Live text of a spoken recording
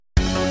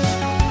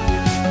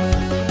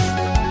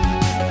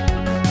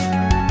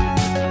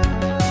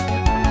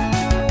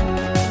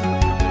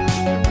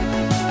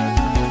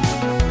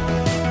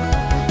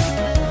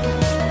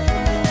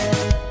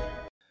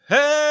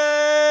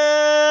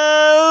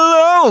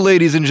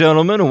ladies and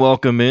gentlemen,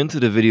 welcome into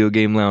the Video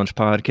Game Lounge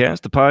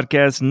podcast. The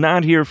podcast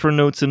not here for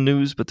notes and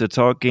news, but to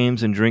talk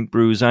games and drink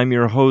brews. I'm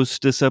your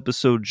host this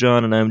episode,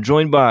 John, and I'm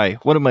joined by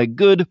one of my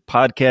good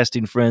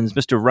podcasting friends,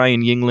 Mr.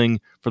 Ryan Yingling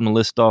from the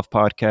List Off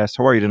podcast.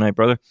 How are you tonight,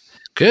 brother?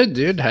 Good,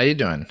 dude. How you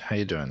doing?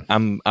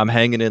 I'm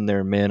hanging in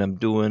there, man. I'm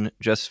doing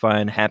just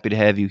fine. Happy to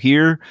have you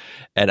here,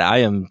 and I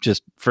am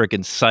just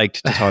freaking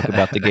psyched to talk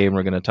about the game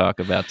we're going to talk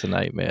about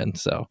tonight, man.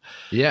 So,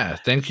 yeah,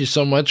 thank you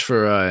so much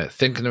for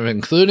thinking of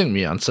including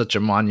me on such a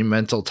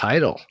monumental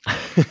title.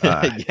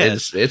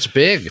 Yes. It's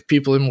big.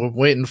 People have been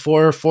waiting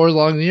for 4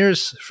 long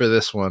years for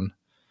this one.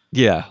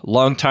 Yeah,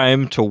 long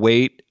time to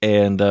wait,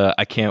 and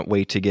I can't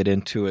wait to get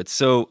into it.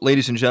 So,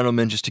 ladies and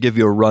gentlemen, just to give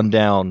you a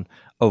rundown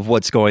of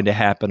what's going to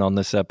happen on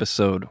this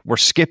episode. We're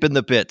skipping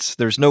the bits.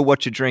 There's no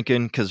what you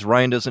drinking because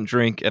Ryan doesn't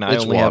drink and I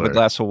only have a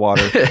glass of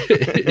water.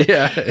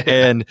 Yeah.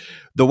 And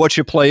the what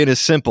you playing is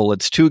simple.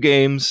 It's 2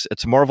 games.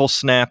 It's Marvel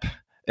Snap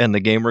and the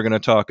game we're going to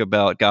talk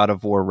about, God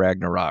of War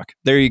Ragnarok.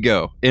 There you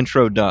go.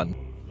 Intro done.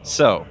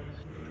 So,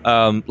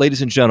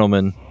 ladies and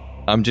gentlemen,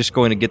 I'm just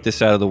going to get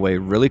this out of the way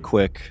really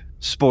quick.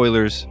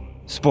 Spoilers.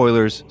 If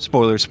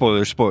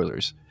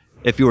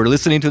you are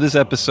listening to this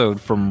episode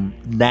from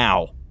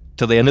now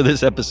till the end of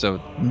this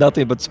episode,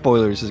 nothing but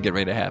spoilers is getting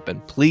ready to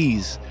happen.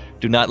 Please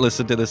do not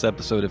listen to this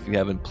episode if you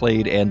haven't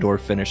played and or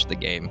finished the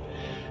game.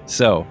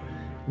 So,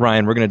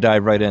 Ryan, we're going to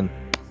dive right in.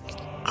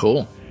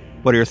 Cool.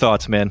 What are your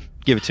thoughts, man?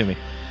 Give it to me.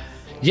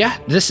 Yeah,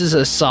 this is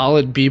a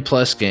solid B+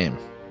 game.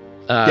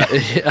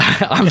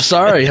 I'm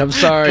sorry. I'm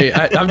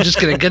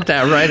just going to get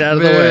that right out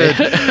of the way.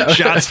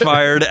 Shots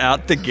fired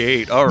out the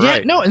gate. All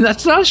right. Yeah, no, and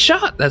that's not a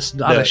shot. That's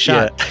not a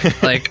shot. Yeah.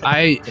 Like,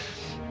 I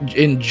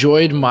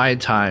enjoyed my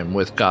time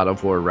with God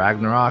of War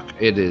Ragnarok.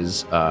 It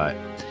is,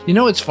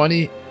 it's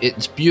funny.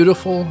 It's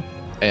beautiful,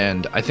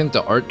 and I think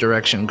the art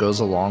direction goes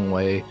a long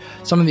way.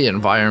 Some of the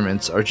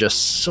environments are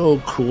just so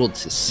cool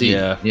to see,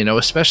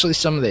 especially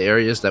some of the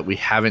areas that we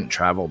haven't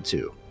traveled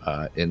to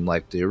in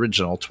like the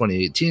original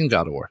 2018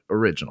 God of War.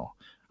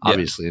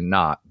 Obviously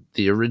not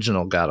the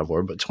original God of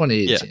War, but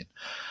 2018.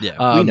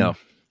 Yeah, we know.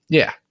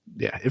 Yeah.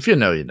 If you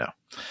know, you know.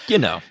 You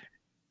know.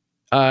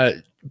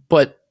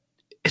 But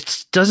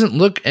it doesn't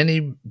look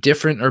any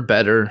different or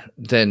better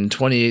than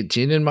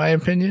 2018, in my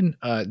opinion.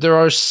 There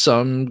are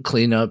some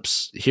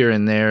cleanups here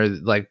and there.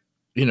 Like,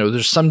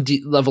 there's some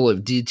level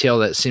of detail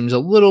that seems a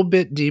little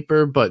bit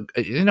deeper. But,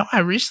 I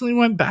recently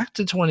went back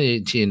to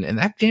 2018, and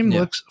that game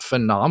looks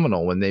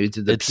phenomenal when they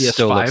did the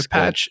PS5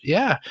 patch. Good.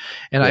 Yeah.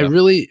 And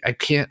I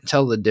can't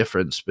tell the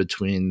difference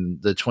between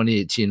the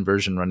 2018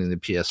 version running the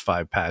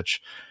PS5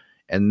 patch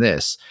and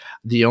this.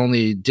 The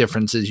only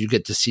difference is you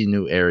get to see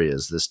new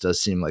areas. This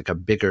does seem like a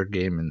bigger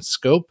game in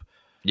scope.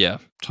 Yeah,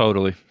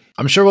 totally.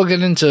 I'm sure we'll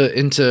get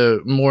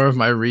into more of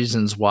my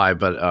reasons why,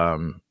 but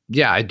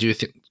I do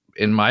think,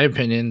 in my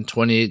opinion,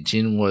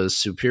 2018 was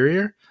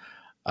superior.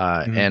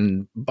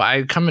 And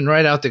by coming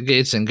right out the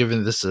gates and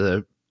giving this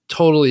a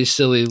totally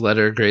silly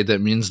letter grade that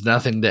means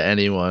nothing to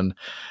anyone,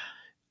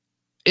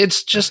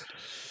 it's just,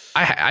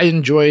 I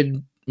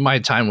enjoyed my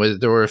time with it.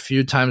 There were a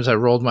few times I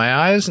rolled my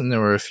eyes, and there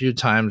were a few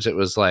times it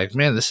was like,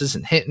 man, this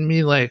isn't hitting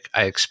me like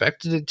I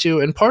expected it to.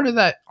 And part of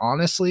that,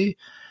 honestly,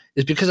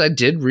 is because I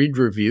did read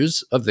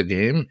reviews of the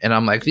game, and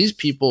I'm like, these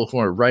people who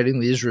are writing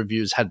these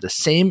reviews had the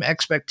same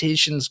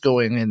expectations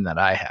going in that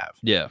I have.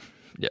 Yeah.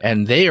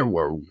 And they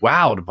were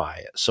wowed by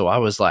it. So I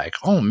was like,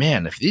 oh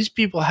man, if these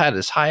people had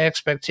as high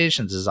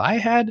expectations as I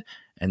had,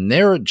 and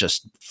they're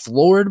just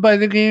floored by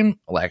the game,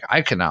 like,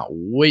 I cannot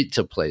wait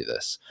to play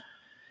this.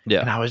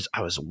 Yeah. And I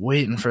was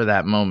waiting for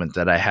that moment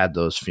that I had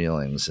those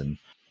feelings, and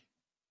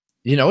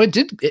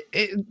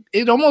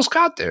it almost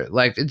got there.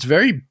 Like, it's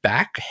very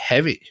back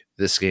heavy,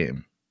 this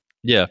game.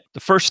 Yeah.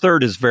 The first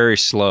third is very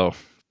slow.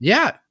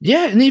 Yeah.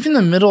 Yeah. And even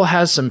the middle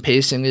has some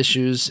pacing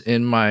issues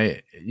in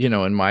my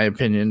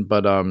opinion,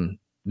 but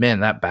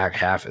man, that back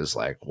half is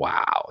like,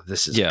 wow,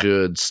 this is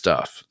good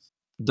stuff.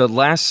 The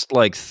last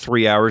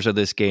 3 hours of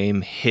this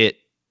game hit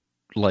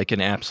like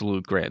an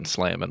absolute grand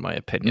slam, in my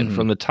opinion.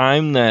 From the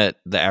time that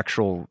the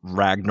actual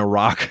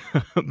Ragnarok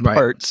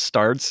part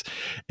starts,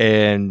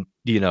 and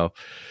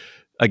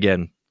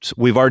again,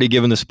 we've already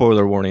given the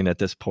spoiler warning at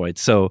this point.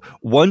 So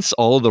once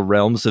all of the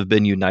realms have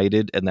been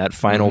united and that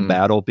final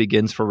battle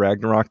begins for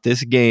Ragnarok,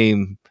 this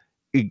game,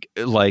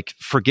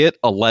 forget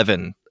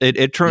 11,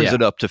 it turns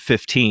it up to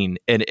 15,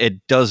 and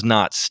it does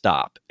not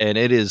stop. And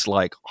it is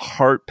like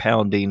heart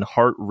pounding,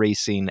 heart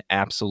racing,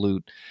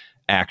 absolute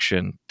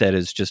action that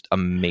is just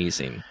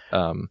amazing.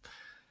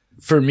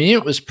 For me,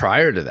 it was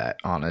prior to that,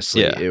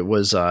 honestly. Yeah. It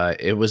was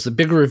the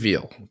big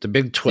reveal, the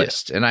big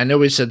twist. Yeah. And I know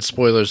we said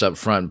spoilers up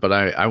front, but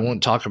I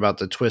won't talk about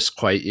the twist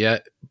quite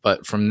yet.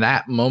 But from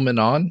that moment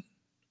on,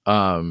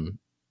 when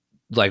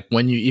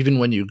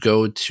you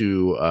go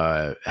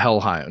to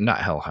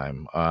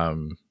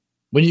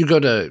when you go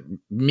to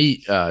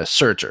meet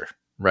Surtur,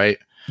 right?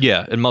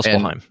 Yeah, in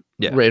Muspelheim.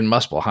 Right, in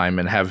Muspelheim,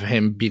 and have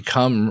him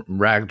become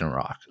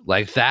Ragnarok.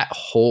 Like, that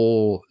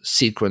whole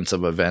sequence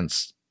of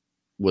events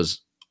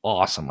was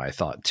awesome, I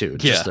thought, too.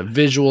 Just the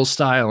visual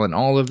style and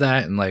all of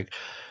that. And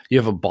You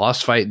have a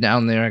boss fight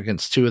down there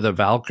against two of the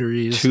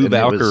Valkyries.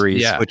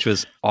 Which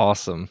was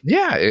awesome.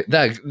 Yeah,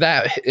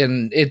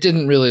 and it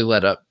didn't really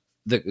let up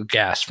the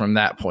gas from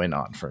that point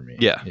on for me.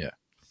 Yeah.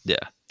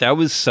 That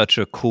was such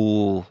a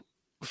cool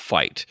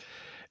fight.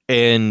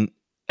 And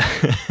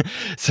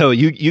so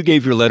you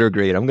gave your letter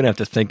grade. I'm gonna have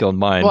to think on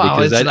mine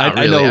because it's not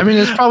really. I mean,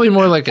 it's probably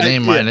more like an A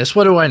minus.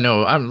 What do I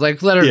know? I'm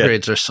like letter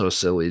grades are so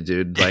silly,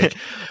 dude. Like,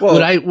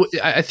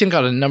 I think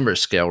on a number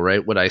scale,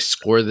 right? Would I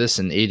score this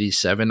an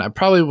 87? I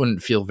probably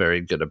wouldn't feel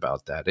very good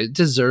about that. It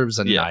deserves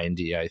a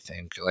 90. I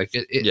think like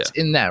it's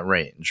in that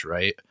range,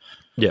 right?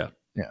 Yeah.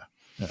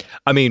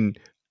 I mean,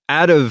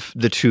 out of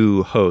the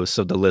two hosts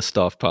of the List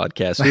Off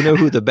podcast, we know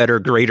who the better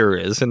grader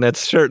is, and that's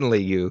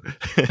certainly you.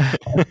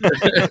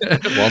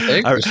 Well,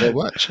 thank you so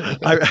much.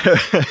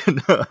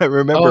 I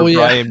remember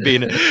Brian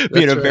being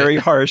a very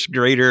harsh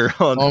grader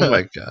on. Oh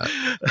my god!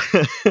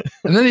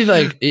 And then he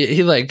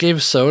gave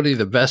Sony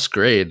the best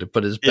grade,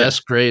 but his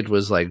best grade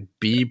was like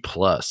B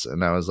plus,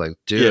 and I was like,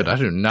 dude, I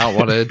do not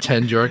want to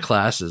attend your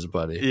classes,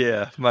 buddy.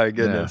 Yeah, my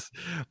goodness,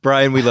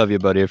 Brian, we love you,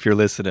 buddy. If you're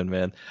listening,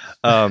 man.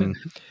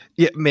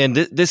 Yeah, man,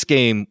 this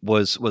game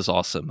was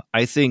awesome.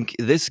 I think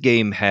this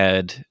game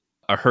had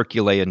a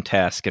Herculean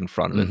task in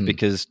front of it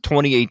because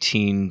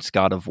 2018's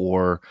God of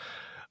War,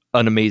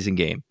 an amazing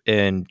game.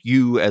 And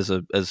you, as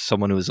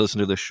someone who has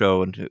listened to the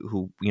show and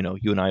who,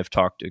 you and I have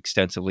talked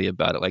extensively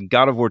about it, like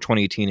God of War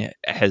 2018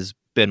 has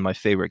been my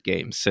favorite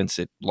game since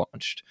it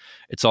launched.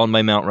 It's on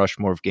my Mount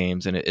Rushmore of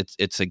games, and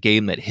it's a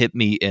game that hit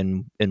me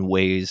in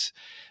ways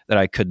that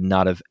I could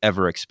not have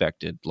ever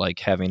expected, like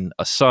having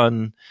a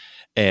son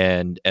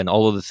and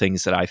all of the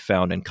things that I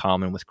found in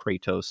common with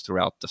Kratos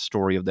throughout the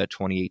story of that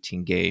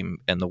 2018 game,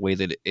 and the way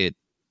that it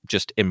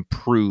just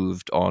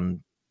improved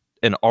on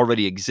an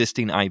already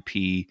existing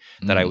IP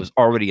that I was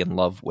already in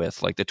love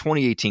with. Like the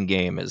 2018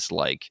 game is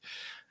like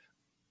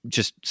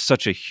just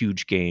such a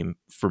huge game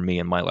for me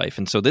in my life.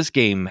 And so this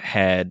game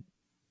had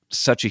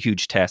such a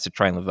huge task to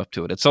try and live up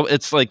to it. So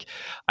it's like,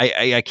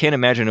 I can't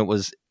imagine it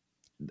was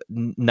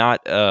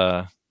not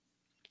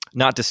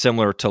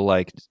dissimilar to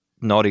like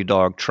Naughty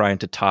Dog trying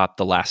to top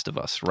The Last of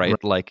Us, right?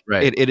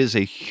 It is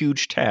a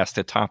huge task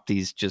to top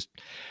these just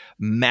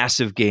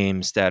massive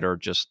games that are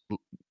just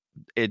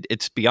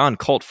it's beyond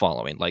cult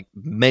following. Like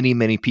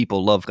many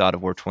people love God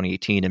of War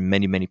 2018, and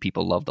many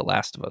people love The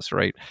Last of Us,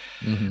 right?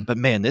 But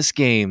man, this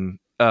game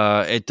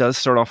it does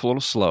start off a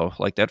little slow.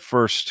 Like that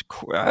first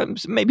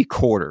maybe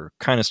quarter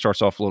kind of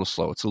starts off a little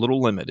slow. It's a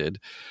little limited,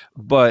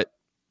 but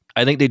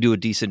I think they do a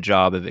decent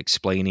job of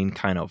explaining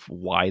kind of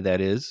why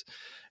that is.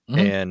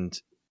 And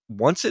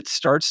once it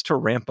starts to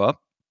ramp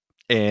up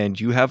and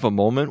you have a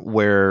moment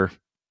where,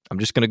 I'm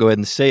just going to go ahead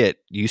and say it,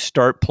 you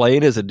start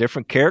playing as a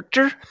different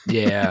character.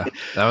 Yeah,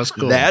 that was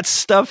cool. That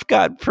stuff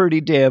got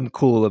pretty damn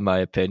cool, in my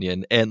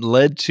opinion, and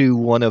led to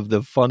one of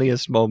the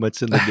funniest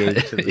moments in the game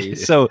to me.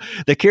 So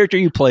the character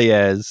you play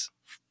as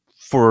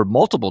for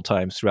multiple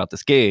times throughout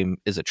this game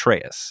is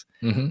Atreus,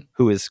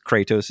 who is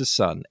Kratos'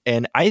 son.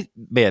 And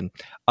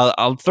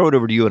I'll throw it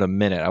over to you in a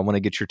minute. I want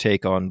to get your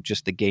take on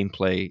just the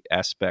gameplay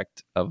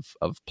aspect of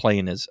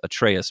playing as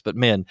Atreus. But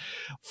man,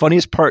 one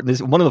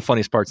of the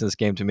funniest parts in this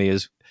game to me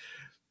is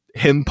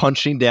him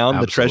punching down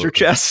the treasure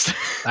chest.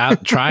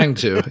 Trying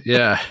to,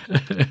 yeah.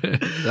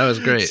 That was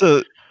great.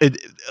 So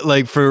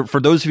like for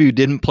those of you who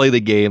didn't play the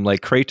game,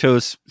 like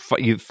Kratos,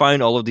 you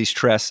find all of these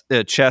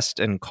chests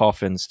and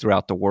coffins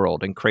throughout the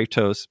world, and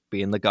Kratos,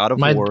 being the god of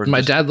war,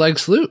 my dad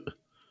likes loot.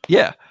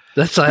 Yeah,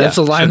 that's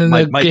a line in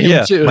the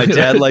game too. My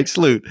dad likes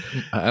loot.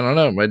 I don't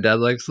know. My dad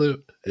likes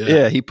loot.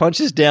 Yeah, he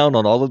punches down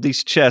on all of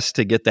these chests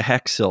to get the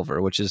hex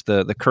silver, which is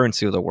the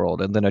currency of the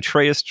world. And then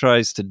Atreus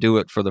tries to do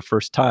it for the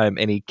first time,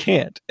 and he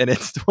can't. And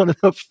it's one of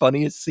the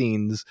funniest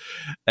scenes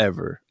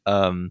ever.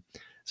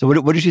 So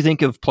what did you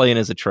think of playing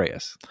as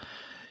Atreus?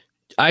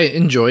 I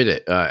enjoyed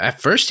it.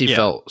 At first, he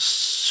felt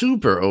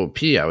super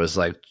OP. I was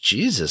like,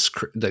 Jesus,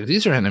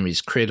 these are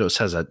enemies Kratos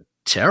has a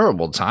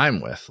terrible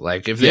time with.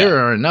 Like, if there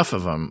are enough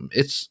of them,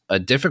 it's a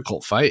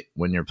difficult fight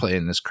when you're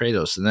playing this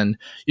Kratos. And then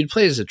you'd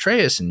play as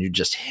Atreus and you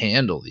just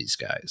handle these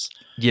guys.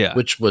 Yeah.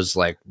 Which was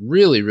like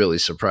really, really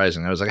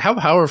surprising. I was like, how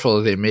powerful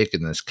are they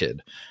making this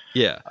kid?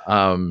 Yeah.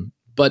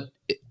 But,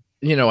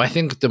 I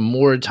think the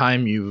more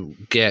time you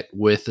get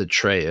with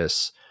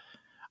Atreus,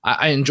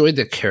 I enjoyed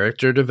the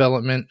character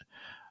development.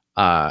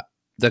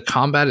 The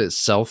combat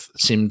itself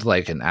seemed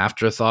like an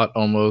afterthought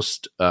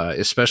almost,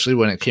 especially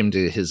when it came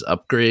to his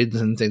upgrades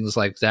and things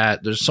like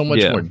that. There's so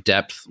much more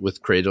depth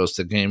with Kratos.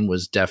 The game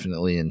was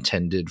definitely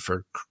intended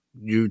for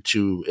you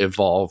to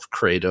evolve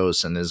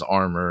Kratos and his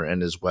armor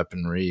and his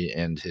weaponry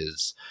and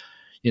his,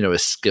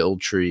 his skill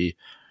tree.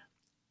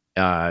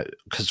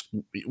 Because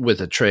with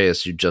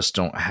Atreus, you just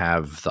don't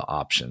have the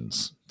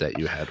options that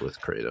you had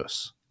with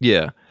Kratos.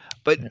 Yeah.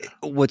 But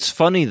what's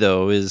funny,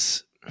 though,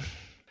 is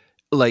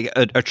like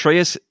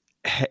Atreus,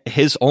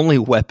 his only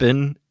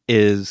weapon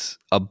is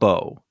a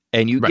bow.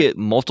 And you get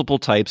multiple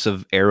types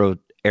of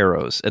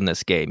arrows in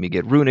this game. You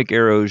get runic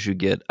arrows, you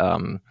get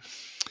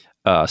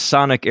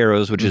sonic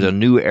arrows, which is a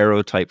new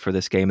arrow type for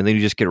this game, and then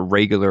you just get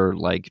regular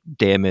like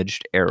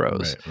damaged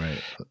arrows.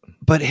 Right.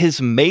 But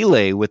his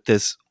melee with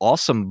this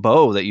awesome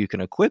bow that you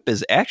can equip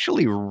is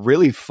actually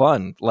really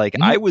fun. Like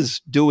I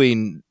was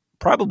doing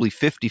probably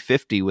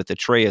 50-50 with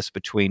Atreus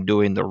between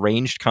doing the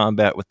ranged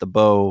combat with the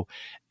bow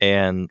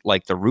and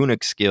like the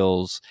runic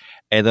skills,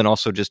 and then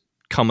also just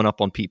coming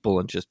up on people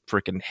and just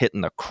freaking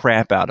hitting the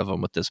crap out of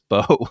them with this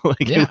bow.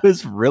 It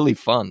was really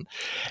fun.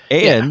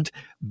 And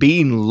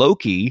being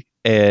Loki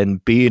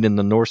and being in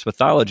the Norse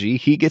mythology,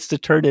 he gets to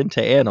turn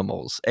into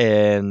animals,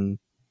 and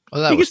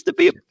he gets to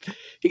be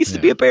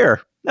a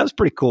bear. That was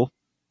pretty cool.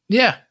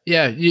 Yeah.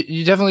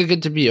 You definitely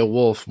get to be a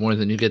wolf more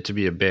than you get to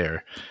be a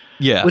bear.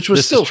 Yeah, which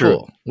was still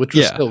cool.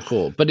 Still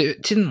cool, but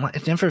it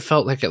never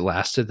felt like it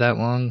lasted that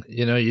long.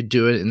 You know, you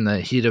do it in the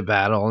heat of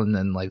battle, and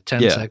then like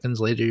 10 seconds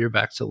later, you're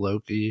back to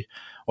Loki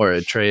or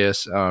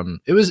Atreus.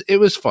 It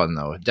was fun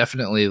though.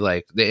 Definitely,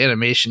 like the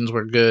animations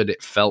were good.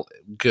 It felt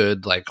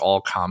good. Like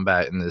all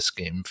combat in this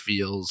game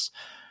feels.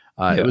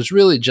 It was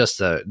really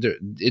just as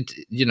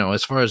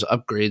far as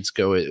upgrades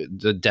go,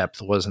 the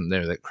depth wasn't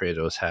there that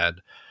Kratos had.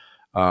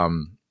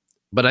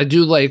 But I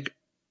do like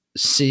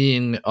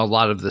seeing a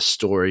lot of the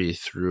story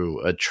through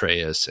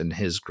Atreus and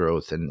his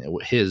growth and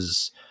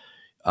his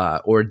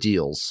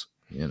ordeals.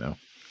 You know,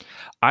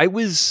 I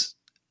was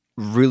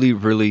really,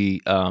 really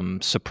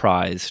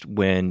surprised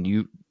when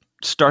you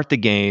start the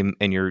game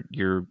and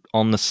you're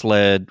on the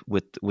sled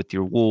with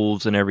your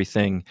wolves and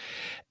everything,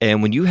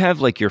 and when you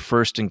have like your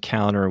first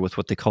encounter with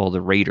what they call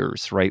the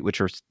raiders, right, which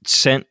are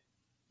sent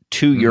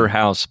to your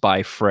house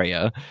by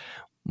Freya.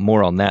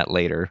 More on that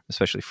later,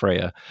 especially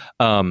Freya.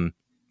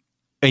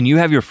 And you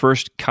have your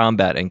first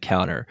combat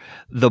encounter.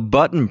 The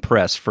button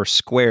press for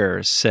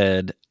square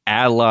said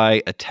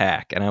ally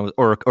attack, and I was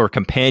or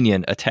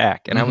companion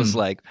attack, and I was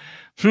like,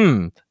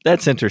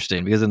 that's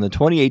interesting, because in the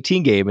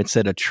 2018 game it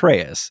said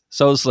Atreus.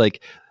 So I was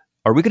like,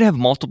 are we going to have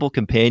multiple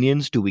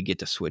companions? Do we get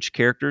to switch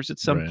characters at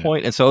some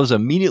point? And so I was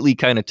immediately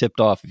kind of tipped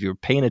off if you were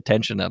paying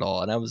attention at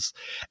all.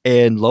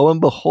 And lo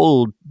and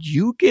behold,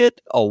 you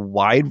get a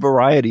wide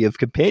variety of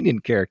companion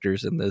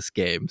characters in this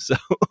game. So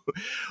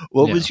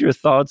what was your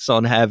thoughts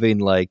on having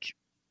like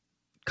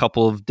a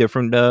couple of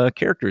different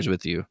characters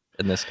with you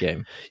in this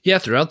game? Yeah,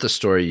 throughout the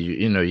story,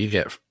 you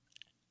get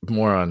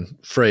more on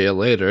Freya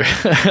later.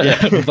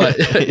 But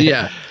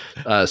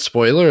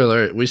spoiler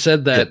alert, we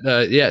said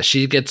that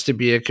she gets to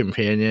be a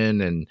companion,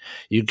 and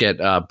you get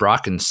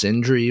Brock and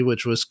Sindri,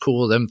 which was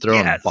cool, them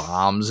throwing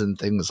bombs and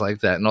things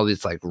like that, and all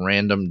these like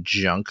random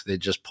junk they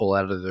just pull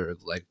out of their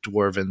like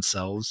dwarven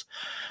selves.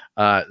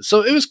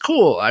 So it was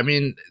cool. I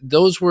mean,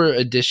 those were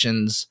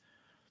additions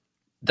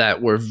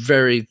that were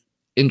very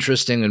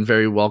interesting and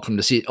very welcome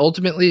to see.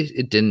 Ultimately,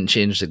 it didn't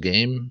change the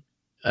game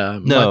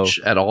much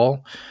at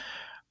all.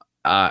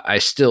 I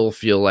still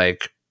feel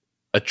like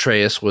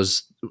Atreus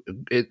was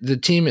the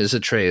team is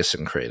Atreus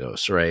and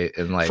Kratos, right?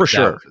 And like for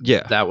sure,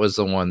 that was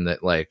the one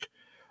that like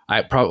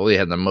I probably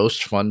had the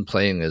most fun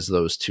playing as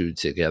those two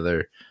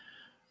together.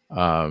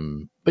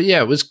 But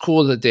yeah, it was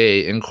cool that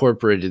they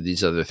incorporated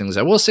these other things.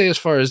 I will say, as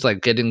far as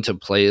like getting to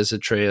play as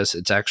Atreus,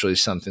 it's actually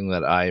something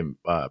that I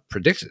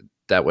predicted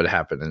that would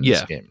happen in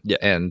this game,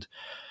 and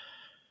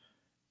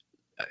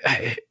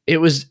it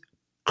was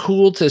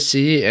cool to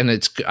see,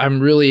 and I'm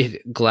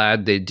really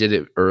glad they did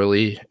it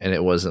early, and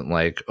it wasn't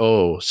like,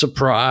 oh,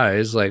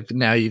 surprise, like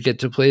now you get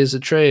to play as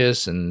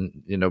Atreus,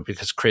 and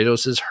because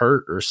Kratos is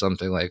hurt or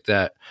something like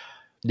that.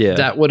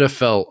 That would have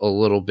felt a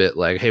little bit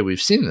like, hey,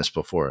 we've seen this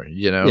before,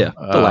 The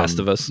Last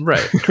of Us.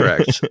 Right,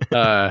 correct.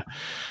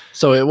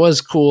 So it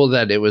was cool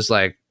that it was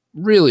like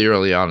really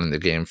early on in the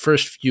game,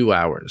 first few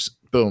hours,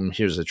 boom,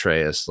 here's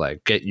Atreus,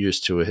 like get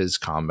used to his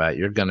combat.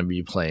 You're going to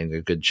be playing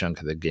a good chunk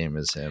of the game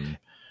as him.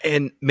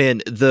 And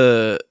man,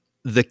 the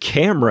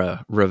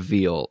camera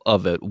reveal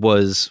of it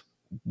was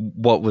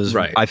what was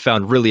I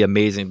found really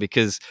amazing,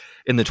 because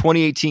in the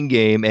 2018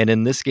 game and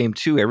in this game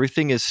too,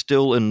 everything is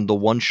still in the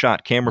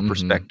one-shot camera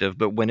perspective.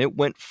 But when it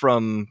went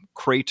from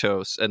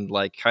Kratos and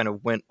like kind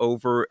of went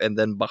over and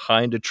then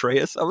behind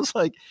Atreus, I was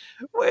like,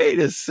 wait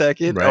a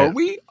second, are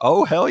we?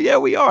 Oh, hell yeah,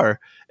 we are.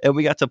 And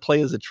we got to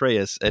play as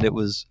Atreus, and it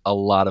was a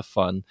lot of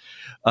fun.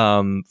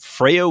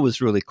 Freya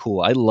was really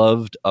cool. I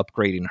loved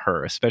upgrading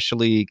her,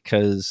 especially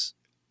because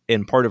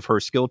in part of her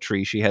skill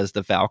tree, she has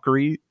the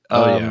Valkyrie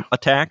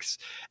attacks.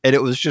 And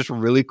it was just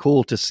really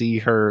cool to see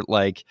her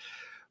like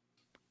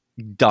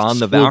don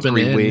the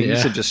Valkyrie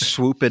wings and just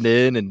swooping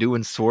in and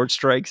doing sword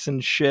strikes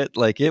and shit.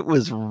 Like it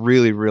was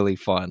really, really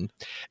fun.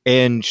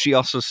 And she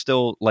also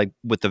still, like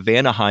with the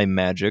Vanaheim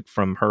magic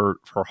from her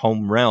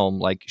home realm,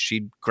 like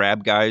she'd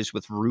grab guys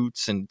with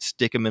roots and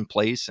stick them in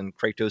place, and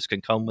Kratos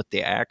can come with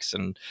the axe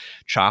and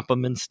chop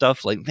them and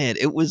stuff. Like, man,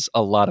 it was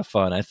a lot of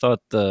fun. I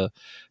thought the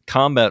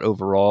combat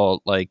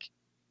overall, like,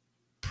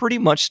 pretty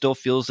much still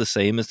feels the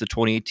same as the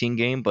 2018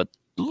 game, but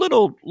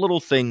little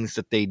things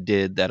that they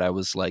did that I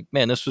was like,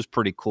 man, this was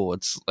pretty cool.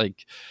 It's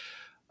like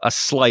a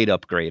slight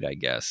upgrade, I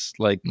guess.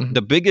 Like Mm-hmm.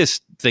 the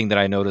biggest thing that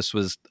I noticed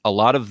was a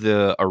lot of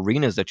the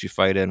arenas that you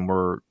fight in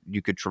were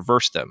you could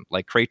traverse them.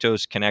 Like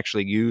Kratos can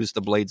actually use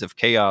the Blades of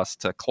Chaos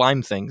to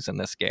climb things in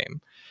this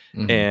game.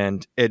 Mm-hmm.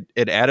 And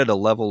it added a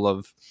level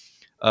of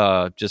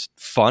just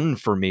fun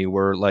for me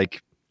where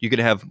like you could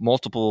have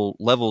multiple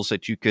levels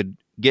that you could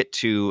get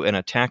to and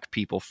attack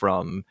people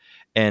from.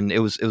 And it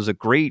was a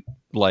great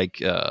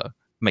like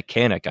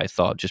mechanic, I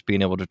thought, just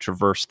being able to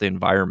traverse the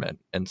environment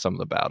in some of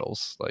the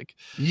battles. Like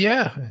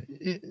Yeah,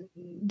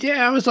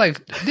 I was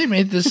like, they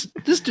made this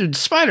dude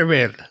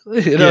Spider-Man.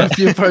 A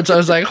few parts I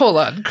was like, hold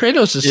on,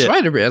 Kratos is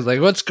Spider-Man.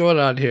 Like, what's going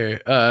on here?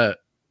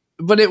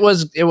 But it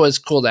was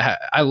cool to have.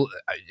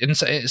 And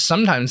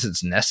sometimes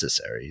it's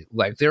necessary.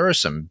 Like there are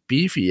some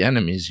beefy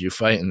enemies you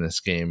fight in this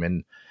game,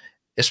 and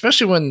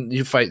especially when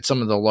you fight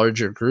some of the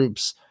larger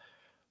groups,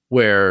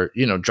 where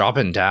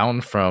dropping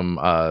down from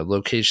a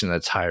location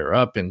that's higher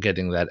up and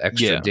getting that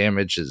extra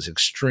damage is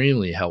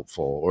extremely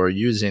helpful, or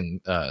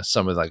using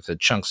some of like the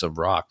chunks of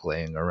rock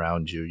laying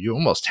around you. You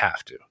almost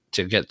have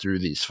to get through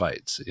these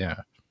fights.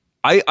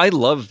 I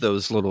love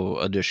those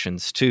little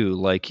additions too.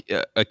 Like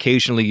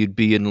occasionally you'd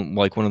be in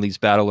like one of these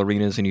battle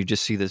arenas and you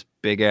just see this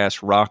big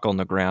ass rock on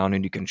the ground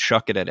and you can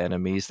chuck it at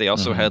enemies. They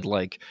also had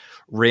like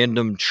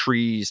random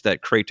trees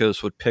that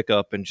Kratos would pick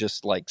up and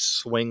just like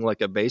swing like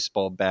a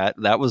baseball bat.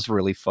 That was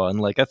really fun.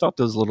 Like I thought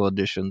those little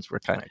additions were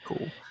kind of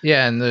cool.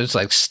 Yeah, and there's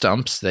like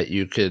stumps that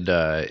you could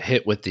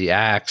hit with the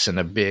axe, and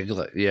a big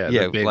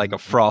big like a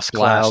frost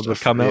cloud would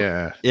come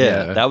out.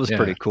 Yeah, that was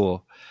pretty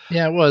cool.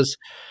 Yeah, it was.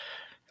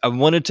 I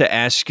wanted to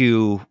ask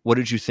you, what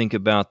did you think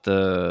about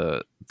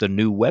the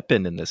new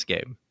weapon in this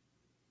game?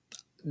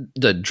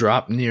 The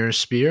drop near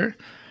spear?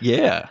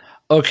 Yeah.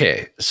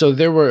 Okay, so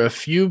there were a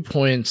few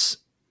points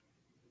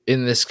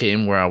in this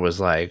game where I was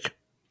like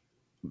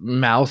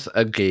mouth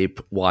agape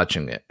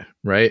watching it,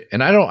 right?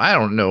 And I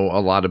don't know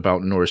a lot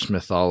about Norse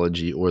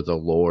mythology or the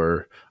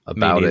lore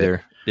about it.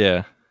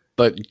 Yeah.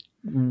 But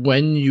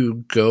when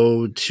you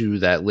go to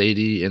that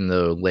lady in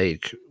the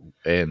lake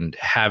and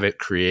have it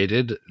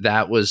created,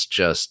 that was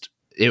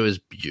it was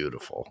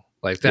beautiful.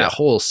 Like that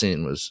whole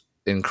scene was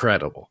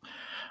incredible.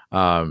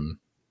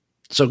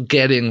 So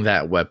getting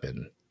that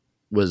weapon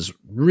was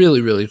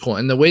really, really cool.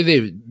 And the way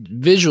they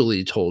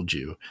visually told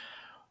you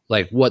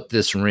like what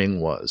this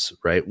ring was,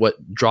 right?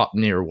 What drop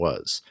near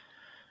was.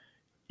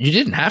 You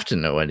didn't have to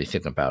know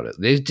anything about it.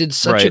 They did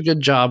such a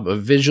good job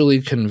of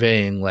visually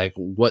conveying like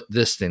what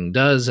this thing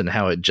does and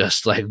how it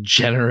just like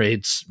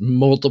generates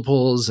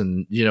multiples,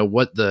 and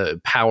what the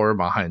power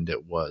behind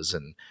it was,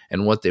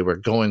 and what they were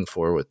going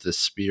for with this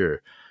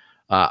spear.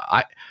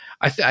 I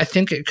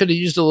think it could have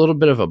used a little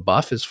bit of a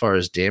buff as far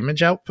as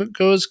damage output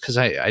goes, because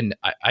I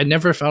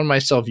never found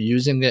myself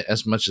using it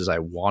as much as I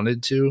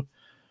wanted to.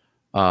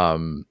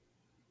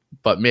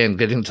 But man,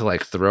 getting to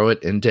like throw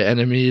it into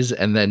enemies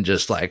and then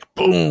just like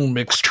boom,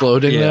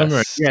 exploding them,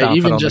 or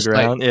even just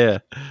like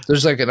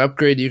there's like an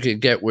upgrade you could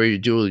get where you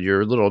do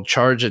your little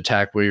charge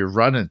attack where you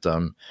run at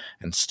them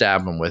and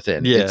stab them with it.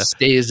 And it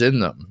stays in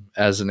them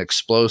as an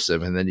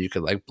explosive, and then you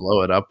could like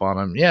blow it up on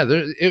them. Yeah,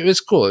 it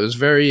was cool. It was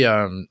very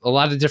a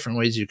lot of different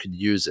ways you could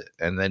use it,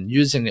 and then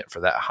using it for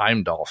that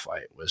Heimdall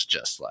fight was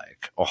just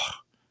like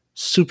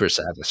super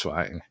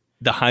satisfying.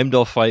 The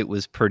Heimdall fight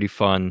was pretty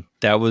fun.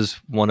 That was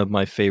one of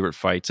my favorite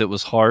fights. It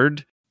was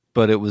hard,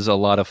 but it was a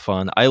lot of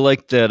fun. I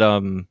liked that.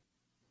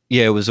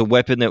 It was a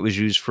weapon that was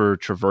used for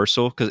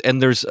traversal,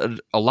 and there's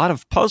a lot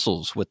of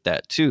puzzles with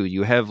that too.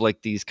 You have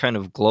like these kind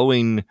of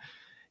glowing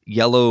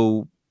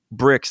yellow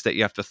bricks that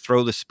you have to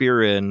throw the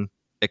spear in,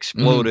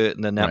 explode it,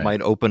 and then that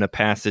might open a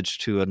passage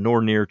to a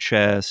Nornir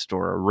chest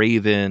or a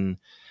raven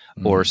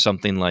or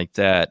something like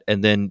that.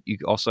 And then you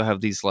also have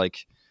these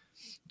like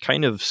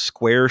kind of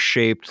square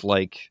shaped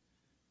like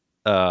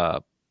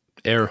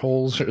air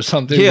holes or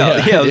something.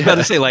 I was about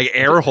to say like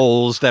air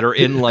holes that are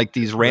in like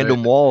these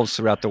random walls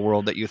throughout the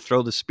world that you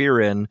throw the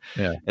spear in,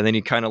 and then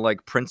you kind of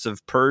like Prince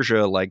of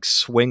Persia like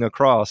swing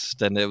across,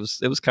 and it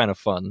was kind of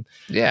fun.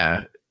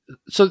 Yeah.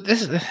 So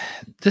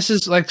this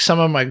is like some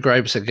of my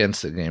gripes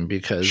against the game,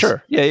 because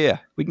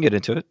we can get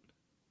into it.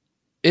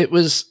 It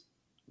was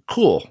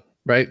cool,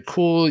 right?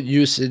 Cool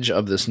usage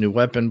of this new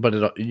weapon,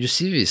 but you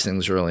see these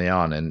things early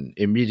on, and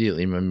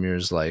immediately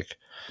Mimir's like,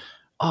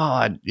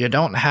 "Oh, you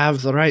don't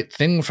have the right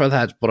thing for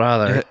that,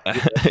 brother."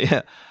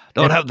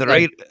 Don't have the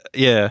right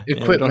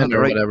equipment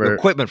or whatever.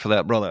 Equipment for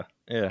that, brother.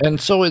 Yeah.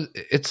 And so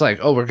it's like,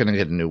 oh, we're going to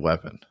get a new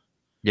weapon.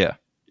 Yeah.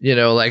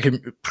 Like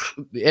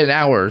an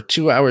hour,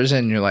 2 hours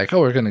in, you're like, oh,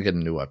 we're going to get a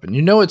new weapon.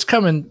 It's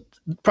coming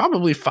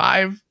probably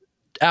 5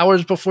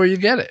 hours before you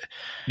get it.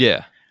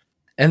 Yeah.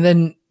 And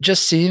then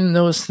just seeing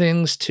those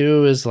things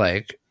too is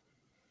like,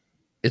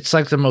 it's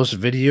like the most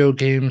video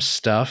game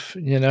stuff,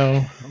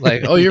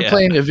 like, oh, you're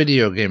playing a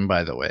video game,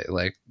 by the way.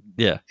 Like,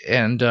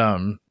 and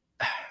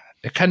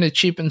it kind of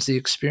cheapens the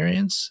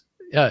experience.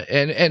 Yeah.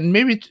 And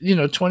maybe,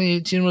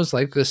 2018 was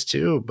like this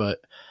too, but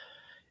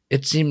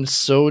it seemed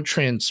so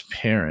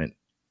transparent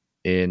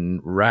in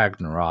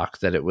Ragnarok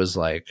that it was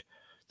like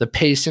the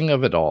pacing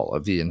of it all,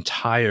 of the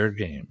entire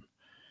game,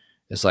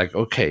 is like,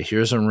 okay,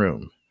 here's a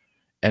room.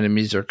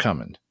 enemies are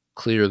coming.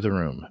 Clear the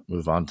room,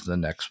 move on to the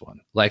next one.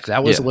 Like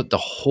that was what the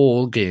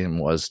whole game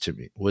was to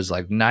me. Was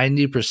like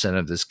 90%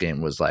 of this game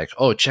was like,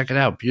 oh, check it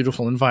out,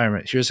 beautiful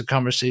environment. Here's a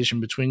conversation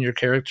between your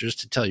characters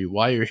to tell you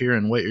why you're here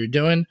and what you're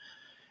doing.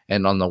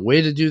 And on the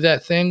way to do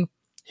that thing,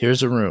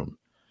 here's a room.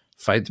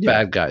 Fight the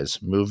bad guys,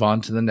 move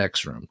on to the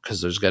next room because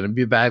there's going to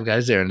be bad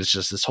guys there. And it's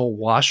just this whole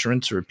wash,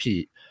 rinse,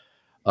 repeat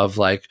of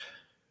like,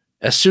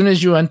 as soon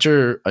as you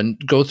enter and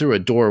go through a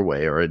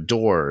doorway or a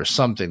door or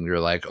something, you're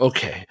like,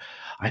 okay,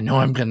 I know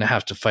I'm going to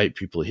have to fight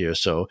people here.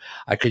 So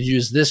I could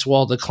use this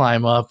wall to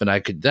climb up and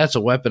that's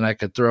a weapon I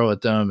could throw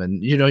at them.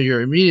 And,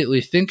 you're immediately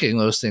thinking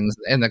those things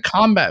and the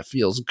combat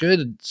feels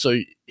good. So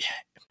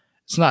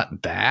it's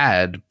not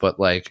bad, but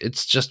like,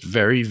 it's just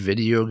very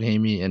video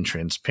gamey and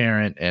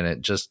transparent. And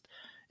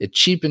it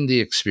cheapened the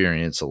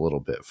experience a little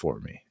bit for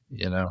me,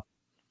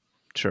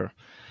 Sure.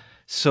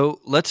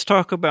 So let's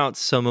talk about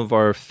some of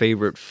our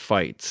favorite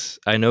fights.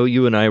 I know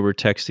you and I were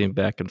texting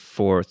back and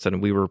forth,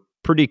 and we were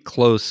pretty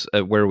close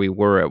at where we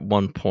were at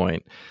one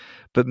point.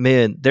 But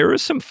man, there are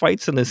some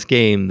fights in this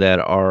game that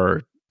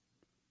are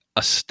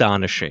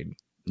astonishing.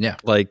 Yeah.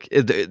 Like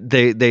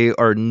they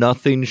are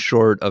nothing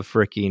short of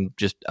freaking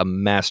just a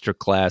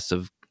masterclass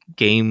of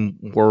game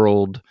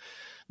world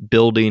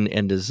building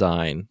and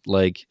design.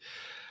 Like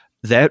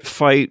that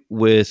fight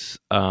with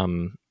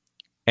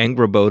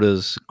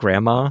Angraboda's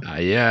grandma,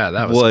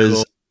 that was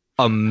cool.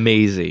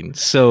 amazing.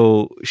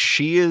 So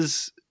she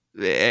is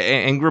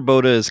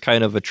Angraboda is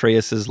kind of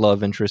Atreus's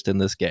love interest in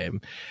this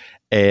game,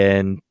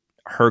 and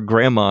her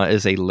grandma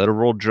is a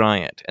literal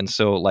giant. And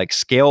so, like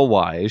scale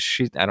wise,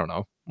 I don't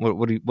know what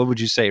would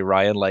you say,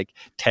 Ryan? Like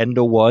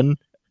 10-1?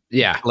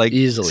 Yeah, like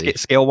easily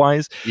scale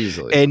wise,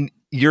 easily. And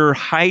you're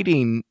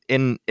hiding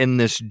in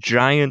this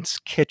giant's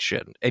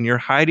kitchen, and you're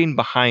hiding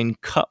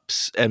behind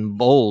cups and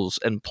bowls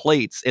and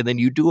plates, and then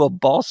you do a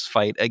boss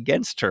fight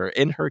against her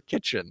in her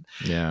kitchen.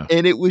 Yeah.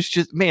 And it was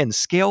just, man,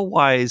 scale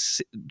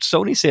wise,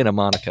 Sony Santa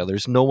Monica,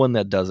 there's no one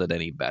that does it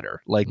any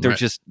better. Like they're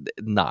just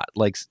not.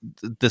 Like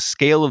the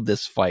scale of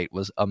this fight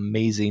was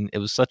amazing. It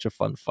was such a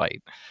fun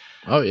fight.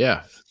 Oh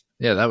yeah.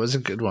 Yeah, that was a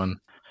good one.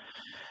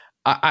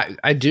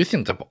 I do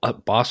think the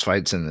boss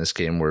fights in this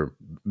game were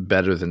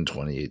better than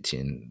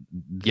 2018.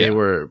 They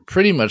were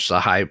pretty much the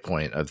high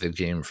point of the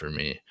game for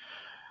me.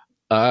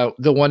 The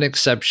one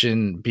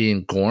exception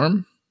being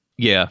Gorm.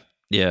 Yeah,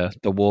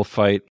 the wolf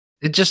fight.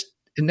 It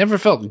never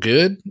felt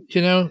good,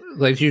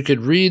 Like you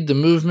could read the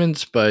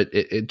movements, but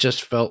it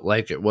just felt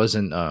like it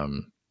wasn't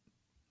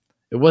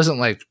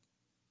like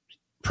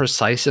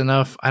precise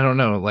enough. I don't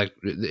know, like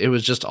it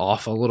was just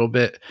off a little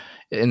bit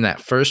in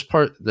that first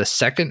part. The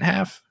second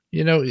half,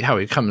 how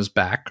he comes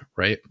back,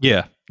 right?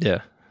 Yeah.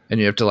 And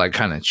you have to like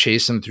kind of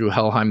chase him through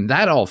Helheim.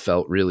 That all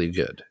felt really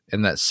good.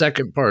 And that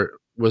second part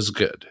was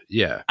good.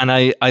 Yeah. And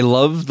I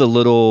love the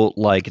little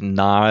like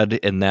nod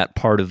in that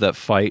part of that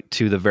fight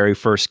to the very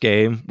first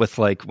game with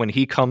like when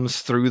he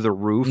comes through the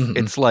roof,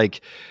 it's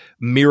like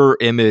mirror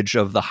image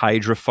of the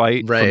Hydra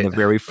fight from the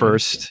very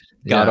first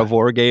God of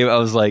War game. I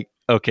was like,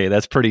 okay,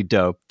 that's pretty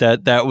dope.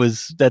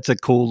 That's a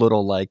cool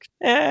little like,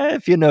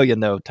 if you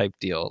know type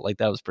deal. Like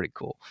that was pretty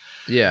cool.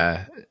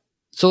 Yeah.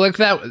 So like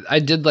that, I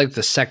did like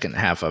the second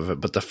half of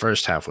it, but the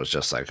first half was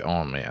just like,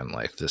 oh man,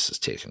 like this is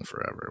taking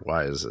forever.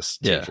 Why is this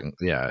taking?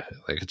 Yeah,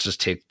 like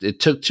it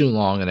took too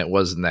long and it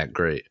wasn't that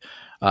great.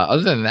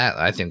 Other than that,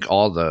 I think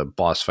all the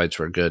boss fights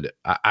were good.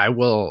 I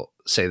will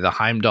say the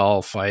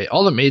Heimdall fight,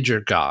 all the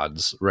major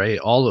gods, right?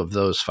 All of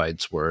those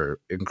fights were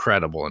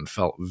incredible and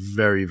felt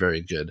very,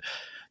 very good.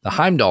 The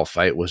Heimdall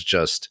fight was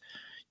just,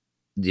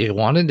 you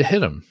wanted to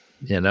hit him,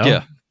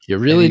 Yeah. You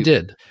really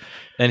did.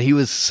 And he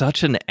was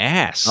such an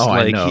ass. Oh,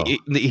 like, I know.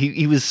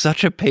 He was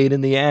such a pain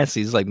in the ass.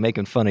 He's like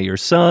making fun of your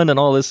son and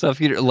all this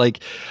stuff.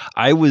 Like,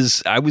 I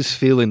was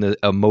feeling the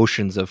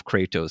emotions of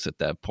Kratos at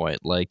that point.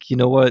 Like, you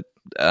know what?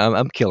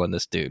 I'm killing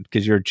this dude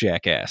because you're a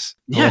jackass.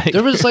 Yeah,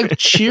 there was like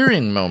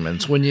cheering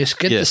moments when you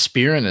get the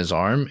spear in his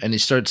arm and he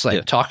starts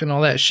like talking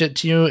all that shit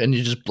to you and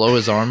you just blow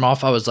his arm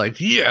off. I was like,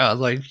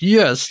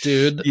 yes,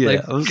 dude. Yeah,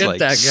 like, I was get like,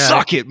 that guy.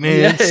 Suck it,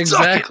 man. Yeah,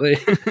 exactly.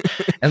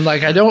 And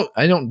like, I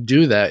don't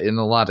do that in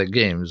a lot of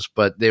games,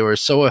 but they were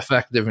so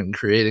effective in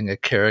creating a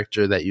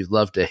character that you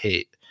love to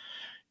hate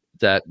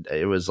that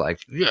it was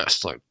like,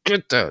 yes, like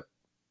get that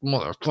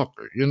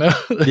motherfucker,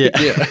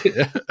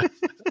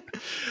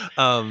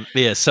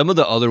 Yeah. Some of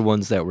the other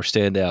ones that were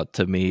stand out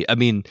to me. I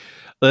mean,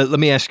 let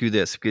me ask you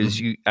this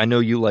because I know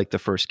you like the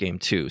first game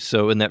too.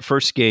 So in that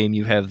first game,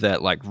 you have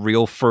that like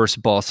real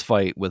first boss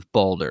fight with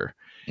Baldur,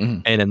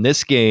 and in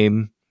this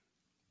game,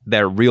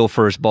 that real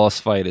first boss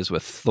fight is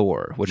with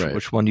Thor.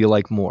 Which one do you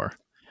like more?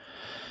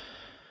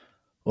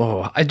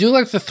 Oh, I do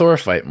like the Thor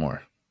fight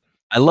more.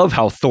 I love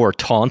how Thor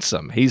taunts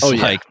him. He's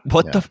like,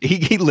 what the...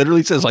 He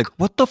literally says, like,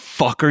 what the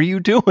fuck are you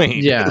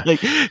doing? Yeah.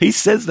 Like, he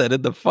says that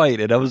in the fight,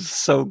 and that was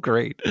so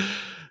great.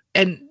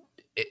 And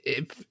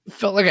it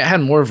felt like it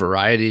had more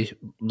variety.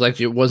 Like,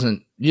 it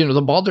wasn't...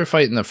 the Baldur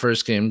fight in the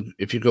first game,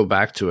 if you go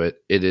back to it,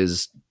 it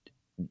is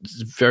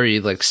very,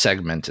 like,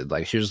 segmented.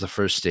 Like, here's the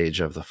first stage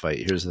of the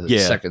fight. Here's the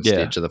second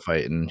stage of the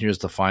fight. And here's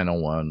the final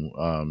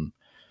one.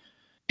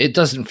 it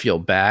doesn't feel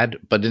bad,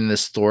 but in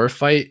this Thor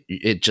fight,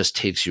 it just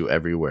takes you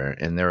everywhere.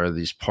 And there are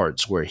these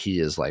parts where he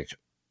is like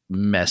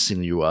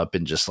messing you up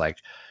and just like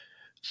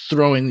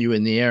throwing you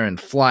in the air and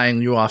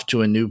flying you off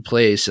to a new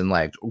place and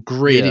like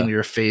grating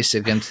your face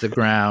against the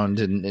ground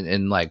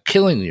and like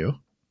killing you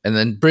and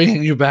then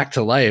bringing you back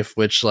to life,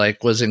 which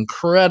like was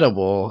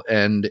incredible.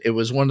 And it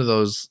was one of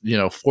those, you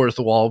know, fourth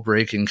wall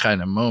breaking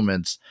kind of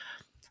moments.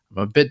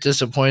 I'm a bit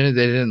disappointed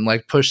they didn't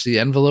like push the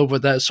envelope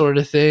with that sort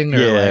of thing,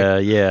 or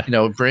you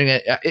know, bring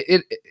it.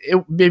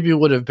 It maybe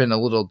would have been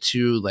a little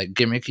too like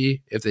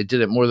gimmicky if they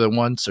did it more than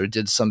once or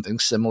did something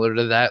similar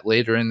to that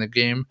later in the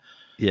game.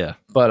 Yeah,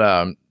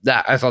 but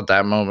that I thought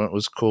that moment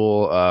was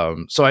cool.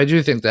 So I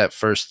do think that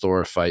first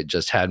Thor fight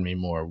just had me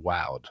more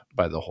wowed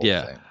by the whole thing.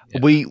 Yeah.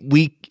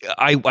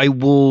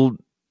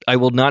 I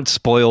will not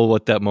spoil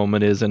what that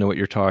moment is. I know what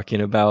you're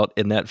talking about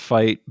in that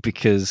fight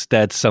because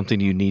that's something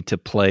you need to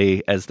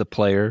play as the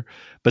player.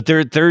 But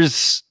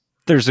there's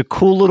a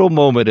cool little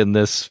moment in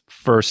this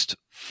first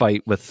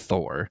fight with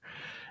Thor.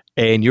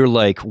 And you're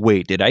like,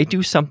 wait, did I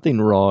do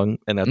something wrong?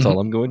 And that's all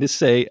I'm going to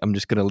say. I'm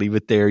just going to leave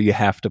it there. You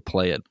have to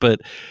play it.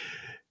 But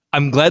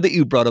I'm glad that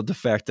you brought up the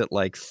fact that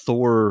like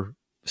Thor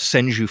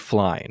sends you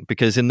flying,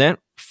 because in that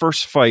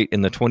first fight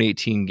in the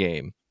 2018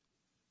 game,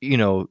 you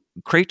know,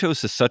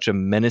 Kratos is such a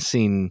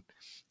menacing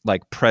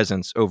like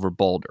presence over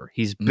Baldur.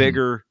 He's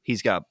bigger.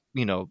 He's got,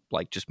 you know,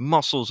 like just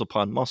muscles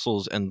upon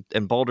muscles, and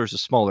Baldur's a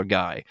smaller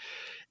guy.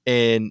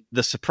 And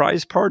the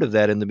surprise part of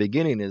that in the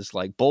beginning is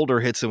like Baldur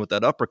hits him with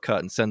that uppercut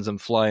and sends him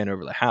flying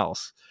over the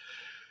house.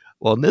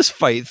 Well, in this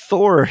fight,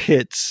 Thor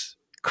hits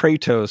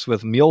Kratos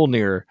with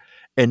Mjolnir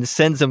and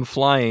sends him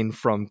flying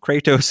from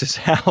Kratos'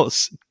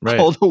 house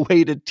all the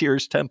way to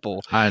Tyr's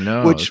temple. I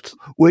know.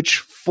 Which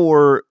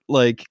for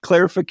like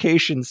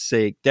clarification's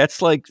sake,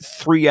 that's like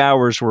 3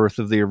 hours worth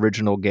of the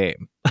original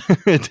game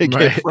to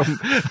get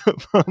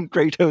from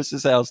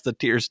Kratos' house to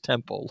Tyr's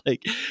temple.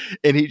 Like,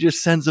 and he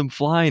just sends him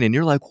flying, and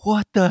you're like,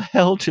 what the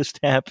hell just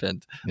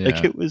happened? Yeah.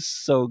 Like, it was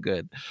so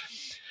good.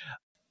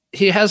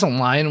 He has a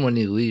line when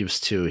he leaves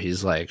too.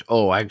 He's like,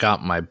 "Oh, I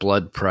got my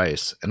blood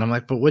price," and I'm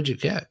like, "But what'd you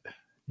get?"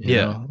 You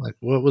know? Like,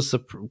 what was the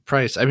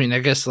price? I mean, I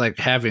guess like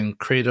having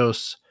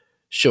Kratos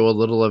show a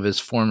little of his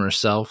former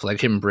self,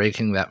 like him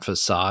breaking that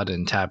facade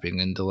and tapping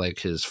into like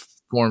his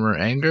former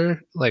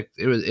anger. Like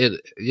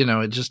it you know,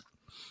 it just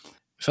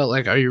felt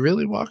like, are you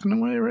really walking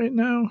away right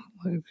now?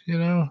 Like, you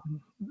know,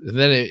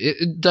 then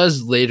it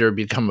does later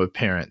become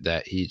apparent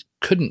that he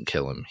couldn't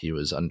kill him. He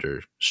was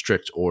under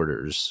strict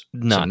orders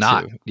not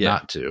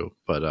to.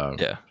 But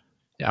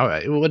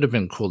it would have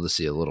been cool to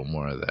see a little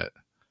more of that.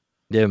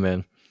 Yeah,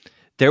 man.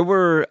 There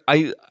were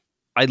I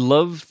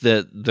love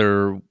that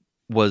there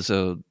was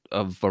a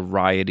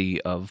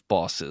variety of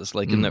bosses.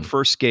 Like in that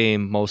first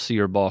game, most of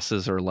your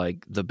bosses are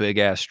like the big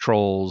ass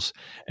trolls,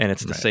 and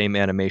it's the same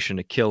animation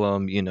to kill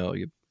them. You know,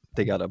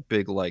 they got a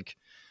big like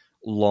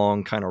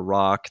long kind of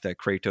rock that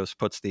Kratos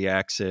puts the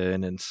axe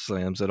in and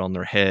slams it on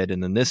their head.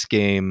 And in this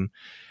game,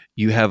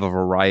 you have a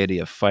variety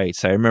of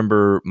fights. I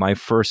remember my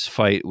first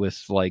fight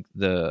with like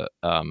the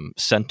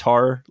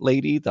centaur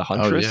lady, the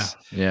huntress.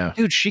 Oh, yeah.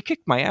 Dude, she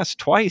kicked my ass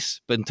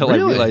twice, but until I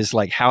realized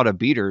like how to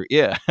beat her.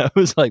 Yeah, I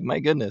was like, my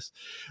goodness,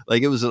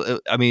 like it was.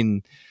 I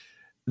mean,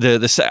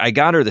 I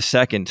got her the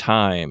second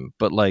time,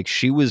 but like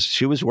she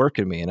was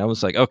working me, and I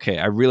was like, okay,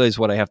 I realize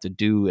what I have to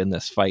do in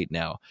this fight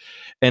now.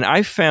 And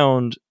I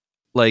found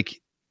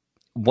like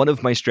one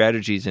of my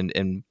strategies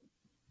in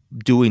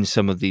doing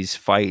some of these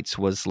fights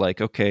was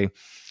like, okay,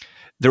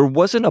 there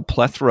wasn't a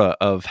plethora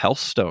of health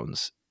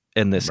stones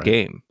in this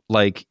game.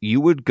 Like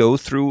you would go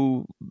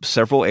through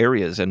several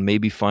areas and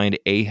maybe find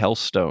a health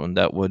stone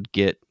that would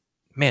get,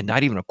 man,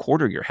 not even a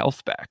quarter of your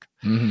health back.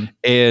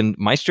 And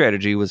my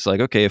strategy was like,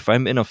 okay, if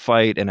I'm in a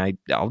fight and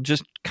I'll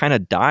just kind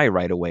of die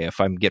right away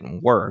if I'm getting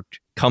worked,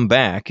 come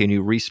back and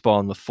you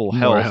respawn with full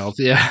health.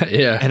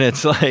 Yeah. And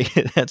it's like,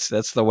 that's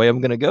the way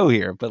I'm going to go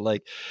here. But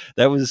like,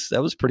 that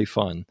was pretty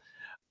fun.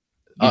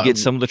 You get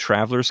some of the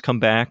travelers come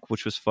back,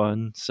 which was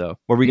fun. So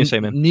what were you going to say,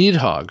 man?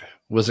 Needhogg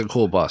was a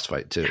cool boss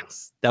fight too.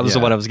 That was the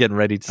one I was getting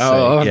ready to say.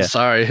 Oh, I'm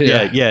sorry.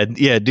 Yeah,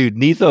 dude.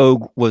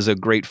 Needhogg was a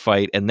great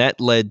fight, and that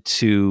led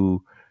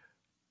to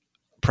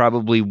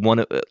probably one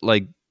of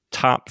like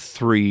top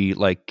 3,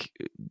 like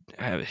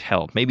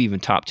hell, maybe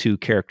even top 2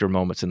 character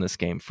moments in this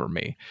game for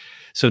me.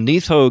 So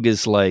Needhogg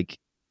is like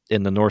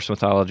in the Norse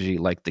mythology,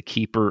 like the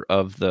keeper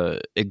of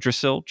the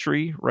Yggdrasil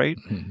tree, right?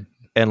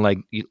 And like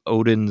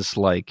Odin's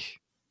like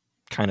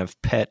kind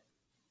of pet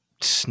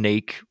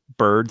snake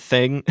bird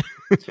thing.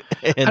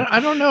 And I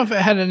don't know if it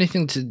had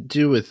anything to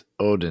do with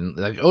Odin.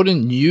 Like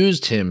Odin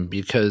used him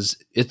because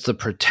it's the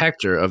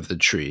protector of the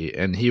tree,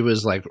 and he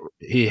was like,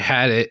 he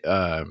had it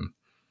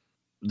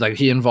like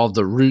he involved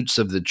the roots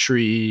of the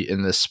tree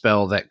in the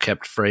spell that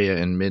kept Freya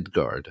in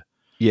Midgard.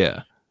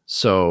 Yeah.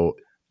 So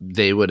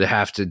they would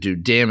have to do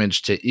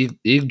damage to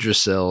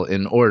Yggdrasil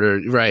in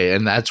order, right?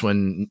 And that's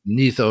when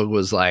Needhogg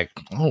was like,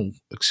 "Oh,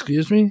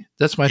 excuse me,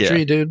 that's my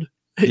tree, dude."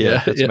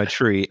 That's my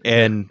tree.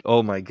 And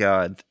oh my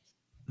god,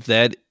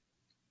 that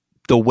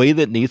the way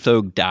that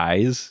Needhogg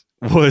dies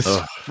was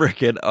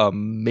freaking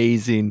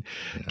amazing.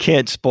 Yeah.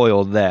 Can't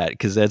spoil that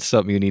because that's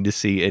something you need to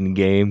see in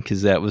game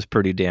because that was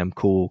pretty damn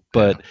cool.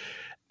 But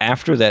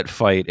after that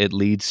fight, it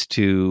leads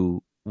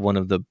to one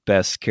of the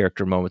best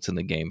character moments in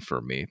the game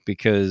for me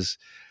because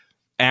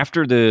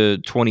after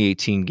the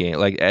 2018 game,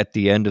 like at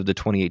the end of the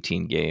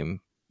 2018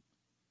 game,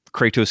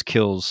 Kratos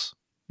kills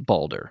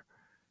Baldur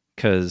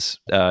because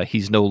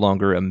he's no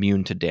longer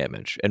immune to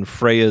damage. And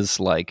Freya's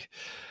like,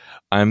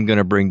 I'm going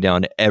to bring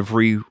down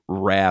every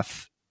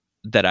wrath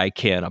that I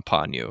can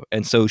upon you.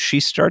 And so she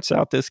starts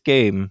out this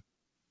game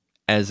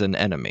as an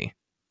enemy.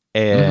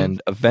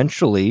 And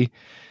eventually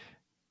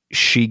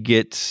she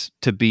gets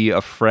to be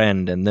a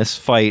friend. And this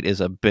fight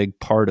is a big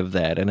part of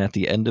that. And at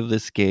the end of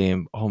this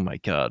game, oh my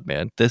God,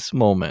 man, this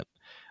moment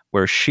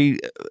where she,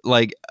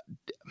 like,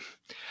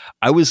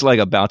 I was like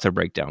about to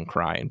break down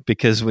crying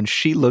because when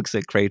she looks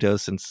at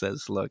Kratos and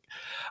says, look,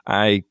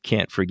 I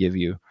can't forgive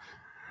you,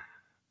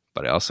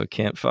 but I also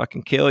can't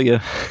fucking kill you.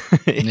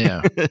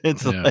 Yeah.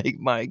 It's like,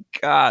 my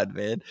God,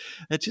 man,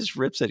 that just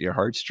rips at your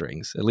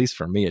heartstrings. At least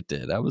for me, it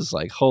did. I was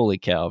like, holy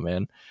cow,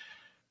 man.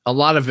 A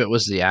lot of it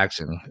was the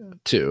acting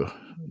too.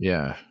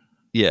 Yeah.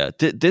 Yeah.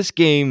 This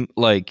game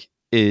like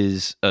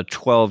is a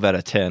 12 out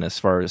of 10 as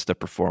far as the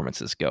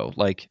performances go.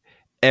 Like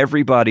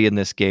everybody in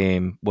this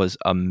game was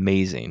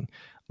amazing.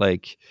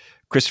 Like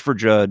Christopher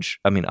Judge,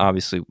 I mean,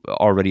 obviously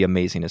already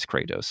amazing as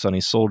Kratos. Sonny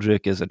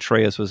Soljic as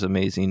Atreus was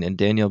amazing. And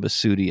Danielle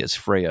Basutti as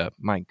Freya.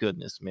 My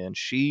goodness, man.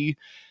 She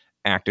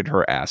acted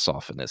her ass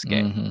off in this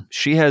game.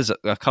 She has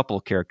a couple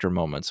of character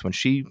moments when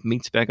she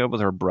meets back up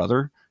with her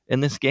brother in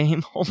this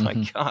game. Oh my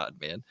God,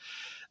 man.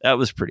 That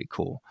was pretty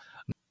cool.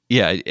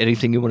 Yeah.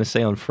 Anything you want to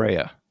say on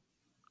Freya?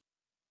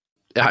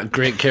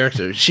 Great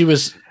character. She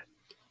was,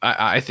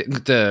 I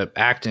think the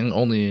acting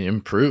only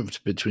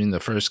improved between the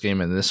first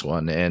game and this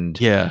one. And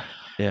yeah,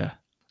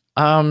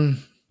 I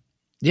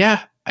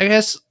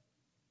guess,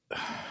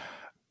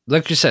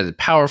 like you said,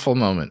 powerful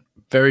moment,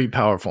 very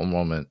powerful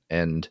moment.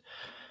 And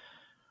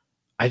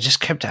I just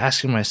kept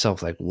asking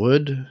myself, like,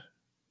 would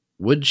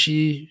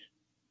she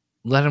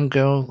let him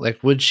go?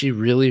 Like, would she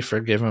really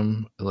forgive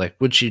him? Like,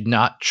 would she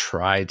not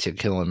try to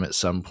kill him at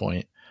some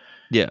point?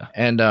 Yeah.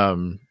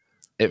 And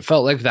it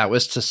felt like that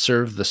was to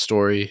serve the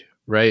story,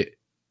 right?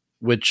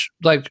 Which,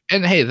 like,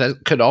 and hey,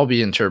 that could all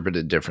be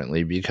interpreted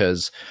differently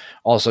because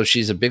also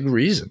she's a big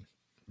reason.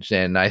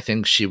 And I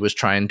think she was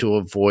trying to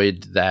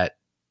avoid that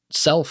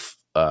self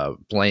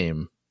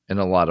blame in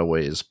a lot of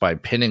ways by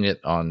pinning it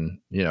on,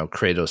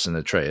 Kratos and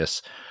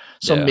Atreus.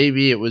 So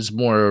maybe it was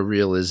more a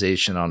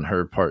realization on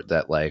her part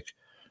that, like,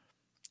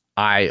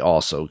 I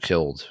also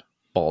killed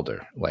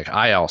Baldur. Like,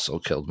 I also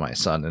killed my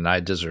son, and I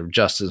deserve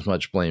just as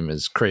much blame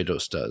as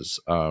Kratos does.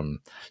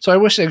 So I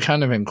wish they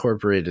kind of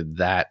incorporated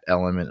that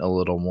element a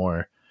little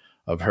more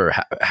of her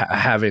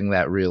having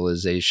that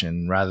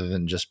realization rather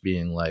than just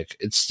being like,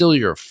 it's still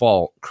your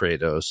fault,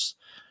 Kratos,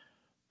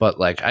 but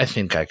like, I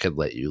think I could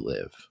let you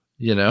live,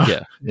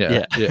 Yeah.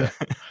 Yeah.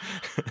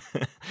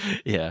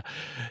 Yeah.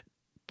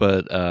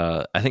 But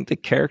I think the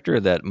character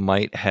that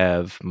might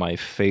have my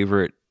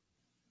favorite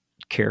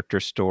character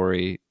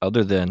story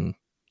other than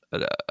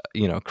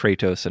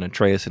Kratos and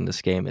Atreus in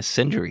this game is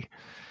Sindri.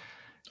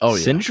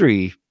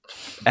 Sindri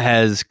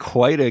has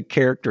quite a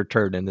character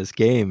turn in this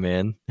game,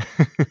 man.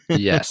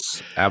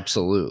 Yes,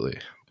 absolutely.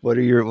 What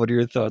are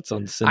your thoughts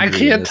on Sindri? I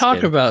can't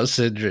talk about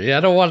Sindri. I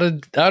don't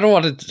want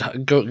to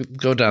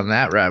go down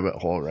that rabbit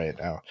hole right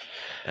now.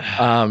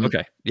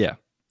 Okay, yeah.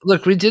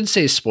 Look, we did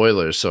say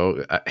spoilers,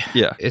 so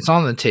yeah, it's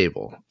on the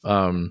table.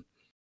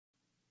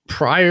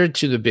 Prior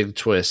to the big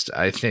twist,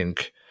 I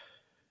think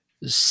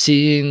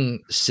seeing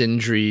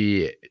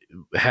Sindri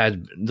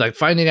had, like,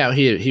 finding out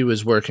he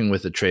was working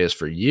with Atreus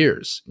for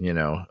years,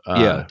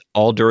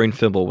 all during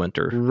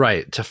Fimbulwinter,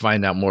 right, to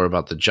find out more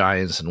about the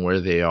giants and where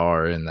they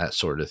are and that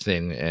sort of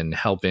thing, and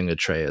helping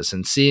Atreus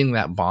and seeing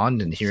that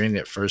bond and hearing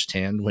it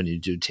firsthand when you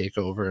do take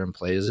over and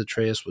play as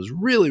Atreus was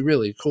really,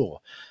 really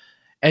cool.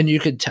 And you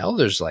could tell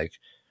there's like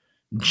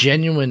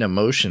genuine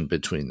emotion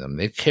between them.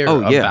 They care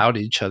about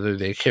each other.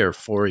 They care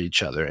for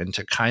each other. And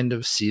to kind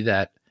of see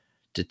that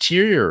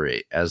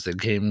deteriorate as the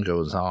game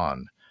goes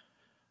on,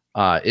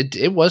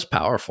 it was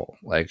powerful.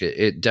 Like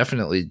it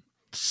definitely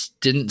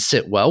didn't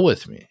sit well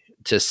with me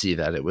to see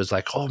that. It was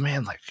like, oh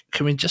man, like,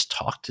 can we just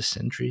talk to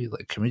Sindri?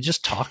 Like, can we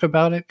just talk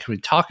about it? Can we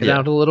talk it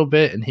out a little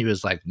bit? And he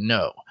was like,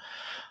 no.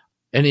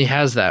 And he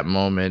has that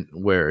moment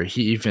where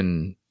he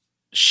even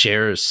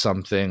shares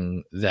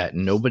something that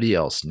nobody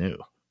else knew,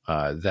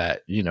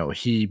 that,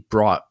 he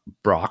brought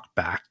Brock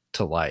back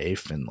to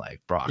life, and like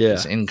Brock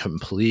is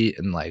incomplete,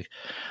 and like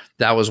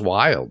that was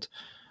wild.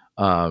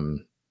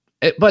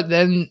 But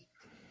then,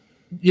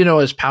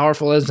 as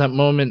powerful as that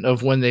moment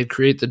of when they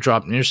create the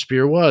Draupnir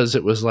spear was,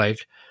 it was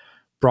like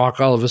Brock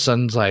all of a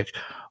sudden's like,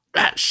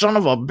 that son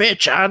of a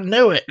bitch, I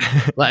knew it.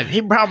 Like, he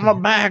brought my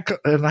back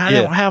and I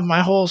don't have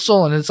my whole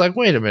soul. And it's like,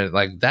 wait a minute,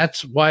 like,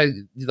 that's why,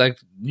 like,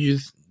 you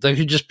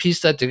just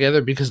pieced that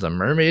together because the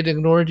mermaid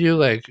ignored you?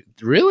 Like,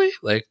 really?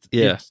 Like,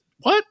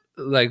 what?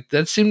 like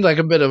that seemed like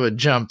a bit of a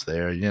jump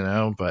there,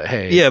 but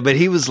hey. Yeah, but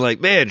he was like,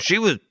 man, she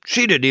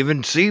didn't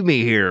even see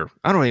me here.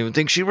 I don't even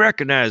think she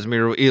recognized me.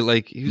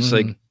 Like, he was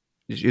like,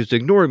 she was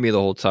ignoring me the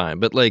whole time.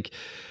 But like,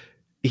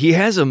 he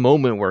has a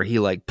moment where he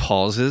like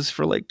pauses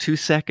for like 2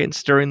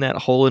 seconds during that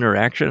whole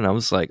interaction. And I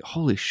was like,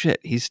 holy shit,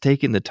 he's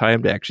taking the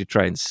time to actually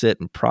try and sit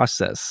and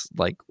process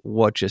like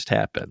what just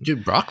happened.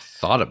 Dude, Brock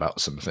thought about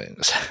some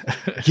things.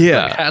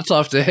 Yeah. Like, hats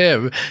off to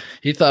him.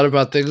 He thought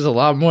about things a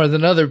lot more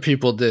than other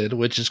people did,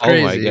 which is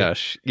crazy. Oh my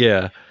gosh.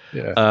 Yeah.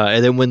 Yeah.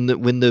 And then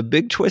when the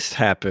big twist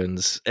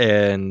happens,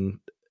 and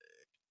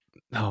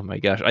oh my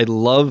gosh, I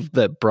love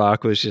that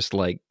Brock was just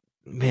like,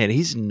 man,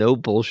 he's no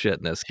bullshit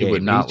in this game. He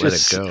would not let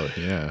it go.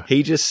 Yeah.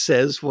 He just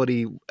says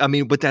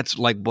but that's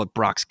like what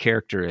Brock's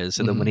character is.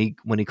 And then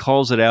when he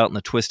calls it out and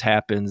the twist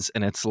happens,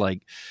 and it's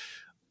like,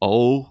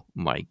 oh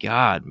my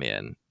God,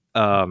 man.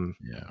 Yeah.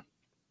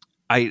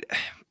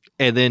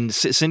 And then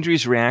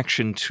Sindri's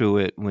reaction to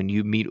it when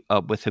you meet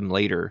up with him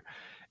later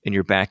and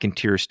you're back in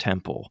Tyr's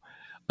temple.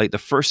 Like the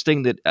first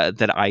thing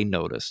that I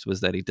noticed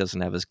was that he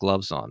doesn't have his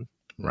gloves on.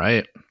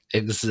 Right.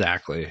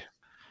 Exactly.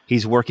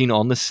 He's working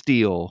on the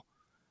steel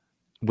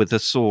with a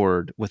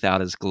sword without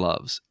his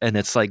gloves. And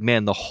it's like,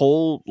 man, the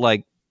whole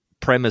like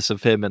premise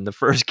of him in the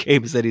first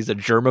game is that he's a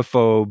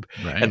germaphobe.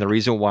 Right. And the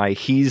reason why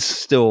he's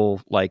still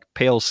like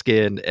pale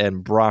skinned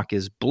and Brock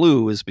is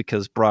blue is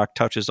because Brock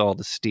touches all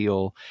the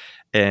steel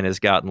and has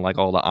gotten like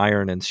all the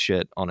iron and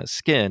shit on his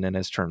skin and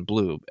has turned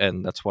blue.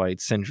 And that's why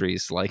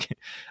Sindri's like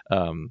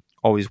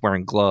always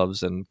wearing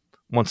gloves and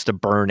wants to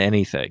burn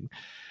anything.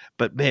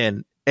 But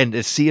man, and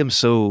to see him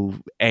so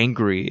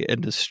angry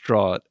and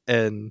distraught,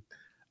 and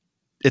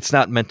it's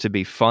not meant to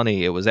be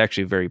funny. It was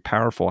actually very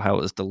powerful how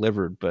it was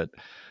delivered. But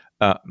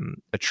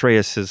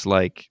Atreus is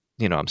like,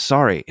 I'm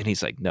sorry. And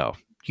he's like, no,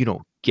 you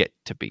don't get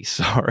to be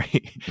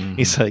sorry.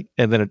 He's like,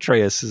 and then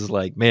Atreus is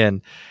like,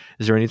 man,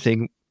 is there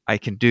anything I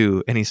can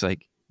do? And he's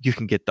like, you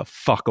can get the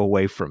fuck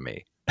away from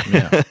me.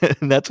 Yeah.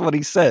 And that's what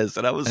he says.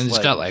 And I was, and he's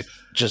got like,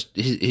 just,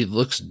 he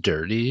looks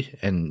dirty.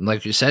 And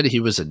like you said, he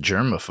was a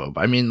germaphobe.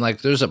 I mean,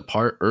 like there's a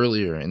part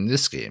earlier in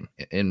this game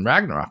in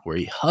Ragnarok where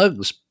he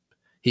hugs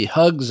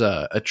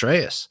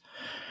Atreus,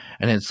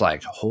 and it's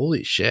like,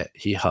 holy shit,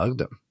 he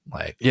hugged him.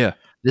 Like, yeah,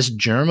 this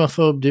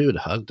germaphobe dude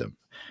hugged him.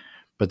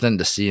 But then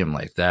to see him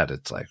like that,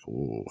 it's like,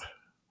 ooh.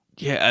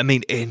 Yeah, I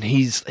mean, and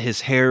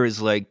his hair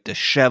is like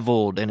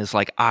disheveled, and his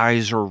like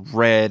eyes are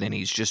red, and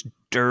he's just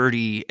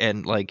dirty,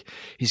 and like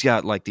he's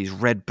got like these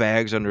red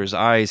bags under his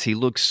eyes. He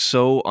looks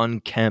so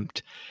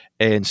unkempt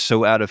and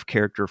so out of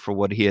character for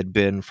what he had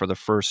been for the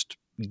first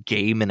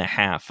game and a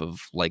half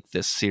of like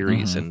this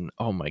series. And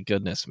oh my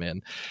goodness,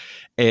 man.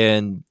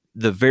 And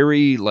the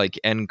very like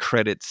end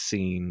credits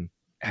scene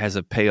has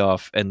a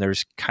payoff, and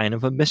there's kind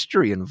of a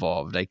mystery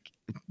involved. Like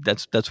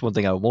that's one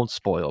thing I won't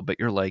spoil, but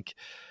you're like,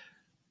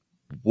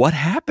 what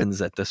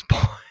happens at this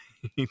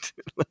point?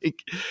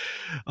 Like,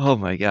 oh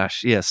my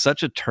gosh. Yeah.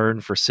 Such a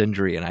turn for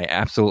Sindri. And I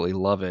absolutely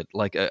love it.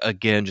 Like,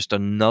 again, just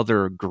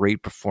another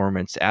great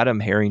performance. Adam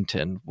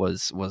Harrington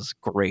was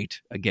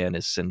great again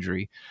as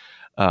Sindri.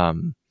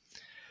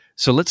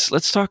 So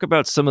let's talk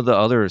about some of the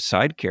other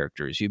side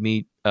characters. You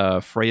meet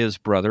Freya's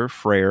brother,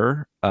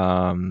 Freyr.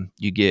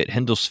 You get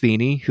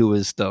Hindolsvini, who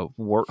is the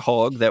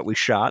warthog that we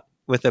shot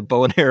with a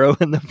bow and arrow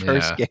in the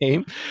first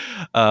game.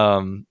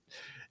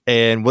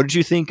 And what did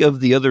you think of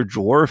the other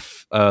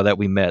dwarf that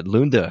we met,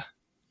 Lunda?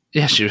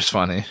 Yeah, she was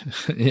funny.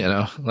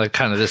 Like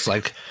kind of this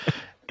like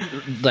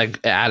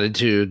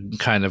attitude,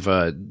 kind of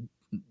a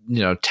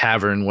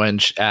tavern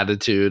wench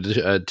attitude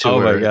to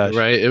her. My gosh.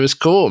 Right? It was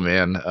cool,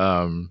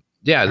 man.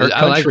 Yeah, her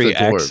country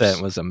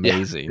accent was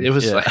amazing. Yeah, it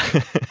was like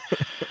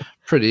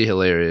pretty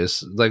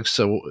hilarious. Like,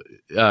 so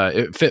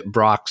it fit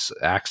Brock's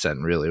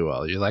accent really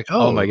well. You're like,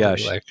 oh my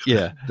gosh, like,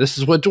 yeah, this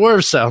is what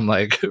dwarves sound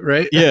like,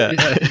 right? Yeah.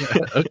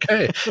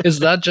 Okay, it's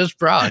not just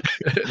Brock.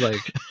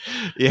 Like,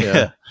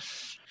 yeah.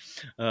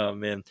 Oh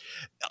man,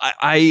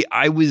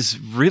 I was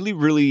really,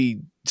 really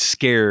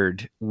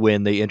scared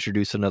when they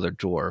introduced another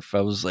dwarf.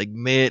 I was like,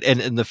 man,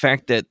 and the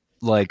fact that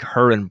like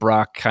her and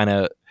Brock kind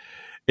of,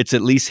 it's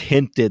at least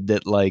hinted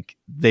that like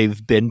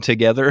they've been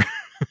together.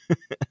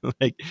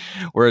 Like,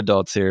 we're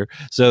adults here,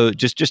 so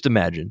just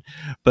imagine.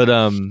 But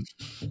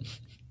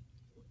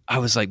I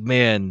was like,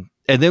 man.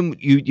 And then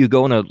you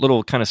go on a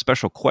little kind of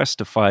special quest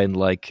to find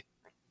like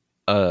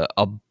a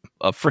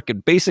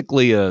freaking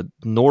basically a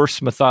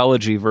Norse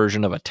mythology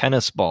version of a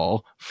tennis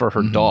ball for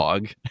her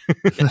dog.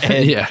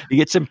 And you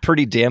get some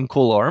pretty damn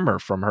cool armor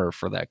from her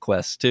for that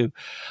quest too.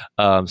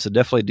 So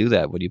definitely do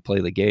that when you play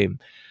the game.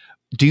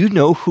 Do you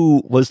know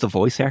who was the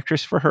voice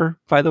actress for her,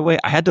 by the way?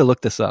 I had to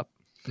look this up.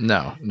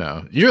 No.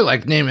 You're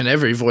like naming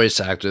every voice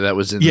actor that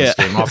was in this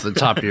game off the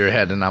top of your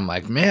head. And I'm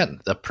like,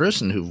 man, the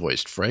person who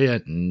voiced Freya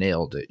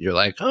nailed it. You're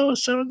like, oh,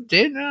 so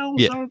Danielle.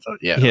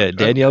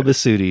 Danielle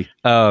Basutti.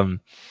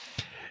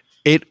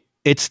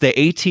 It's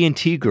the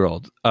AT&T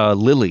girl,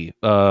 Lily.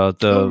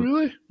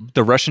 The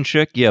Russian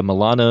chick. Yeah,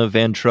 Milana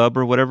Van Trub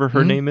or whatever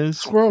her name is.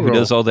 Squirrel who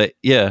does all that.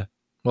 Yeah.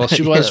 Well,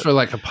 she was for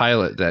like a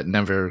pilot that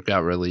never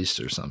got released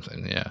or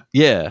something. Yeah.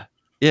 Yeah.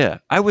 Yeah,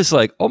 I was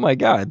like, oh my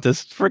God,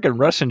 this freaking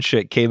Russian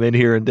chick came in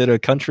here and did a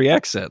country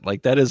accent.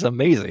 Like, that is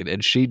amazing.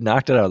 And she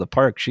knocked it out of the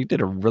park. She did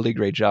a really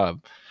great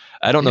job.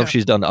 I don't know if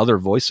she's done other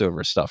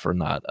voiceover stuff or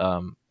not. I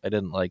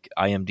didn't like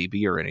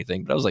IMDb or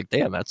anything, but I was like,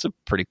 damn, that's a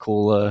pretty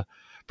cool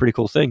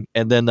thing.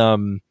 And then,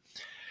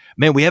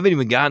 man, we haven't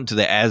even gotten to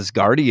the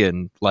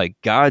Asgardian like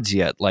gods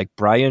yet. Like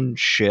Brian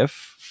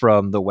Schiff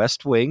from The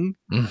West Wing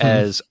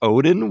as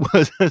Odin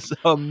was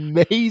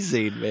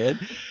amazing, man.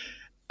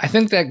 I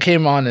think that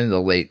came on in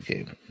the late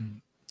game.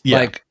 Yeah.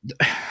 Like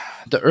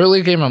the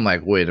early game, I'm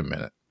like, wait a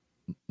minute.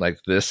 Like,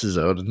 this is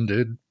Odin,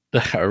 dude.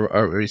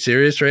 Are we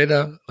serious right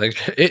now?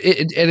 Like,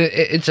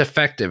 it's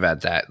effective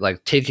at that,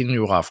 like taking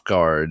you off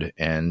guard,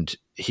 and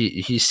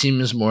he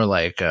seems more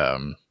like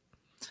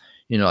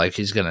like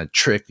he's gonna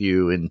trick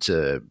you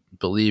into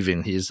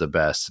believing he's the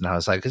best. And I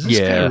was like, is this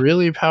guy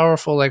really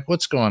powerful? Like,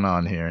 what's going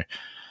on here?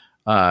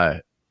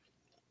 But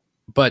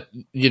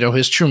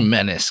his true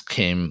menace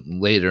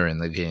came later in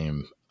the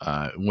game,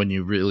 when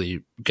you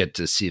really get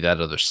to see that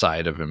other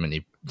side of him,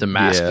 and the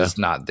mask is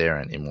not there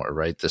anymore,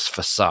 right? This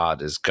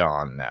facade is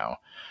gone now.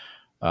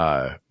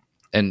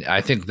 And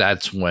I think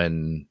that's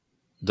when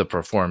the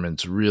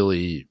performance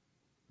really,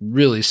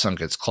 really sunk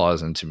its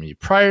claws into me.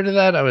 Prior to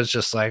that, I was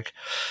just like,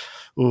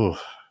 ooh,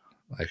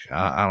 like,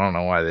 I don't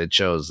know why they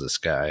chose this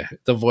guy.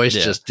 The voice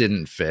just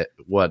didn't fit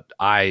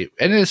and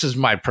this is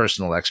my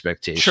personal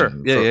expectation.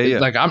 Sure. Yeah.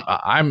 Like,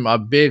 I'm a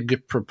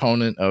big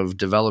proponent of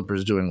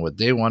developers doing what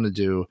they want to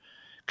do,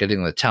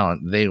 getting the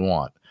talent they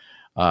want.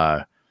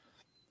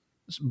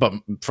 But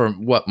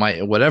from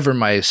whatever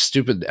my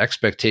stupid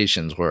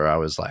expectations were, I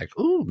was like,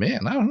 "Oh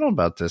man, I don't know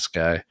about this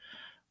guy."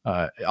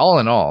 All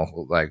in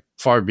all, like,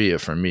 far be it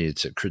from me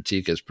to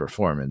critique his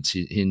performance.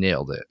 He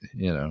nailed it.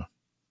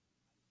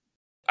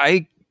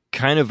 I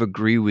kind of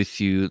agree with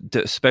you,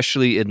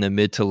 especially in the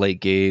mid to late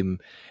game.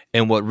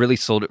 And what really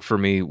sold it for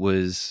me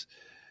was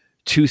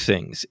two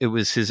things. It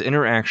was his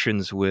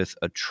interactions with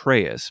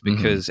Atreus,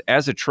 because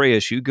as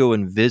Atreus, you go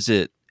and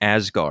visit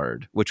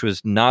Asgard, which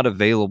was not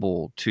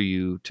available to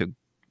you to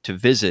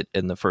visit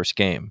in the first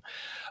game.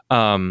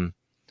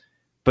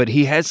 But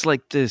he has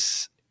like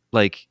this,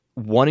 like,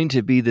 wanting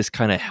to be this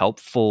kind of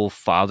helpful,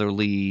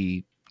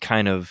 fatherly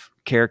kind of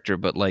character,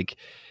 but like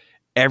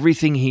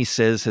everything he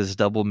says has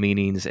double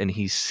meanings, and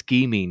he's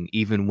scheming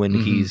even when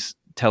he's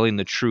telling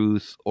the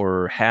truth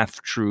or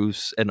half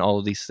truths and all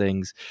of these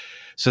things.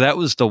 So that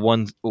was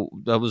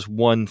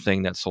one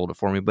thing that sold it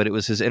for me, but it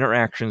was his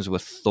interactions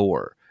with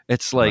Thor.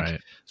 It's like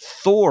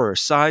Thor,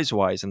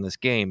 size-wise, in this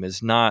game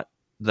is not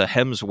the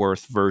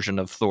Hemsworth version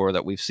of Thor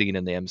that we've seen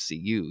in the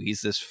MCU. He's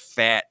this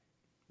fat,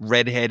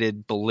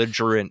 redheaded,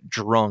 belligerent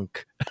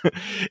drunk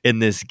in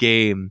this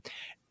game.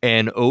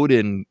 And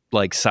Odin,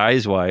 like,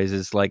 size-wise,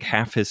 is like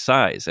half his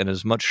size and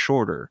is much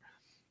shorter.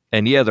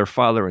 And yeah, they're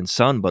father and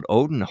son, but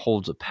Odin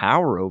holds a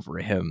power over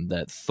him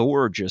that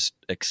Thor just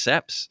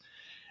accepts.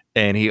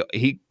 And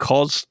he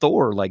calls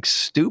Thor like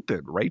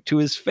stupid right to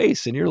his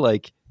face. And you're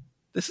like,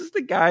 this is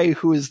the guy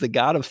who is the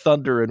god of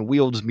thunder and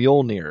wields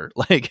Mjolnir.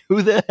 Like,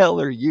 who the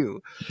hell are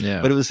you?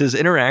 Yeah. But it was his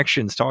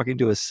interactions talking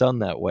to his son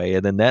that way.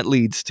 And then that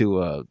leads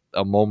to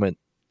a moment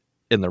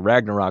in the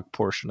Ragnarok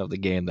portion of the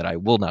game that I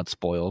will not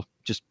spoil.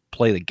 Just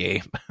play the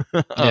game.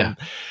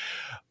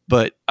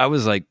 But I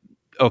was like,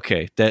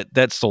 okay,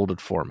 that sold it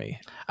for me.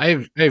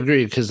 I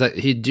agree, because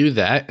he'd do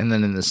that, and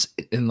then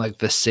in like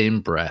the same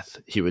breath,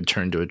 he would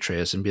turn to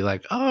Atreus and be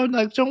like, "Oh,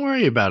 like, don't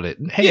worry about it.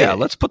 Hey, yeah,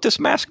 let's put this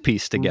mask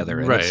piece together."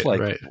 And it's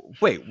like,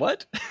 wait,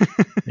 what?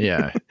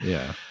 yeah.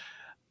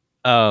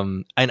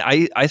 And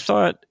I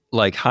thought,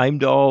 like,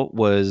 Heimdall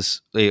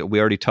was, we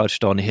already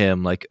touched on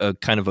him, like a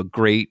kind of a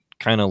great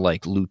kind of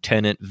like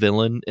lieutenant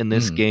villain in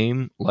this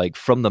game. Like,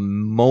 from the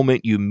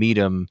moment you meet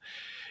him,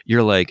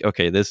 you're like,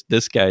 okay,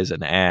 this guy's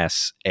an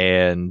ass.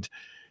 And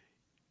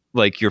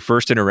like, your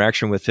first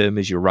interaction with him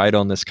is you ride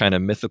on this kind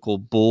of mythical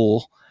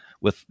bull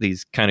with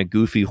these kind of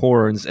goofy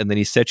horns, and then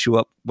he sets you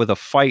up with a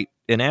fight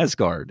in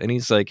Asgard, and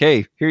he's like,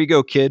 hey, here you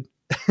go, kid.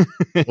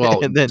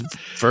 Well, and then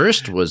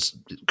first was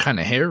kind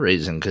of hair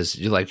raising, because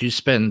you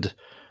spend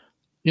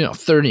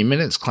 30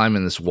 minutes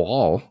climbing this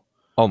wall.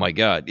 Oh my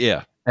God,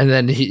 yeah. And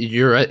then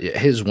you're at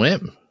his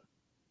whim.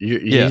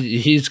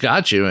 He's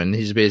got you, and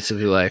he's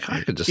basically like,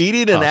 I could just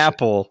eating an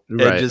apple,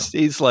 and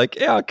he's like,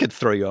 yeah, I could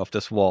throw you off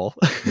this wall.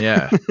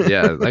 yeah.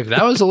 Like,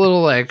 that was a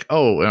little like,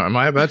 oh, am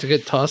I about to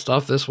get tossed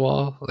off this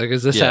wall? Like,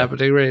 is this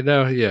happening right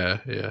now?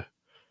 Yeah.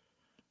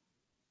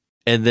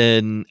 And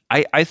then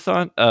I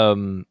thought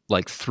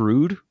like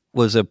Thrud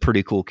was a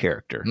pretty cool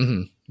character,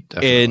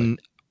 and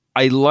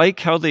I like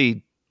how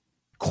they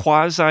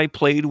quasi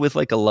played with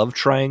like a love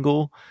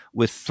triangle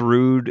with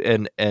Thrud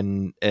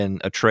and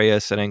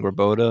Atreus and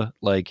Angrboda.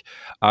 Like,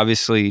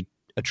 obviously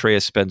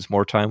Atreus spends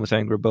more time with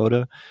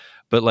Angrboda,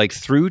 but like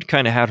Thrud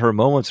kind of had her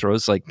moments where I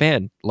was like,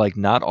 man, like,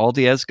 not all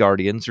the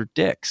Asgardians are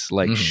dicks.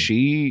 Like,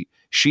 she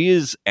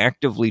is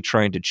actively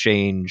trying to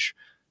change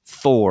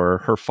Thor,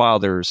 her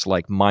father's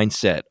like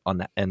mindset on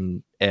that,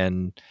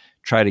 and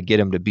try to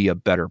get him to be a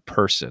better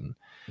person.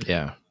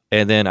 Yeah.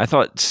 And then I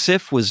thought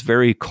Sif was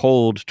very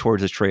cold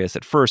towards Atreus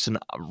at first, and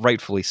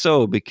rightfully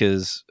so,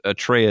 because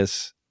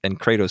Atreus and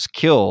Kratos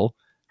kill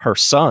her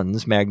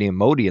sons, Magni and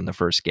Modi, in the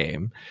first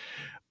game.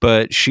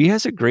 But she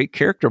has a great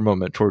character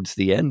moment towards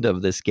the end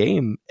of this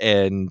game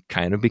and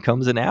kind of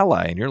becomes an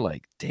ally. And you're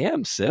like,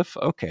 damn, Sif,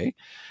 okay.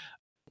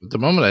 The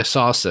moment I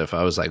saw Sif,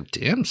 I was like,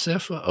 damn,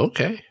 Sif,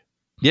 okay.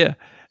 Yeah.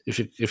 If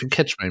you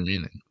catch my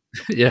meaning.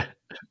 Yeah.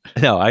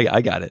 No,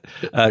 I got it.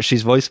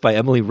 She's voiced by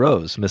Emily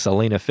Rose, Miss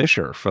Elena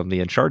Fisher from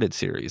the Uncharted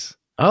series.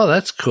 Oh,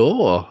 that's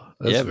cool.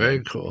 That's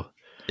very cool.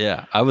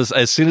 Yeah.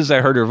 As soon as I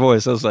heard her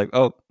voice, I was like,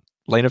 oh,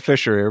 Elena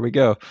Fisher, here we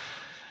go.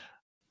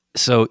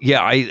 So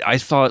yeah, I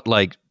thought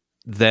like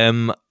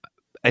them,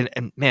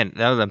 and man,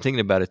 now that I'm thinking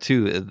about it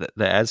too,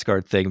 the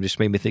Asgard thing just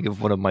made me think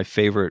of one of my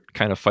favorite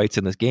kind of fights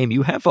in this game.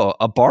 You have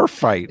a bar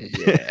fight.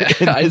 Yeah,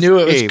 I knew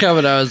it was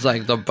coming. I was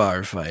like, the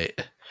bar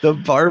fight. The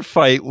bar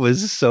fight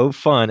was so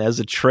fun. As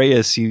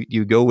Atreus,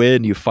 you go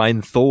in, you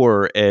find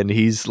Thor, and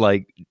he's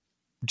like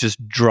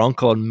just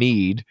drunk on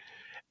mead,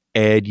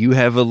 and you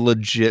have a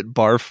legit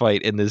bar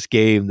fight in this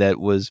game that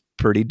was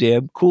pretty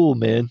damn cool,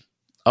 man.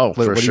 Oh,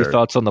 for sure. What are your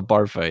thoughts on the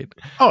bar fight?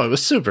 Oh, it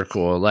was super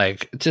cool.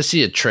 Like, to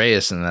see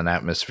Atreus in that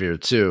atmosphere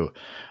too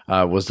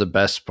was the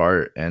best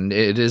part. And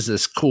it is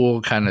this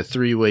cool kind of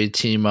 3-way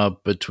team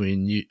up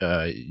between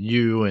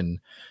you and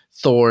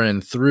Thor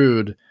and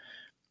Thrud,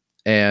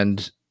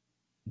 and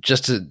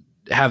just to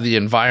have the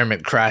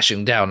environment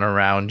crashing down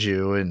around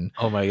you. And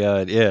oh my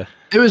god, yeah,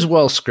 it was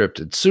well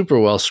scripted, super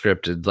well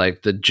scripted.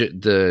 Like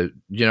the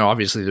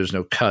obviously there's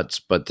no cuts,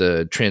 but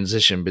the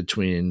transition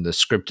between the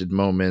scripted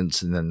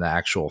moments and then the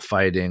actual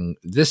fighting,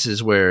 this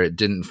is where it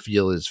didn't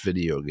feel as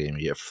video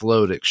gamey. It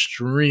flowed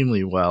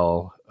extremely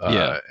well.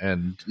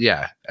 And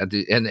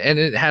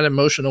it had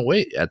emotional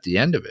weight at the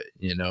end of it.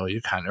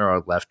 You kind of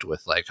are left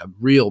with like a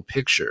real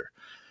picture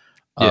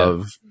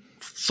of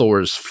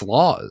Thor's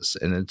flaws,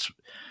 and it's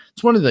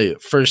one of the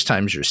first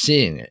times you're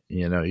seeing it.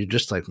 You're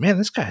just like, man,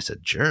 this guy's a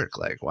jerk.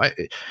 Like, why?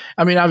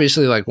 I mean,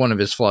 obviously, like, one of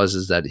his flaws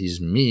is that he's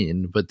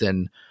mean, but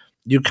then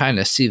you kind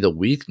of see the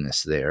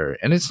weakness there,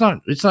 and it's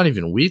not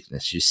even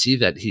weakness. You see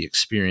that he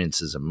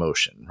experiences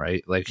emotion,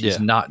 right? Like, he's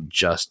not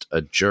just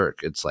a jerk.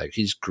 It's like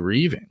he's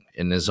grieving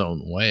in his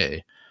own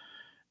way,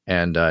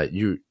 and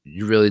you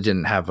really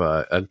didn't have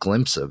a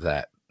glimpse of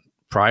that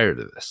prior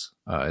to this.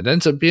 It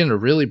ends up being a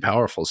really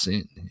powerful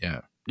scene.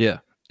 Yeah,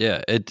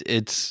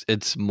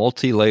 it's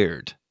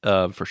multi-layered,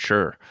 for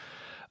sure.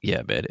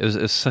 Yeah, man, it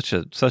was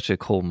such a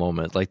cool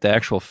moment. Like the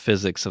actual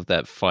physics of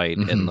that fight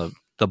and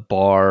the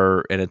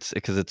bar, and it's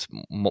because it's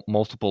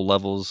multiple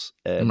levels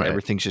and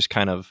everything's just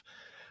kind of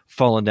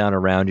falling down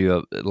around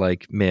you.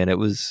 Like, man,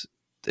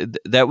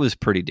 that was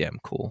pretty damn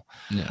cool.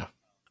 Yeah.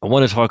 I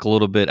want to talk a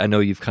little bit. I know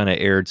you've kind of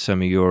aired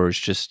some of yours,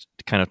 just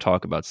to kind of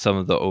talk about some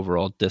of the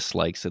overall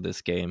dislikes of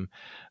this game.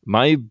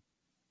 My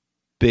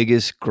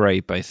biggest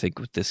gripe, I think,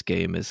 with this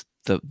game is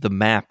the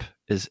map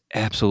is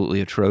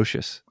absolutely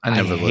atrocious. I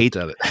never looked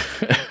at it.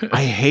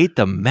 I hate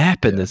the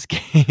map in this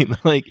game.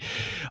 Like,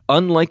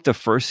 unlike the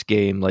first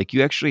game, like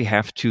you actually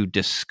have to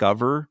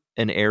discover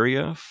an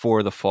area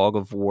for the fog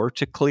of war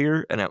to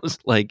clear. And that was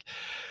like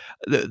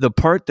the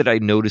part that I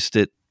noticed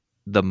it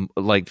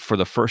for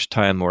the first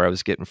time where I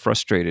was getting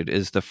frustrated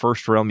is the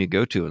first realm you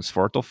go to in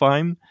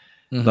Svartalfheim,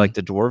 like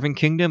the Dwarven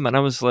Kingdom. And I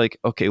was like,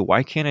 okay,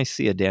 why can't I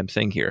see a damn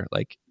thing here?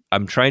 Like,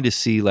 I'm trying to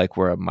see like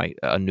where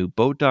a new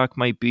boat dock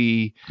might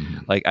be.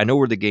 Like, I know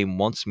where the game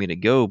wants me to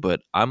go,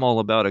 but I'm all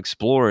about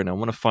exploring. I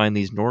want to find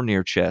these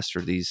Nornir chests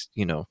or these,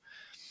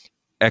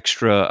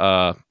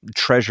 extra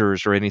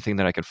treasures or anything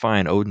that I could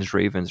find, Odin's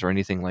Ravens or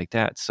anything like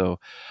that. So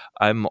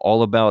I'm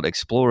all about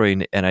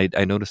exploring. And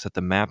I noticed that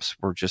the maps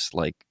were just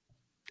like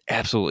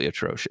absolutely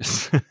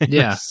atrocious.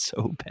 Yeah.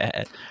 So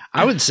bad.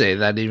 I would say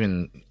that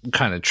even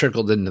kind of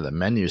trickled into the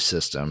menu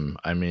system.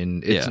 I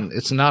mean,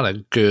 it's not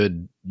a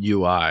good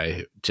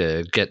UI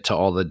to get to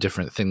all the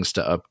different things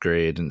to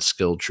upgrade and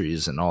skill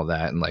trees and all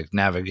that, and like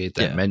navigate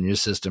that menu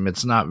system.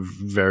 It's not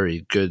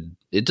very good.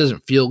 It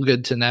doesn't feel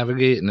good to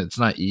navigate, and it's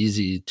not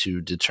easy to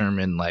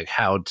determine like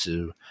how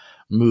to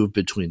move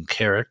between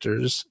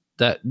characters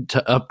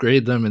to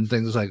upgrade them and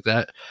things like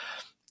that.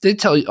 They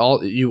tell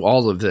you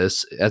all of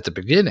this at the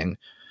beginning.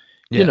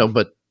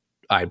 But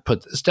I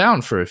put this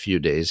down for a few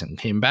days and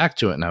came back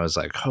to it, and I was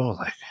like, oh,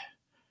 like,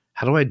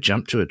 how do I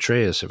jump to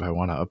Atreus if I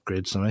want to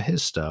upgrade some of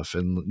his stuff?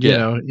 And,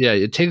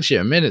 it takes you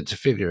a minute to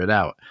figure it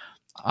out.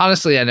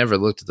 Honestly, I never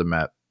looked at the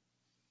map.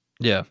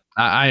 Yeah.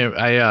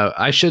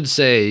 I should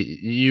say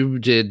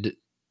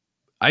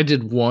I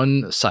did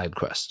one side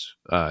quest.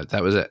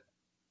 That was it.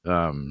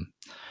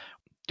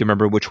 Do you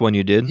remember which one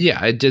you did? Yeah,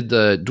 I did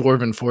the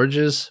Dwarven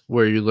Forges,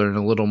 where you learn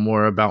a little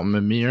more about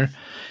Mimir.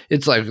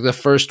 It's like the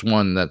first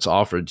one that's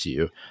offered to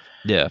you.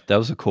 Yeah, that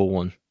was a cool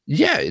one.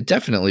 Yeah, it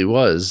definitely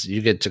was.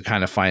 You get to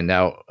kind of find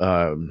out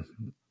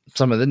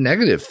some of the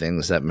negative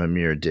things that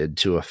Mimir did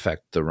to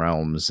affect the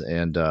realms.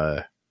 And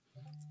I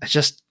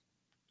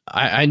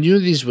knew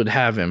these would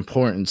have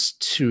importance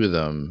to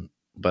them.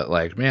 But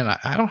like, man,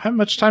 I don't have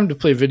much time to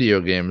play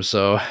video games.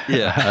 So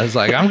I was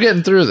like, I'm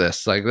getting through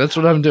this. Like, that's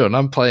what I'm doing.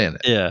 I'm playing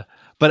it. Yeah.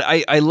 But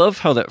I love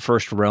how that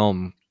first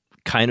realm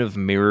kind of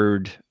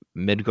mirrored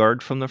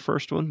Midgard from the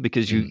first one,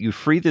 because you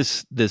free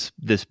this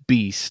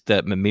beast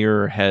that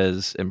Mimir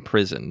has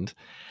imprisoned,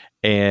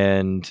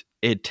 and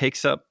it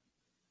takes up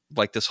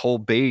like this whole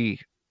bay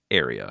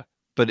area.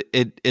 But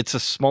it's a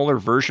smaller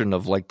version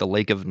of like the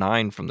Lake of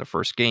Nine from the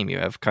first game. You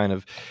have kind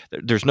of,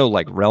 there's no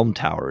like realm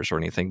towers or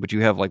anything, but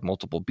you have like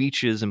multiple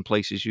beaches and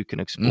places you can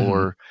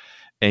explore,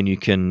 and you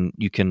can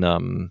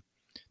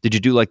did you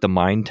do like the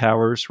mine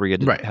towers where you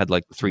had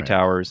like the three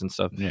towers and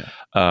stuff? Yeah.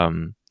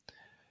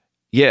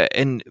 Yeah,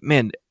 and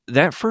man,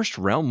 that first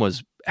realm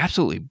was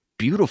absolutely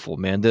beautiful,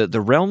 man.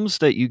 The realms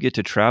that you get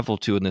to travel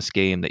to in this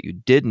game that you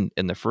didn't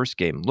in the first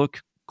game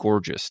look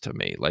gorgeous to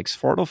me. Like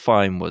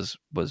Svartalfheim was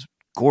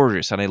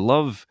gorgeous, and I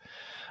love.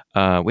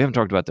 We haven't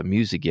talked about the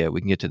music yet.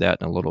 We can get to that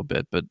in a little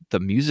bit, but the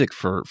music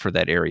for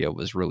that area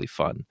was really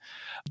fun.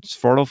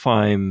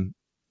 Svartalfheim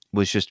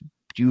was just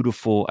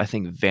beautiful. I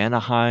think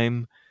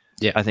Vanaheim,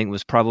 I think,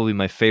 was probably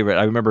my favorite.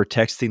 I remember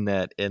texting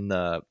that in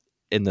the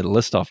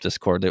list off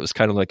Discord. It was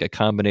kind of like a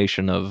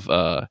combination of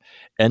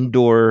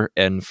Endor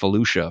and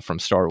Felucia from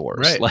Star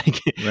Wars. Like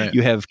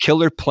you have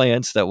killer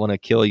plants that want to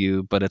kill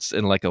you, but it's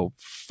in like a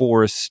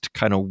forest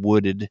kind of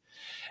wooded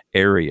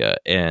area,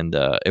 and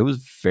it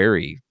was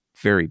very,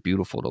 very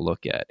beautiful to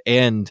look at.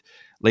 And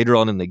later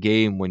on in the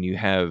game, when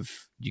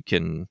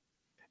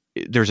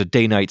there's a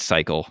day-night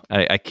cycle.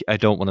 I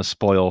don't want to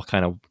spoil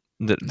kind of.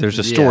 There's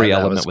a story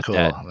element with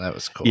that. That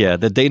was cool. Yeah,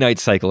 the day-night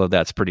cycle of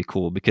that's pretty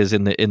cool, because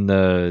in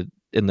the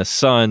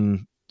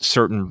sun,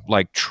 certain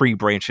like tree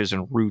branches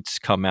and roots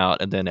come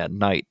out, and then at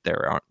night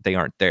they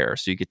aren't there,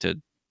 so you get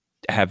to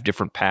have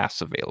different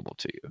paths available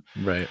to you.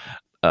 Right.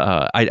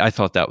 I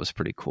thought that was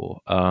pretty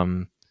cool.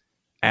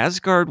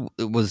 Asgard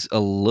was a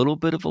little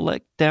bit of a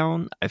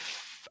letdown. I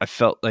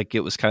felt like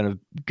it was kind of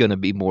going to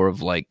be more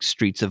of like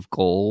Streets of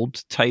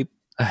Gold type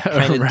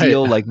kind of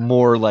deal, like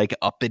more like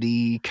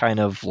uppity, kind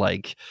of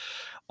like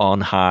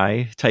on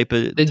high type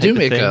of. They do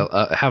make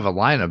have a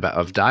line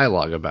of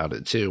dialogue about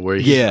it too, where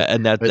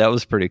and that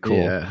was pretty cool.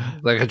 Yeah,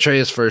 like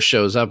Atreus first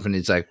shows up and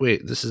he's like,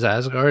 "Wait, this is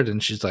Asgard,"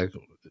 and she's like,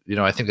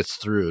 I think it's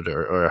Thrud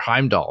or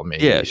Heimdall,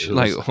 maybe. Yeah, she's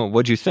like,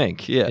 what'd you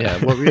think?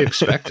 Yeah, what were you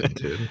expecting,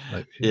 dude?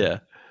 Like, yeah.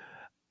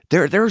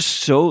 They're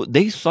so,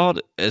 they thought,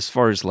 as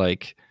far as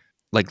like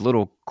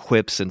little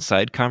quips and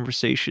side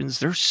conversations,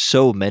 there's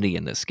so many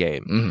in this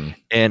game.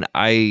 And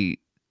I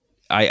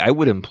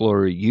would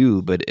implore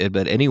you, but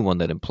anyone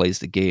that plays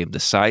the game, the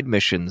side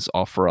missions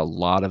offer a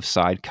lot of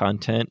side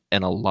content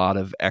and a lot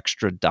of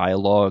extra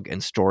dialogue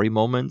and story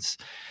moments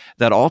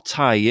that all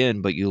tie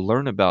in, but you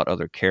learn about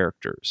other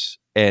characters.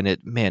 And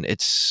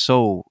it's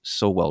so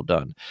well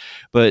done.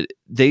 But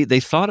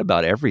they thought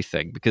about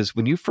everything, because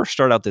when you first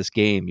start out this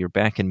game, you're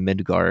back in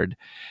Midgard,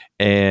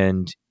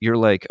 and you're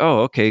like, oh,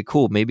 okay,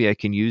 cool. Maybe I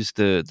can use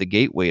the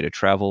gateway to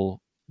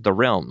travel the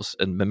realms.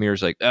 And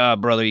Mimir's like,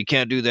 brother, you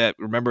can't do that.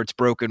 Remember, it's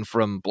broken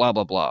from blah,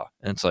 blah, blah.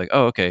 And it's like,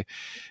 oh, okay.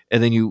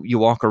 And then you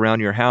walk around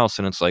your house,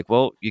 and it's like,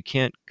 well, you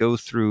can't go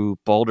through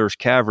Baldur's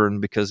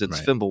Cavern because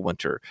it's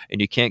Fimbulwinter, and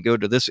you can't go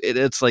to this.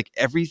 It's like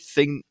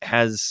everything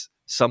has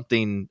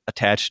something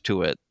attached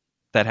to it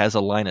that has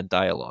a line of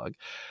dialogue.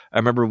 I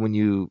remember when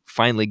you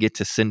finally get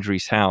to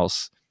Sindri's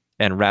house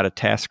and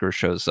Ratatasker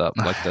shows up,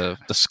 like the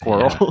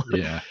squirrel.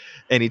 Yeah.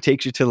 And he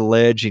takes you to the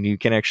ledge, and you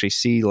can actually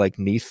see like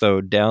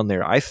Nithode down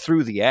there. I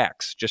threw the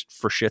axe just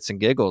for shits and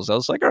giggles. I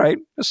was like, all right,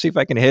 let's see if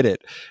I can hit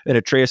it. And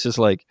Atreus is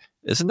like,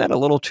 isn't that a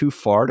little too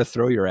far to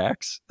throw your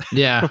axe?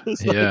 Yeah.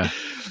 Like,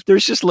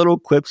 there's just little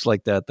quips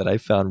like that I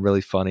found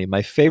really funny.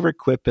 My favorite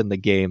quip in the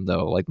game,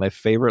 though, like my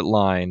favorite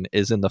line,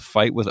 is in the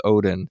fight with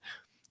Odin.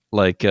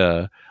 Like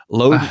Odin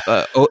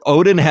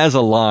has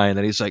a line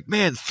that he's like,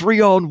 man,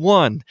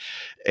 3-on-1.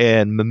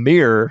 And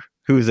Mimir,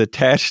 who's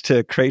attached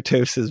to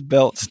Kratos'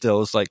 belt still,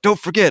 is like, don't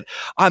forget,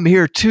 I'm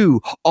here too,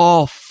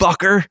 all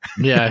fucker.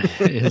 Yeah,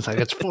 it's like,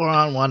 it's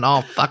 4-on-1,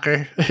 all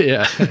fucker.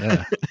 Yeah.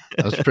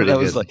 That was pretty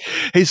good. Like,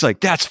 he's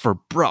like, that's for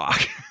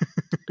Brock.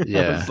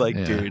 Yeah. I was like,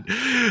 dude,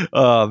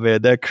 oh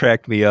man, that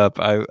cracked me up.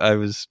 I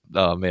was,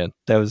 oh man,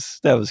 that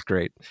was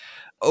great.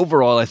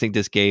 Overall, I think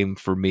this game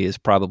for me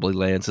probably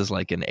lands as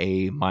like an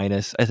A-.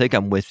 I think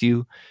I'm with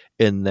you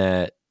in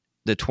that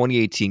the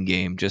 2018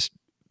 game just,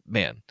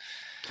 man,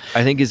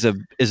 I think is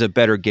a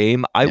better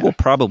game. I will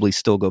probably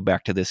still go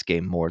back to this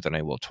game more than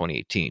I will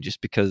 2018,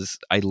 just because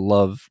I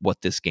love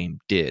what this game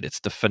did. It's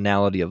the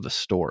finality of the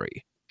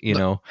story, you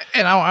know.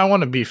 And I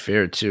want to be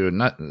fair too,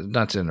 not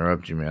to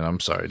interrupt you, man.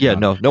 I'm sorry. Yeah,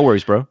 no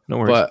worries, bro. No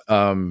worries.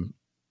 But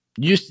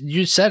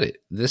you said it.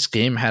 This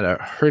game had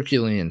a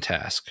Herculean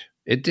task.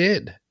 It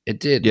did.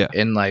 Yeah.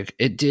 And like,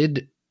 it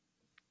did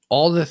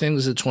all the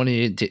things the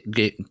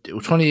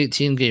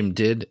 2018 game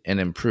did and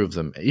improved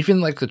them.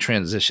 Even like the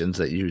transitions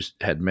that you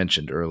had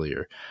mentioned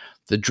earlier,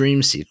 the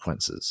dream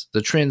sequences,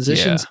 the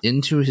transitions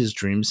into his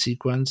dream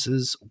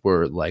sequences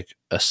were like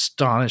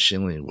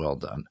astonishingly well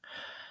done.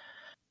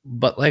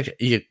 But like,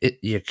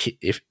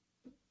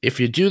 if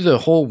you do the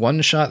whole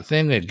one-shot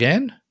thing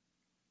again,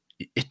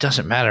 it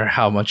doesn't matter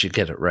how much you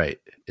get it right.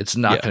 It's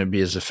not going to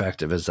be as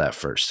effective as that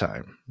first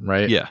time,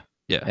 right? Yeah.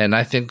 Yeah. And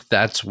I think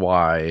that's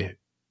why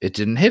it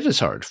didn't hit as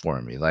hard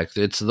for me. Like,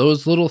 it's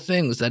those little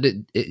things that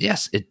it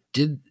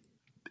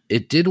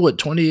did what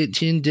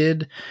 2018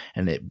 did,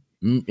 and it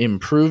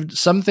improved.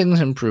 Some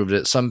things improved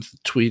it, some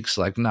tweaks,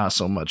 like, not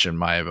so much in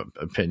my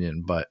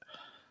opinion, but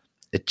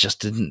it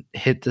just didn't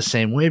hit the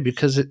same way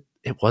because it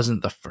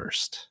wasn't the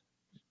first,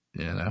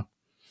 you know?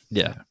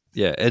 Yeah.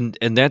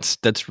 And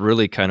that's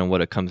really kind of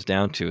what it comes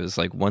down to, is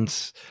like,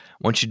 once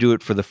you do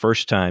it for the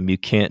first time, you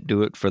can't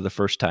do it for the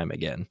first time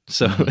again.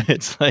 So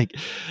it's like,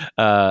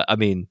 I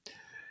mean,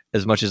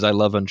 as much as I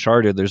love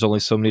Uncharted, there's only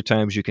so many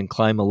times you can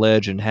climb a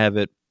ledge and have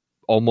it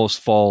almost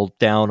fall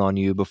down on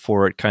you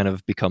before it kind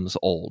of becomes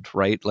old,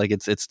 right? Like,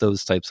 it's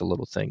those types of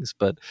little things.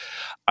 But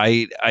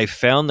I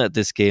found that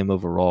this game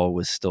overall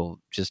was still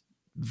just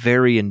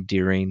very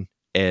endearing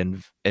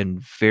and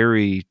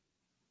very,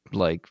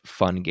 like,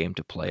 fun game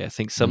to play. I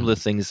think some of the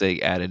things they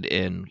added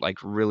in, like,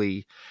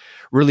 really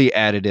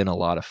added in a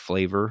lot of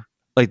flavor.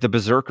 Like the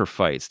Berserker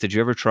fights. Did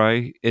you ever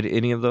try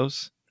any of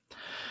those?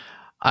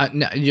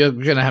 No, you're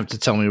gonna have to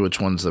tell me which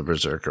ones the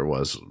Berserker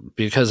was,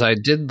 because I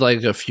did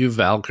like a few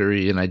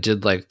Valkyrie, and I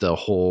did like the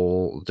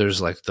whole.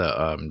 There's like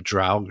the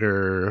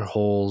Draugr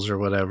holes or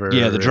whatever.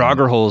 Yeah, the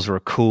Draugr holes were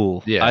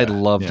cool. Yeah, I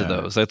loved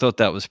those. I thought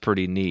that was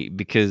pretty neat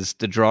because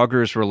the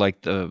Draugrs were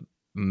like the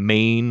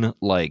main,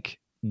 like,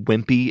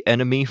 wimpy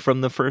enemy from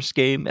the first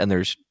game, and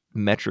there's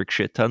metric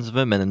shit tons of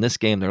them. And in this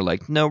game, they're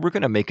like, no, we're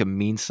gonna make them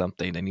mean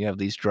something, and you have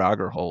these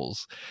Draugr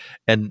holes,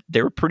 and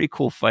they were pretty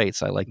cool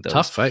fights. I like those.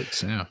 Tough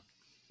fights, yeah.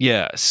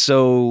 Yeah,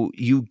 so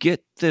you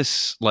get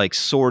this, like,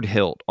 sword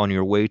hilt on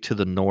your way to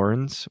the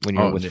Norns when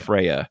you're with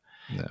Freya.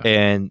 Yeah.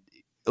 And,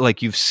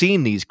 like, you've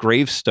seen these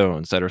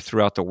gravestones that are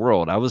throughout the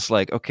world. I was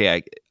like,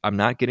 okay, I'm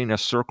not getting a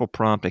circle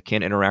prompt. I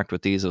can't interact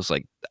with these. I was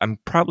like, I'm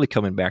probably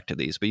coming back to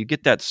these. But you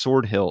get that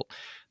sword hilt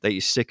that you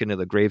stick into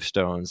the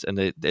gravestones, and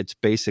it's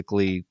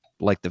basically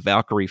like the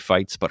Valkyrie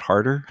fights, but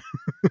harder.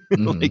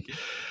 Like,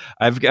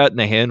 I've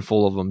gotten a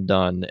handful of them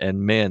done,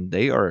 and man,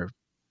 they're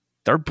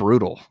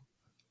brutal.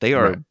 They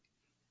are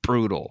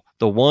brutal.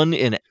 The one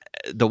in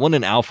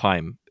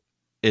Alfheim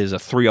is a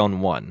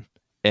 3-on-1,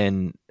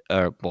 and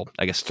well,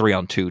 I guess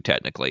 3-on-2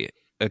 technically,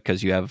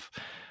 because you have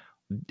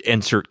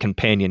insert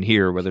companion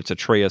here, whether it's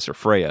Atreus or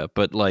Freya.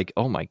 But, like,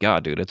 oh my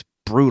god, dude, it's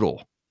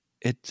brutal.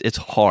 It's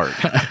hard.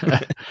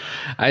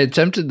 I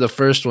attempted the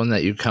first one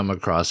that you come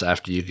across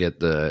after you get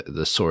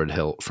the sword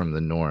hilt from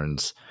the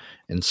Norns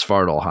in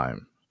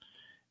Svartalheim,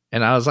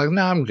 and I was like,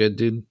 no, I'm good,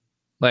 dude.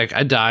 Like,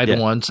 I died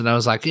once, and I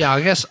was like, yeah,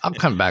 I guess I'll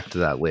come back to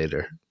that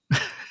later.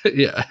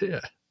 Yeah.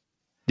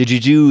 Did you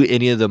do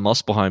any of the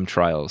Muspelheim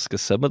trials?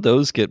 Because some of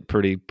those get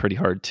pretty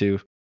hard too.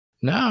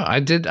 No,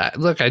 I did.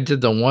 I did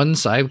the one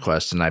side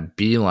quest, and I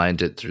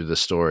beelined it through the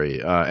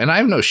story. And I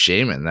have no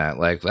shame in that.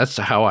 Like, that's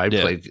how I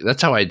play.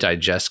 That's how I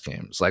digest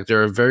games. Like,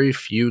 there are very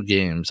few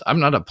games.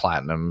 I'm not a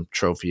platinum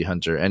trophy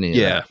hunter. Any of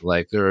that.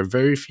 Like, there are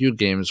very few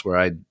games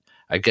where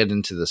I get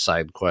into the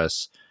side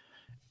quests.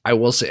 I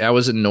will say I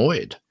was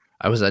annoyed.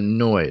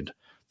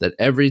 That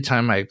every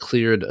time I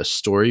cleared a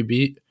story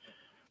beat,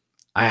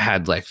 I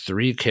had like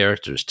 3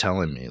 characters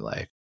telling me,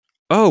 like,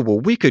 oh, well,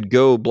 we could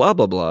go blah,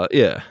 blah, blah.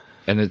 Yeah.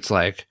 And it's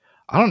like,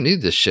 I don't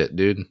need this shit,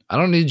 dude. I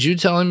don't need you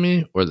telling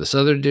me, or this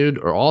other dude,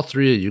 or all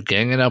 3 of you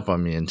ganging up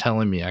on me and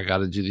telling me I got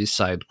to do these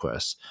side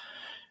quests.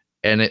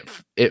 And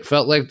it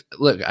felt like,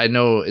 look, I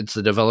know it's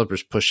the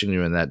developers pushing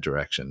you in that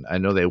direction. I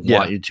know they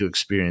want you to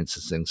experience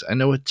these things. I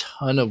know a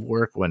ton of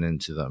work went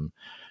into them.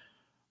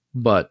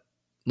 But,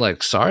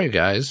 like, sorry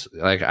guys,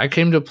 like, I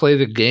came to play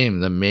the game,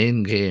 the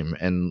main game,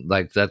 and,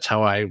 like, that's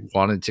how I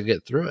wanted to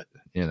get through it,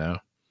 you know?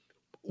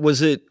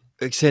 Was it,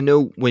 because I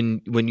know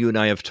when you and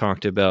I have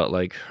talked about,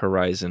 like,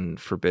 Horizon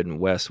Forbidden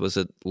West, was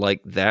it like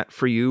that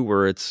for you,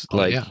 where it's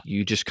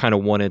you just kind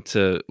of wanted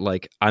to,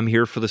 like, I'm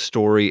here for the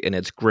story and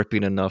it's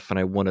gripping enough and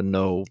I want to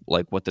know,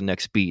 like, what the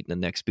next beat and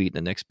the next beat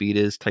and the next beat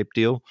is type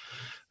deal?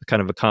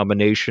 Kind of a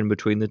combination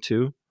between the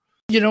two?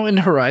 You know, in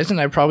Horizon,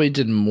 I probably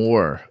did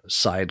more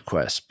side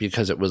quests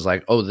because it was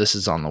like, oh, this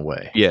is on the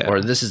way. Yeah.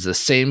 Or this is the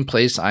same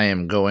place I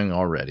am going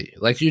already.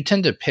 Like, you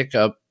tend to pick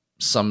up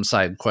some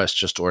side quests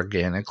just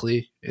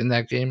organically in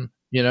that game,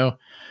 you know?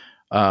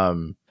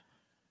 And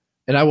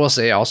I will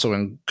say also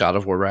in God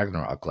of War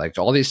Ragnarok, like,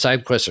 all these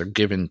side quests are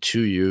given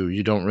to you.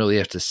 You don't really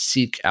have to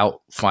seek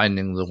out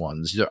finding the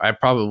ones. I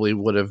probably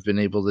would have been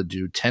able to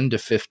do 10 to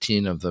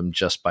 15 of them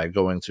just by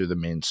going through the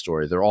main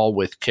story. They're all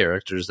with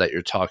characters that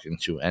you're talking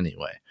to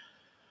anyway.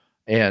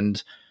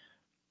 And,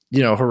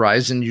 you know,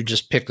 Horizon, you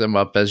just pick them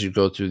up as you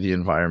go through the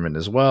environment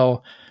as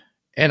well.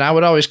 And I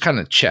would always kind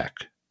of check,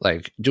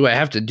 like, do I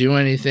have to do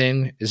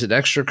anything? Is it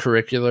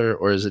extracurricular,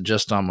 or is it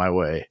just on my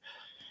way?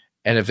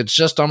 And if it's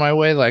just on my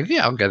way, like,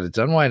 yeah, I'll get it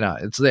done. Why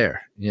not? It's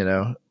there, you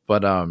know?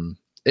 But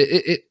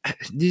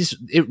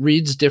it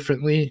reads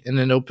differently in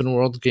an open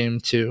world game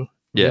too.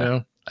 Yeah. You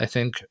know? I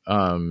think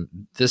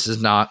this is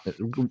not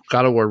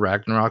God of War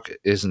Ragnarok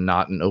is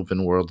not an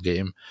open world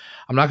game.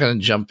 I'm not going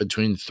to jump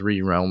between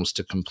 3 realms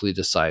to complete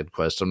a side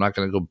quest. I'm not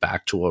going to go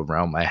back to a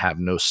realm I have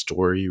no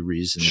story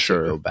reason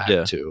to go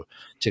back to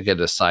get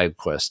a side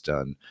quest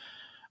done.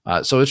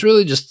 So it's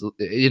really just,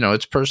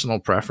 it's personal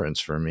preference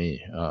for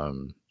me.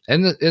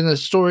 And in the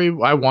story,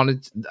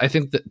 I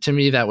think that to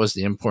me, that was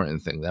the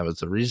important thing. That was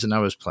the reason I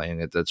was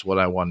playing it. That's what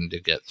I wanted to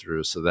get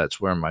through. So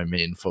that's where my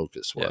main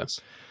focus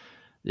was.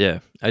 Yeah,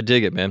 I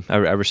dig it, man. I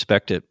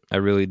respect it. I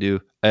really do.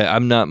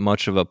 I'm not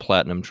much of a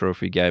platinum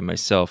trophy guy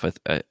myself.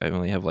 I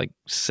only have like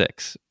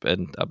 6,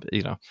 and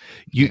you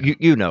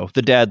know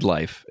the dad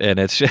life, and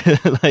it's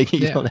like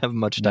you don't have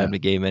much time to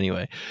game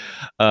anyway.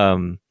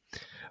 But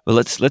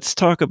let's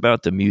talk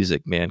about the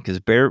music, man, because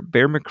Bear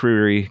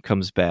McCreary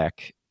comes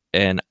back,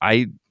 and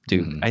I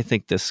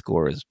think this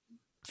score is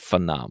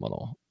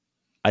phenomenal.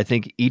 I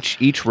think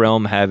each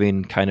realm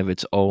having kind of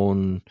its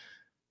own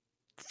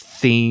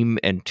theme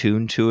and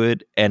tune to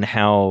it, and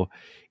how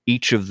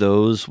each of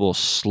those will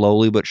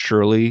slowly but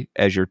surely,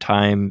 as your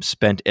time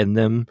spent in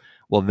them,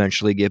 will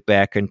eventually get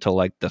back into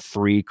like the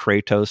 3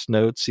 Kratos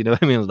notes. You know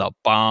what I mean? The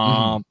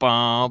bom,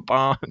 bom,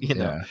 bom,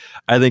 know,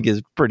 I think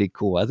is pretty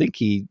cool. I think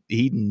he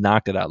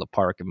knocked it out of the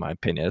park, in my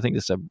opinion. I think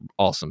it's an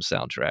awesome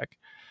soundtrack.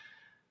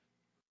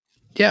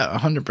 Yeah,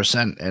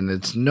 100%. And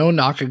it's no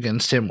knock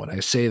against him when I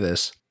say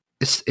this.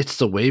 It's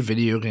the way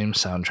video game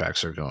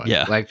soundtracks are going.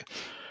 Yeah. Like,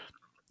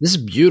 this is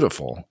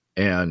beautiful.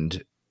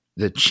 And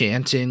the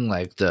chanting,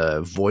 like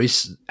the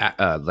voice,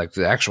 like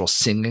the actual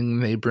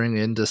singing they bring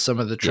into some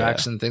of the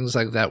tracks and things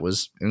like that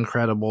was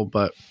incredible.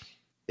 But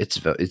it's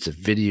a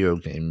video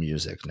game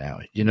music now,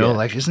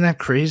 like, isn't that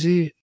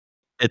crazy?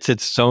 It's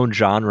its own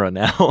genre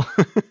now.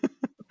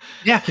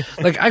 Yeah,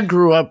 like I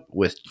grew up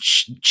with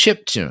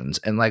chip tunes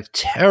and like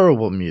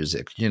terrible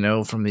music,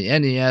 from the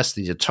NES,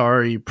 the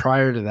Atari,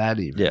 prior to that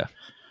even. Yeah.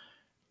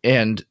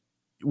 And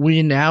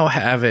we now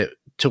have it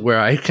to where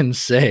I can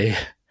say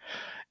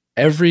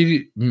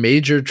every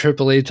major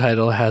AAA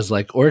title has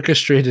like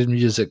orchestrated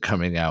music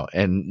coming out,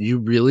 and you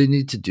really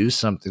need to do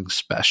something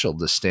special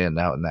to stand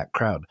out in that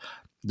crowd.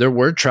 There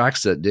were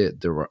tracks that did.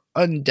 There were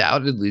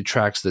undoubtedly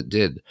tracks that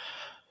did.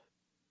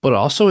 But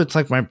also, it's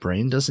like my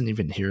brain doesn't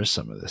even hear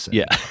some of this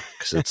anymore. Yeah.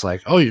 Because it's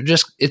like,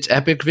 it's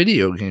epic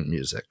video game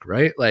music,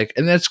 right? Like,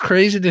 and that's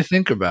crazy to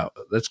think about.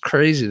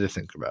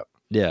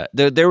 Yeah.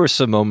 There were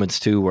some moments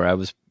too where I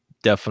was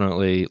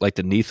definitely, like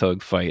the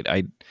Neathog fight,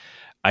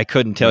 I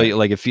couldn't tell you,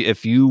 like,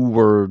 if you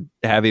were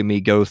having me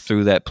go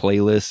through that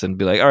playlist and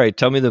be like, all right,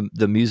 tell me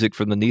the music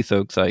from the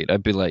Neathog fight,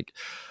 I'd be like,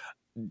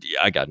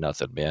 I got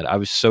nothing, man. I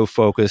was so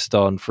focused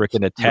on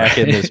freaking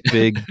attacking this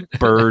big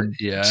bird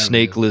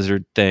snake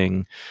lizard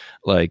thing.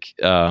 Like,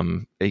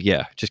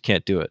 just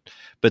can't do it.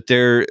 But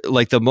they're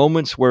like the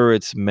moments where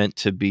it's meant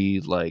to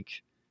be like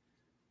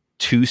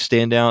to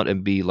stand out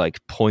and be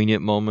like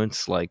poignant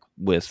moments, like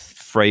with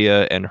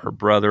Freya and her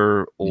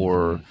brother,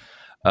 or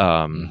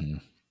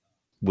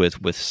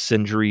with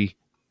Sindri,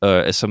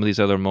 as some of these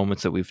other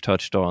moments that we've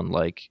touched on,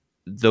 like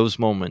those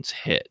moments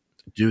hit.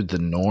 Dude, the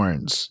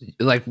Norns.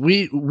 Like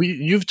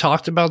you've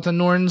talked about the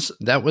Norns.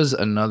 That was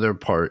another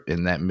part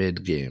in that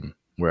mid game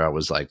where I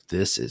was like,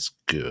 this is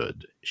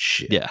good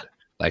shit. Yeah.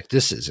 Like,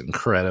 this is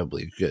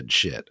incredibly good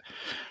shit.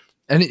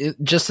 And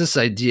just this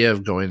idea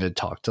of going to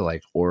talk to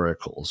like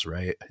oracles,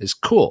 right, is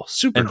cool.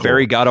 Super and cool.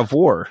 Very God of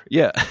War.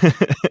 Yeah.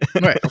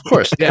 Right. Of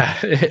course.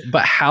 Yeah.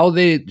 But how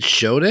they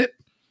showed it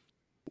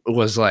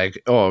was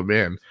like, oh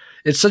man,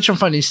 it's such a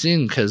funny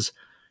scene because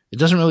it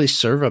doesn't really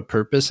serve a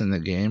purpose in the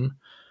game.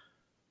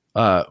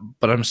 But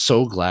I'm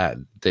so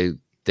glad they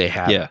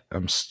have it.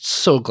 I'm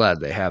so glad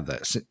they have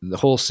that, the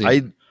whole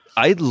scene.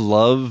 I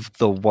love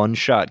the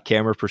one-shot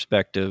camera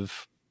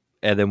perspective,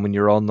 and then when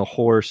you're on the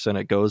horse and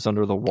it goes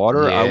under the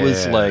water, I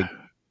was like,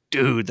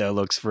 dude, that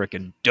looks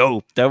freaking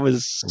dope. That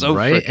was so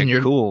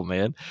freaking cool,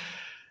 man.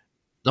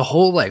 The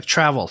whole like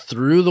travel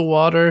through the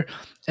water,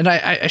 and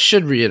I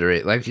should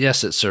reiterate, like,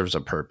 yes, it serves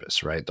a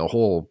purpose, right? The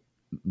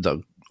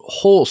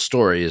whole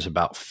story is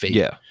about fate.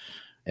 Yeah.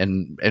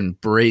 And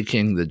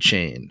breaking the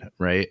chain,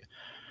 right?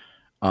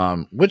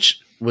 Which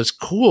was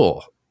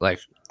cool, like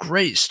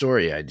great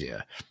story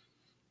idea.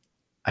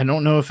 I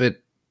don't know if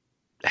it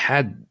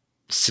had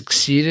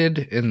succeeded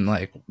in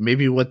like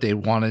maybe what they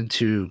wanted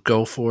to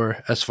go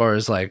for as far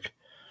as like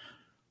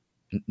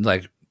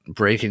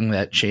breaking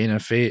that chain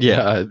of fate.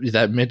 Yeah,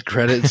 that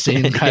mid-credit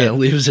scene kind of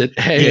leaves it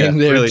hanging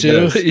there really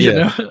too. Does. You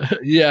know,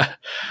 yeah.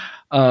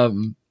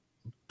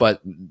 But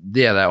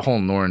yeah, that whole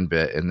Norn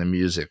bit and the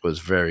music was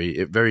very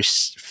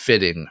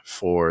fitting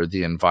for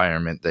the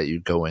environment that you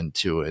go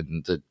into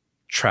and the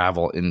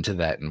travel into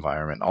that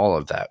environment. All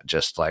of that,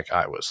 just like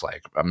I was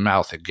like a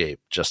mouth agape,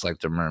 just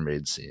like the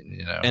mermaid scene,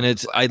 you know. And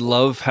it's I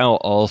love how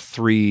all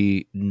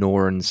 3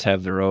 Norns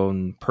have their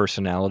own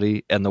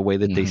personality and the way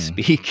that they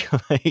speak.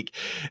 Like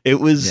it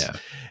was.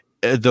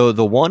 Yeah.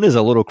 The one is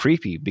a little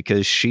creepy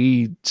because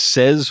she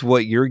says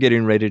what you're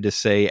getting ready to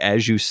say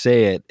as you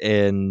say it,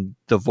 and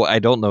I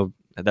don't know.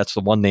 That's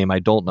the one name I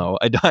don't know.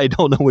 I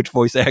don't know which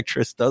voice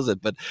actress does it,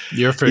 but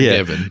you're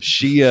forgiven. Yeah,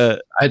 she,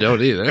 I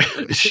don't either.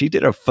 She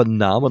did a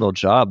phenomenal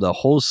job. The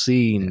whole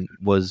scene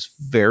was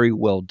very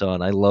well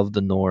done. I love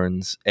the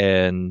Norns,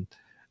 and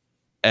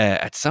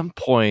at some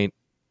point,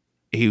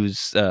 he was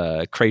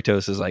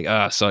Kratos is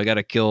like, so I got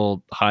to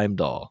kill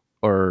Heimdall,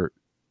 or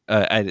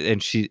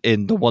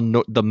and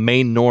the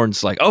main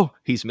Norn's like, oh,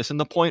 he's missing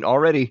the point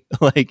already.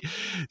 Like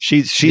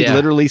she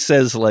literally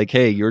says like,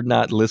 hey, you're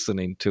not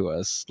listening to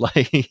us.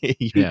 Like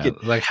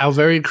like how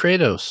very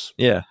Kratos.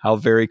 Yeah, how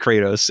very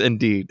Kratos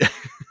indeed.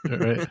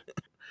 Right.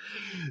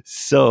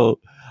 So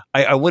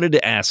I wanted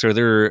to ask, are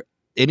there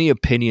any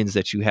opinions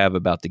that you have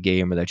about the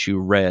game or that you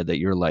read that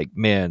you're like,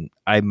 man,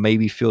 I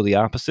maybe feel the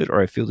opposite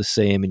or I feel the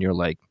same, and you're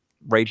like,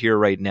 right here,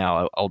 right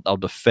now, I'll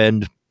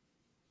defend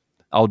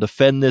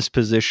this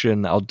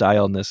position. I'll die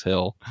on this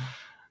hill.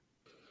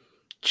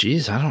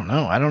 Geez, I don't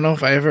know. I don't know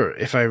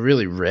if I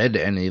really read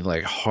any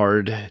like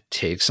hard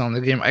takes on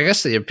the game. I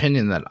guess the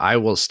opinion that I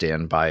will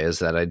stand by is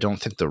that I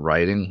don't think the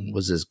writing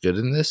was as good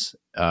in this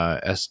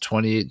as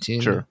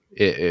 2018. Sure.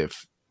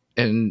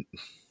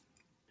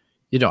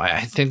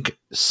 I think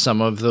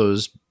some of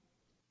those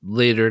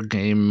later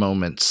game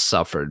moments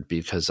suffered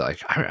because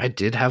like I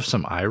did have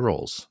some eye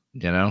rolls,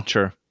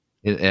 Sure.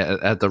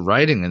 At the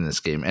writing in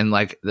this game. And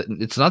like,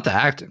 it's not the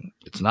acting.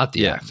 It's not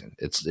the acting.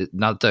 It's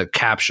not the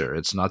capture.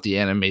 It's not the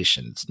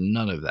animation. It's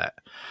none of that.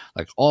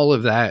 Like all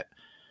of that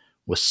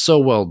was so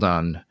well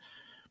done.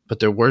 But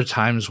there were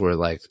times where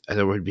like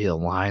there would be a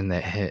line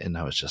that hit and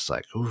I was just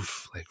like,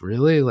 oof, like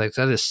really? Like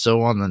that is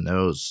so on the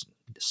nose.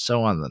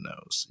 So on the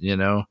nose,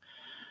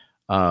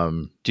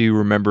 Do you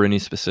remember any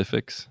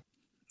specifics?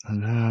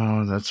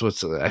 No,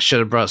 I should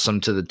have brought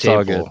some to the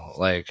table.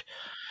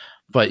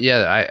 But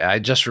yeah, I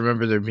just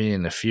remember there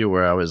being a few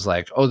where I was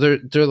like, oh,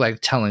 they're like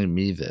telling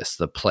me this,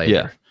 the player.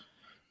 Yeah.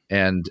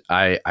 And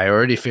I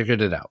already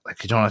figured it out.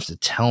 Like, you don't have to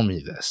tell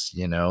me this,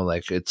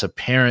 like it's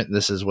apparent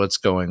this is what's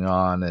going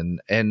on.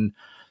 And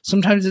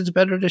sometimes it's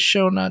better to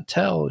show, not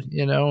tell,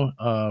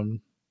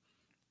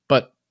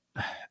 but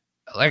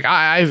like,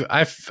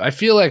 I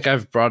feel like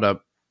I've brought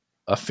up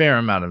a fair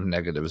amount of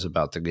negatives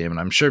about the game. And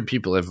I'm sure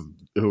people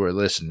who are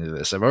listening to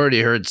this, I've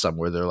already heard some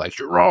where they're like,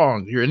 you're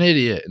wrong, you're an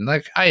idiot. And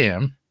like, I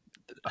am.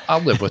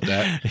 I'll live with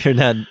that. You're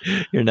not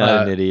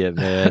an idiot,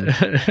 man.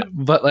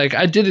 But like,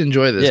 I did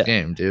enjoy this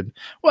game, dude.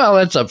 Well,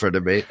 that's up for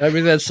debate. I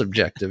mean, that's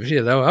subjective.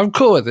 I'm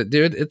cool with it,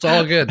 dude. It's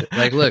all good.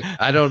 Like, look,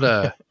 I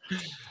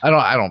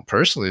don't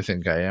personally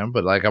think I am,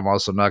 but like, I'm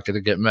also not going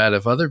to get mad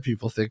if other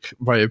people think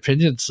my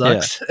opinion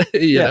sucks.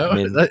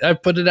 I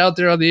put it out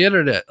there on the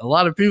internet. A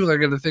lot of people are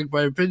going to think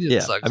my opinion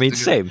sucks. I mean,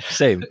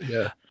 same.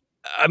 Yeah.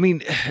 I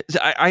mean,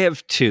 I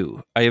have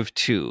two,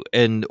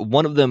 and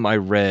one of them I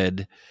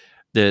read.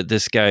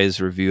 This guy's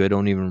review, I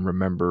don't even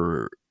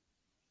remember.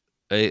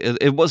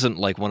 It wasn't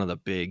like one of the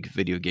big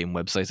video game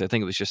websites. I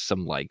think it was just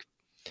some like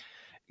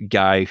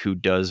guy who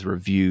does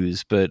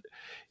reviews, but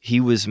he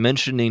was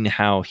mentioning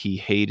how he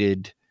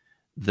hated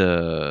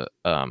the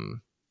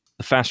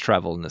fast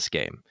travel in this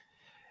game.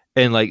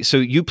 And like, so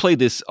you play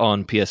this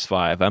on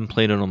PS5. I'm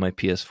playing it on my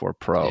PS4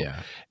 Pro.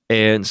 Yeah.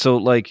 And so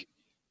like,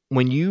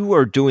 when you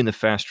are doing the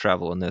fast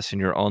travel in this and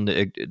you're on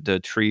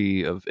the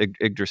tree of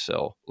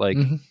Yggdrasil, like,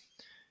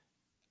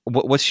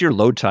 what's your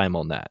load time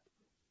on that?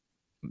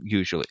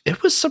 Usually,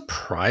 it was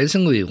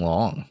surprisingly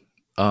long.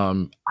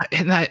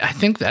 I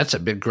think that's a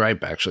big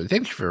gripe. Actually,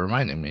 thank you for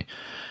reminding me.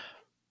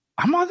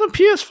 I'm on the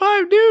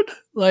PS5, dude.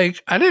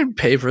 Like, I didn't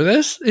pay for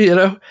this,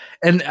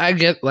 And I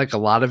get like a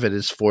lot of it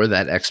is for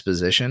that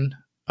exposition,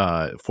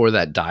 for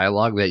that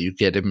dialogue that you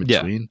get in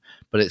between.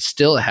 But it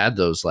still had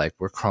those like,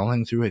 we're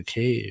crawling through a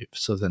cave,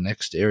 so the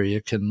next area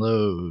can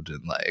load,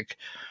 and like,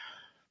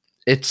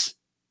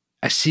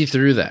 I see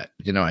through that,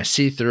 I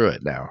see through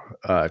it now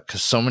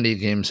because so many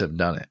games have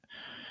done it.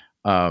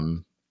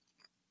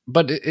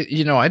 But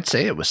I'd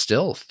say it was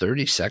still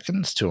 30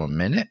 seconds to a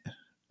minute.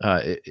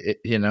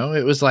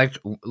 It was like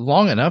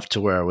long enough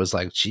to where I was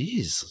like,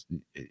 geez,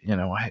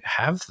 I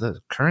have the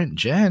current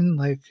gen.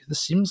 Like, this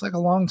seems like a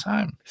long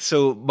time.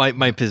 So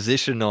my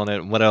position on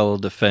it, what I'll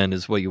defend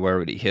is what you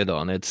already hit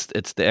on. It's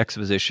the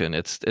exposition.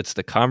 It's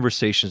the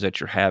conversations that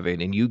you're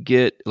having. And you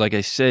get, like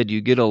I said,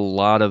 you get a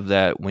lot of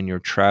that when you're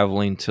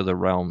traveling to the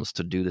realms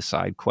to do the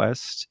side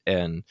quests,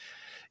 and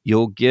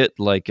you'll get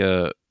like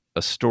a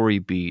story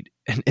beat.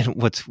 And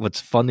what's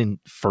fun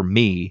for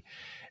me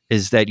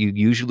is that you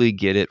usually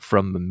get it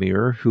from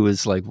Mimir, who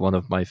is like one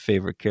of my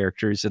favorite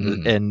characters,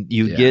 and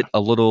you get a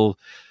little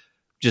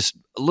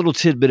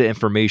tidbit of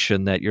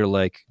information that you're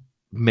like,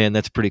 man,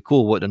 that's pretty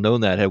cool. Wouldn't have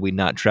known that had we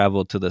not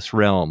traveled to this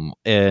realm.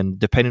 And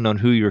depending on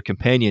who your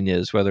companion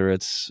is, whether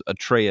it's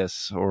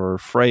Atreus or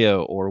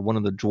Freya or one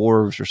of the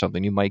dwarves or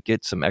something, you might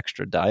get some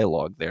extra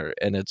dialogue there,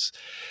 and it's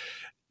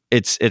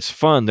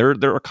fun. There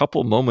are a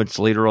couple moments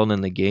later on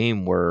in the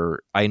game where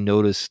I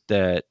noticed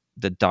that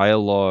the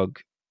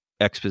dialogue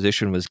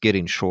exposition was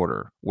getting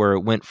shorter, where it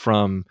went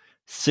from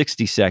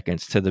 60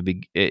 seconds to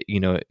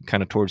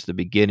kind of towards the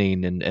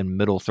beginning and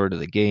middle third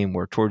of the game,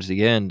 where towards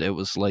the end it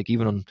was like,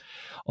 even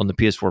on the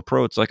PS4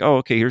 Pro, it's like, oh,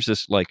 okay, here's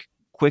this like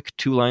quick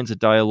 2 lines of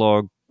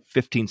dialogue,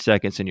 15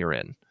 seconds and you're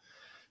in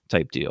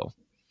type deal.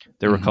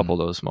 There were a couple of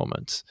those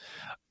moments.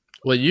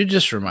 Well, you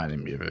just reminded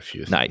me of a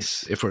few things.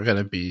 Nice. If we're going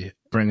to be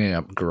bringing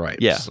up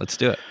gripes. Yeah, let's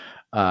do it.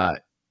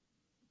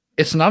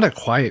 It's not a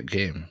quiet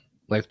game.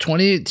 Like,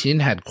 2018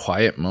 had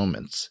quiet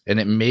moments, and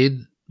it made,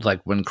 like,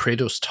 when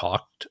Kratos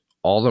talked,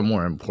 all the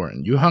more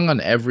important. You hung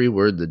on every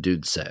word the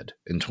dude said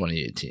in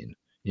 2018,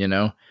 you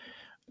know?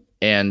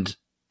 And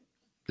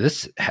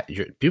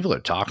people are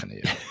talking to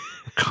you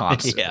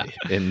constantly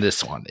in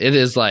this one. It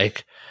is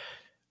like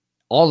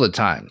all the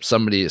time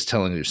somebody is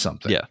telling you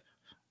something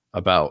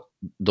about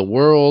the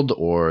world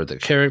or the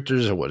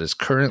characters or what is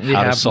currently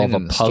happening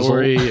in the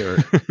story or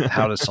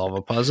how to solve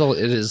a puzzle.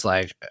 It is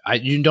like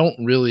you don't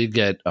really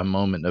get a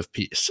moment of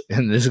peace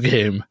in this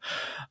game.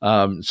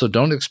 So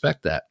don't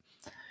expect that.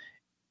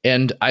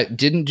 And I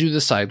didn't do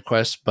the side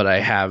quest, but I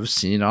have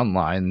seen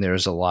online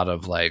there's a lot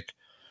of like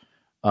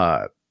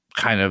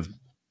kind of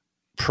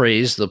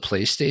praise the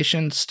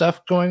PlayStation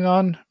stuff going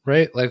on,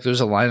 right? Like there's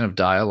a line of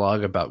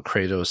dialogue about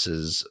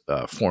Kratos's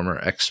former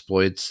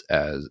exploits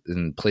as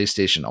in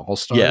PlayStation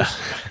All-Stars,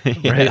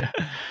 right?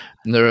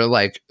 And there are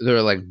like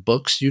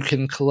books you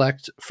can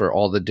collect for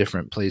all the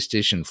different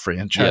PlayStation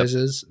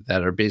franchises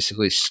that are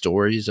basically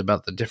stories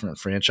about the different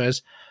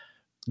franchise.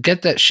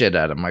 Get that shit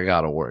out of my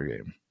God of War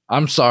game.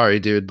 I'm sorry,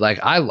 dude. Like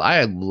I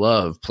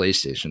love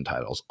PlayStation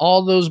titles.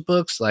 All those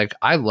books, like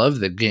I love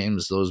the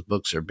games those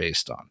books are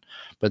based on.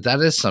 But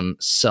that is some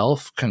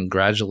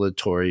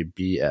self-congratulatory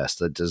BS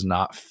that does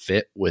not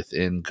fit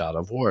within God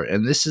of War.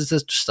 And this is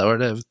the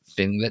sort of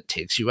thing that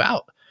takes you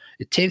out.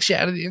 It takes you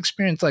out of the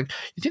experience. Like,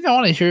 you think I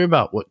want to hear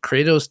about what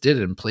Kratos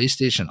did in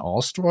PlayStation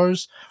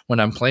All-Stars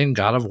when I'm playing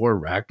God of War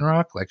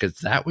Ragnarok? Like, is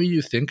that what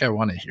you think I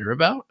want to hear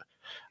about?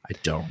 I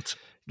don't.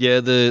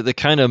 Yeah, the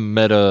kind of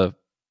meta,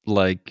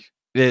 like,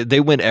 they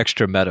went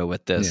extra meta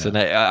with this, and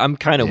I'm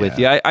kind of with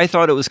you. I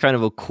thought it was kind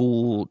of a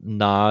cool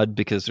nod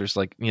because there's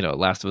like,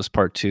 Last of Us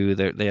Part 2.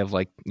 They have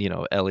like,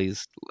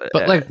 Ellie's.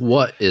 But like,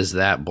 what is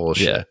that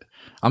bullshit? Yeah.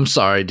 I'm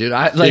sorry, dude.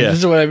 This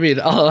is what I mean.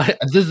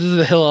 This is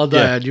the hill I'll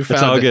die on. You found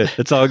it's all good.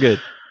 It's all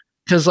good.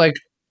 Because like,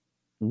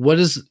 what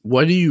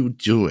are you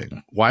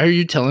doing? Why are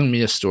you telling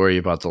me a story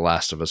about The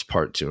Last of Us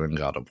Part 2 in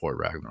God of War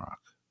Ragnarok?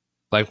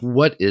 Like,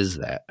 what is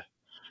that?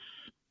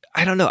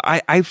 I don't know.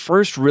 I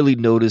first really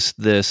noticed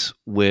this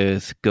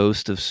with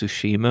Ghost of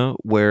Tsushima,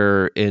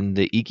 where in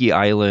the Iki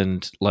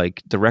Island,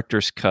 like,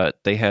 director's cut,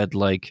 they had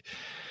like,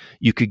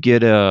 you could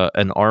get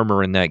an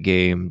armor in that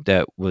game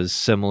that was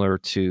similar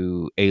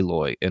to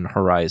Aloy in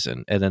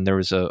Horizon, and then there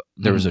was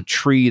a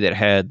tree that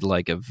had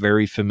like a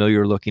very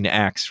familiar looking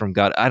axe from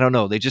God. I don't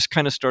know. They just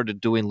kind of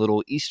started doing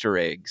little Easter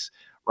eggs,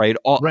 right?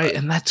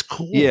 And that's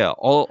cool. Yeah,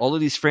 all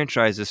of these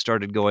franchises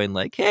started going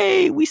like,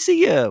 "Hey, we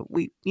see you.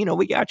 We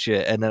got you."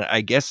 And then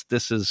I guess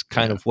this is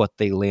kind of what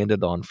they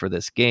landed on for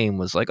this game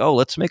was like, "Oh,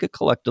 let's make a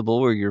collectible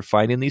where you're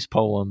finding these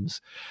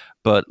poems."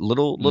 But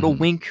little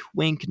wink,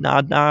 wink,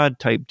 nod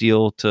type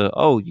deal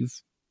to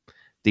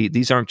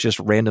these aren't just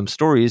random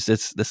stories.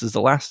 This is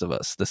The Last of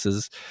Us. This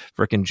is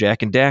freaking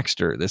Jack and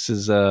Daxter. This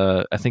is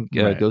I think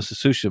Ghost of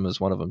Tsushima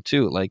is one of them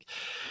too. Like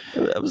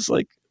I was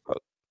like,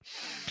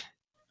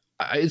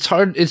 it's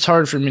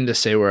hard for me to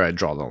say where I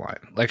draw the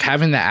line. Like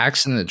having the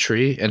axe in the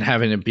tree and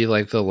having it be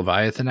like the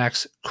Leviathan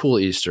axe, cool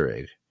Easter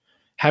egg.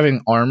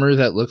 Having armor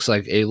that looks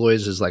like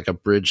Aloy's is like a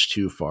bridge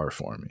too far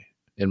for me,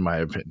 in my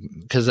opinion,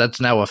 because that's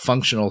now a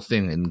functional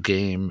thing in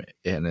game,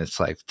 and it's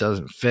like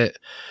doesn't fit.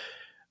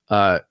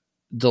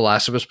 The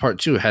Last of Us Part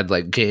 2 had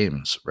like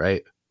games,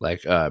 right?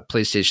 Like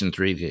PlayStation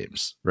 3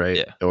 games, right?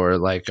 Yeah. Or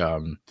like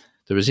there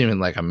was even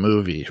like a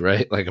movie,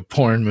 right? Like a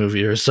porn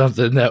movie or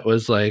something that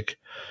was like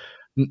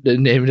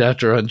named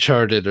after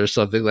Uncharted or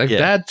something like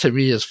that. To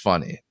me is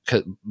funny,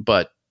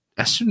 but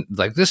as soon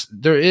like this,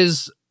 there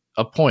is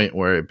a point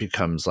where it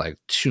becomes like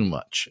too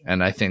much,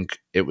 and I think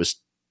it was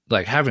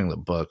like having the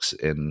books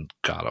in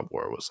God of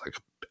War was like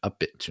a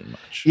bit too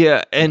much.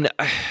 Yeah, and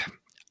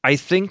I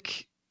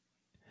think,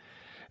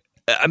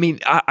 I mean,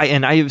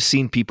 I have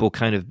seen people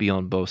kind of be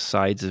on both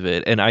sides of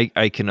it, and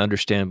I can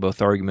understand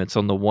both arguments.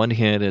 On the one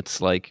hand, it's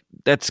like,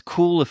 that's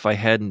cool if I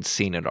hadn't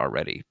seen it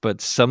already,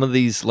 but some of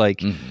these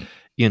like,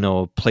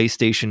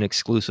 PlayStation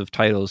exclusive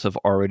titles have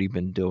already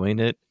been doing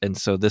it, and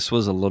so this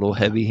was a little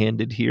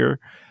heavy-handed here.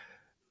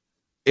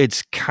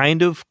 It's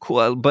kind of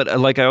cool, but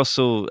like I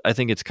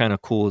think it's kind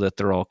of cool that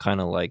they're all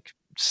kind of like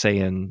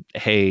saying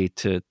hey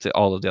to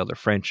all of the other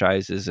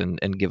franchises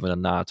and giving a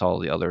nod to all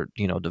the other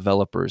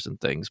developers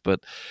and things.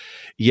 But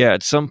yeah,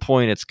 at some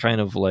point it's kind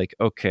of like,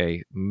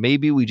 okay,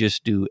 maybe we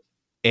just do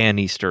an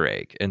Easter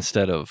egg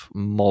instead of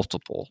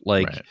multiple.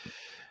 Like,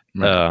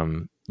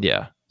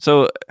 yeah.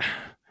 So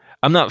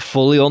I'm not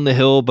fully on the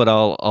hill, but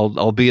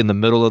I'll be in the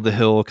middle of the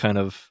hill, kind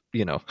of,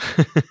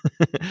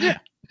 Yeah.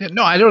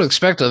 No, I don't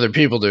expect other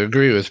people to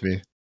agree with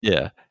me.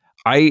 Yeah.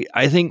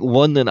 I think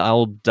one that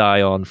I'll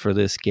die on for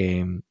this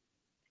game,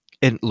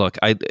 and look,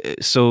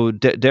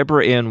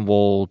 Deborah Ann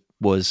Woll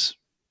was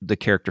the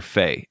character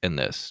Faye in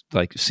this,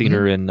 like seen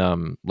her in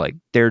like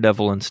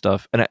Daredevil and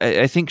stuff, and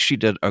I think she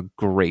did a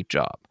great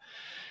job.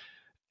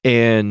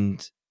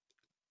 And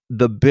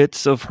the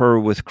bits of her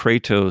with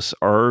Kratos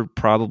are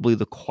probably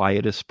the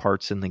quietest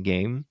parts in the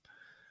game.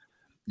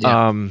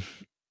 Yeah.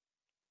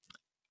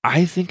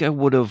 I think I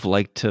would have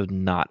liked to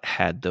not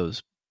had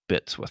those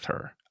bits with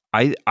her.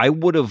 I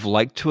would have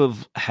liked to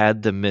have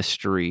had the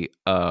mystery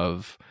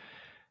of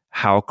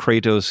how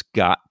Kratos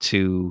got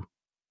to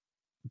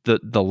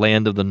the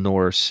land of the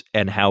Norse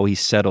and how he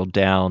settled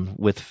down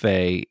with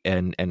Faye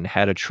and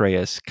had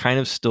Atreus kind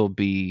of still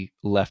be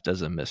left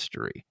as a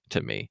mystery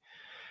to me.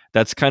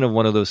 That's kind of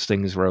one of those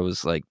things where I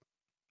was like,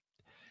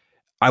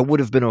 I would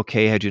have been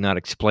okay had you not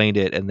explained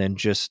it and then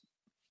just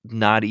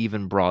not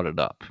even brought it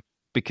up,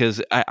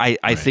 because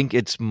I think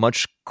it's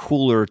much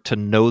cooler to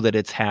know that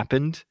it's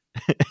happened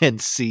and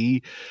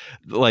see,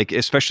 like,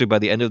 especially by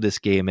the end of this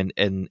game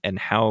and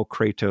how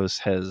Kratos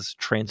has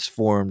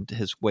transformed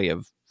his way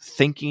of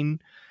thinking,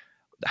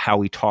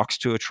 how he talks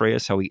to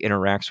Atreus, how he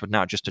interacts with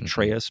not just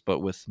Atreus, but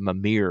with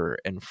Mimir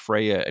and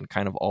Freya and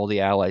kind of all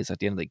the allies at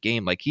the end of the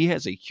game. Like, he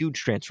has a huge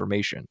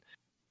transformation.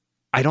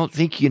 I don't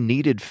think you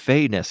needed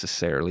Faye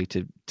necessarily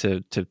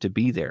to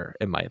be there,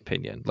 in my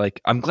opinion. Like,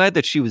 I'm glad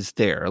that she was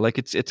there. Like,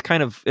 it's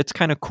kind of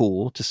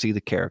cool to see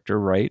the character,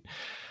 right?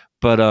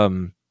 But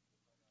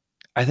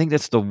I think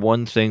that's the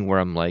one thing where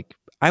I'm like,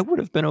 I would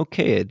have been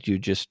okay had you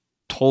just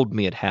told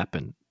me it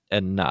happened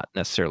and not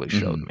necessarily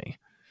showed me.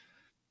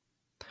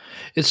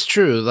 It's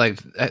true. Like,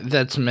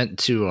 that's meant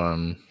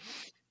to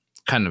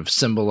kind of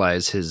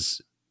symbolize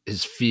his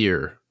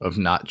fear of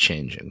not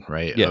changing,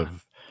 right? Yeah.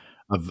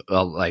 Of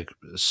like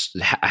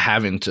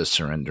having to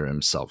surrender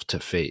himself to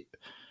fate,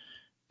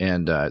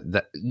 and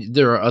that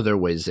there are other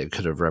ways they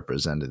could have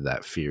represented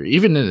that fear,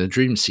 even in a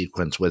dream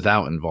sequence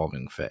without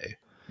involving Faye.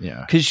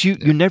 Yeah, because you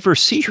never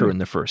see her in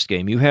the first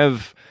game. You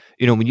have,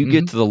 when you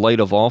get to the Light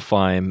of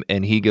Alfheim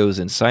and he goes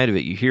inside of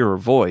it, you hear her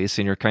voice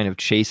and you're kind of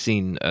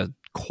chasing a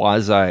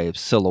quasi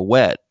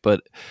silhouette,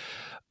 but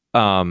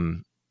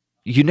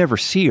you never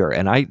see her,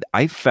 and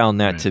I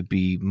found that to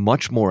be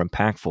much more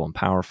impactful and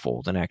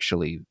powerful than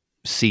actually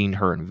seeing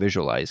her and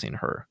visualizing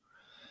her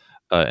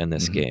in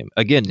this game.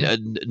 Again,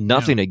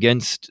 nothing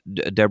against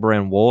Deborah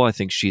Ann Woll. I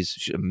think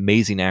she's an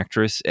amazing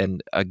actress,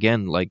 and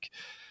again, like,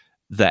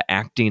 the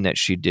acting that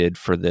she did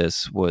for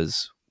this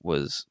was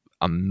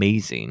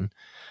amazing.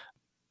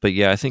 But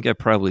yeah, I think I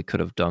probably could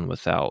have done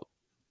without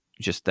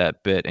just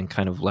that bit and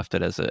kind of left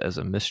it as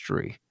a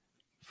mystery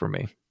for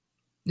me.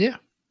 Yeah,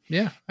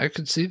 I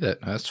could see that.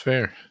 That's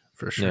fair,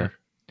 for sure. Yeah.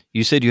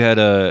 You said you had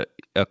a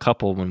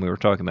couple when we were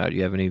talking about it.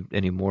 You have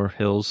any more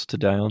hills to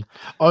die on?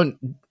 Oh,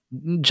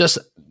 just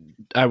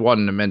I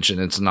wanted to mention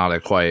it's not a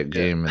quiet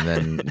game, and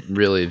then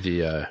really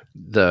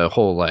the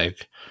whole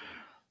like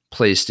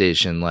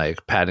PlayStation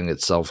like patting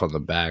itself on the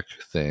back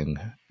thing,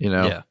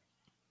 Yeah.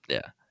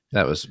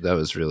 That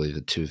was really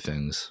the two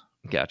things.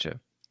 Gotcha.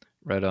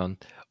 Right on.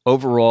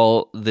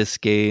 Overall, this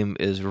game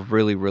is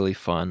really, really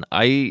fun.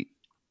 I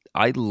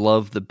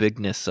love the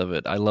bigness of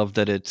it. I love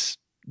that it's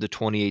the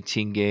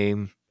 2018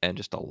 game and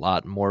just a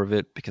lot more of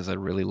it, because I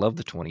really love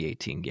the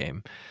 2018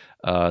 game.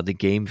 The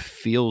game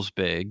feels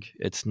big.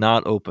 It's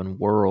not open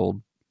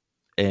world,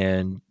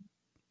 and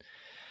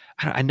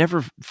I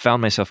never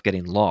found myself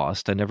getting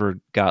lost. I never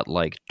got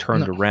like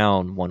turned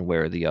around one way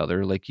or the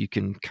other. Like, you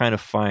can kind of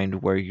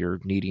find where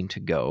you're needing to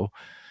go,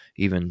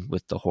 even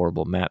with the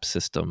horrible map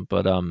system.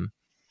 But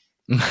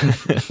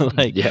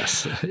like,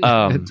 yes,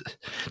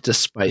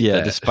 despite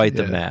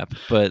the map.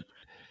 But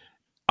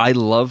I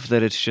love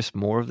that it's just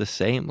more of the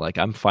same. Like,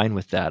 I'm fine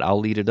with that.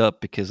 I'll eat it up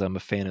because I'm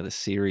a fan of the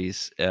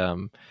series. It's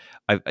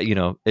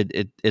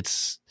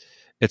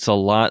a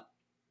lot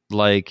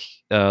like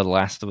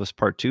Last of Us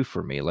Part 2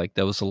 for me. Like,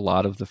 that was a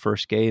lot of the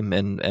first game,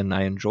 and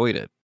I enjoyed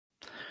it.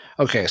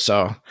 Okay,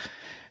 so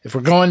if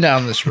we're going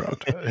down this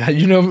road,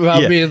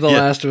 about me and The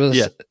Last of Us.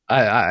 Yeah.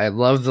 I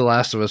love The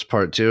Last of Us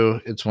Part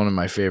 2. It's one of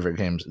my favorite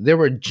games.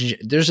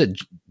 There's a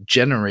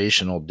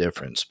generational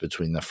difference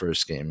between the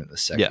first game and the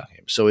second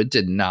game. So it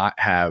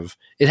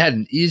had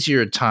an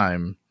easier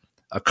time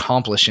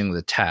accomplishing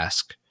the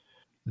task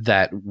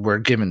that were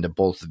given to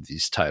both of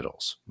these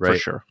titles, right? For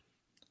sure.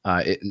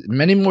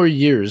 Many more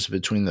years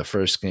between the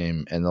first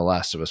game and The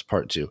Last of Us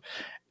Part 2.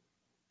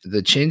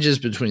 The changes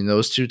between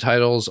those two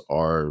titles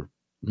are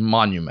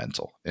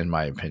monumental, in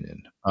my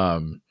opinion.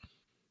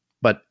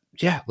 But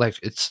yeah, like,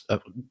 it's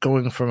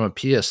going from a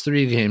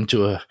PS3 game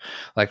to a,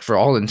 like, for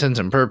all intents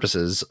and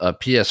purposes, a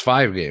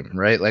PS5 game,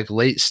 right? Like,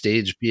 late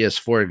stage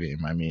PS4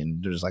 game. I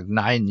mean, there's like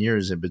 9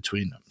 years in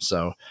between them.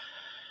 So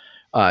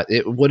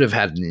it would have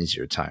had an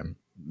easier time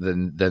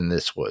than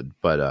this would.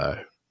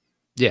 But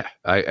yeah,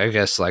 I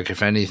guess, like,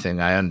 if anything,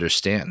 I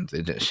understand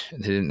they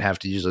didn't have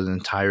to use an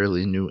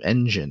entirely new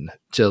engine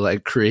to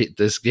like create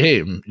this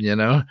game,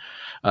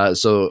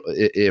 so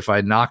if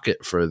I knock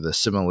it for the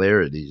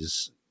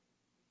similarities,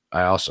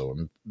 I also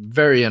am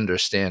very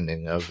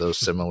understanding of those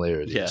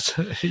similarities.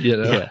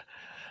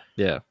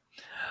 Yeah.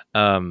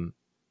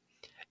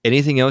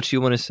 Anything else you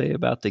want to say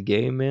about the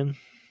game, man?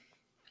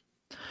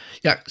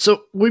 Yeah,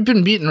 so we've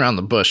been beating around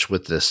the bush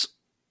with this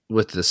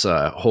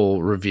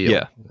whole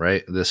reveal,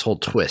 right? This whole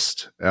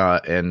twist.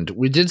 And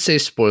we did say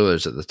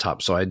spoilers at the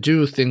top, so I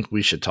do think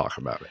we should talk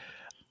about it.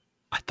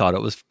 I thought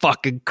it was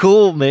fucking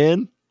cool,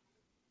 man.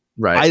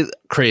 Right.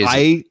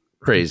 Crazy.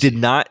 Did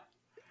not.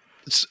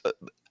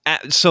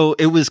 So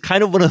it was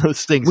kind of one of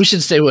those things. We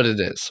should say what it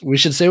is.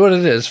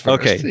 First.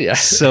 Okay. Yeah.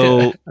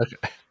 So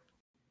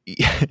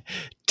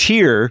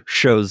Tyr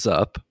shows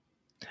up,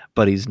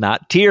 but he's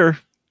not Tyr.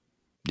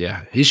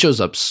 Yeah, he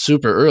shows up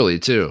super early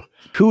too.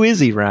 Who is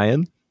he,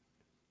 Ryan?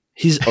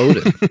 He's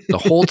Odin the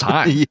whole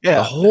time. Yeah.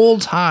 The whole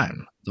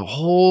time. The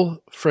whole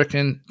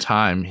freaking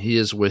time he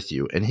is with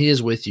you. And he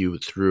is with you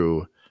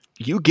through...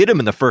 You get him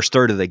in the first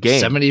third of the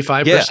game.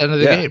 75% of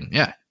the game.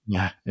 Yeah.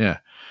 Yeah.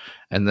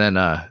 And then,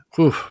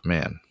 whew,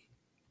 man.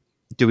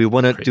 Do we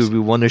want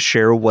to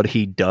share what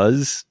he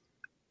does?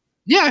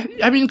 Yeah,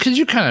 I mean, because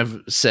you kind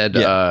of said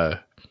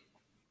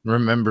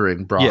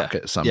remembering Brock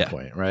at some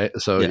point, right?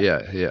 So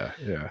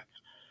yeah.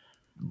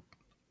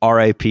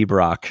 R.I.P.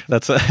 Brock.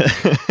 That's a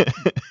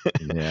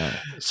yeah.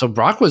 So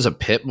Brock was a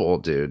pit bull,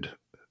 dude,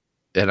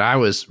 and I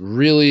was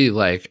really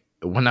like,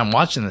 when I'm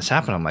watching this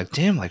happen, I'm like,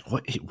 damn, like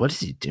what is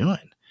he doing?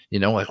 You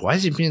know, like, why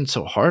is he being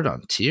so hard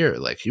on Tyr?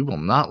 Like, he will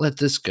not let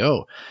this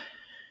go.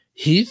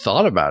 He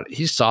thought about it.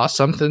 He saw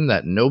something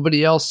that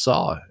nobody else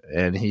saw,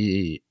 and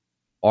he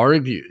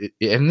argued.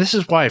 And this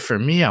is why, for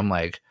me, I'm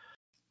like,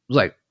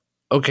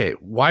 okay,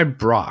 why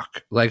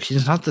Brock? Like,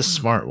 he's not the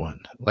smart one.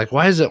 Like,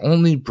 why is it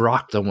only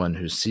Brock the one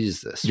who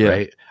sees this,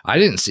 right? I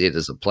didn't see it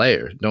as a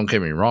player. Don't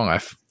get me wrong. I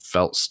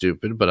felt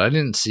stupid, but I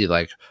didn't see,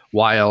 like,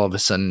 why all of a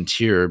sudden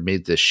Tyr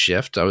made this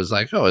shift. I was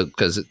like, oh,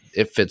 because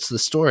it fits the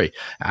story.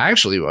 I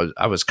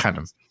was kind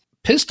of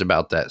pissed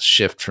about that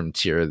shift from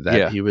Tyr,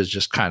 that he was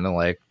just kind of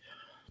like,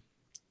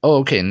 oh,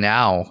 okay,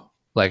 now,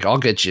 like, I'll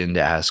get you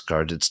into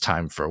Asgard. It's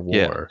time for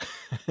war.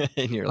 Yeah.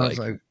 And you're like,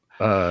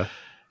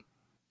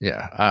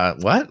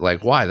 what?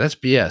 Like, why? That's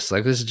BS.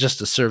 Like, this is just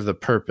to serve the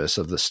purpose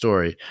of the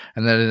story.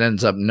 And then it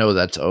ends up, no,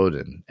 that's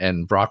Odin.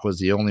 And Brock was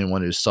the only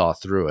one who saw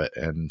through it.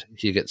 And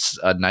he gets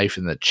a knife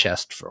in the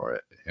chest for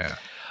it.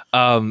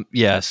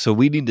 Yeah. So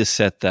we need to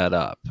set that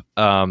up.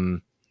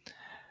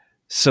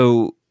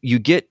 So you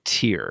get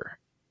Tyr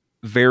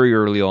very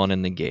early on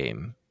in the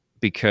game,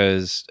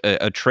 because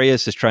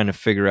Atreus is trying to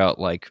figure out,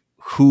 like,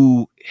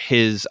 who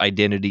his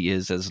identity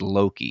is as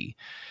Loki.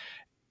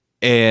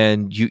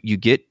 And you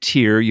get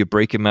Tyr, you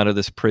break him out of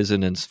this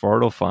prison in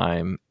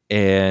Svartalfheim,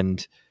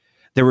 and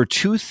there were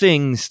two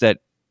things that,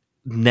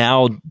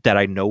 now that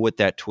I know what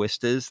that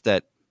twist is,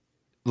 that,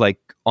 like,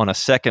 on a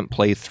second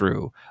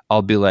playthrough,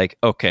 I'll be like,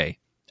 okay,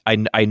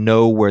 I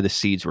know where the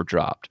seeds were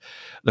dropped.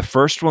 The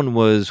first one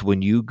was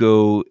when you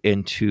go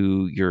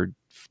into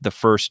the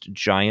first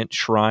giant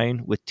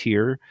shrine with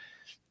Tyr,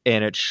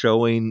 and it's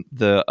showing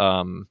the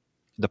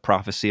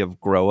prophecy of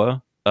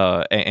Groa,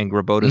 and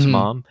Graboda's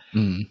mom,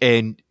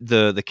 and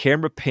the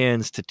camera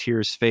pans to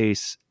Tyr's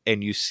face,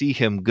 and you see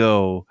him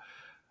go,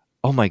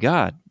 oh my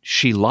God,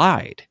 she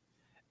lied.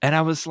 And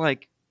I was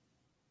like,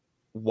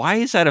 why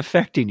is that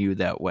affecting you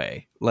that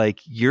way? Like,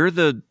 you're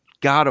the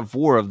god of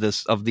war of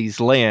these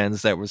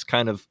lands. That was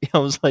kind of, I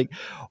was like,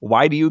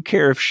 why do you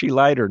care if she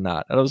lied or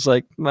not? And I was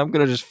like, I'm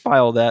going to just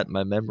file that in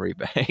my memory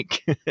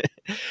bank.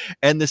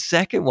 And the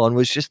second one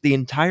was just the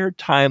entire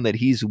time that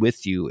he's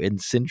with you in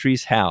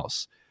Sindri's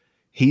house,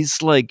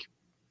 he's like,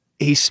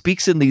 he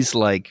speaks in these,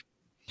 like,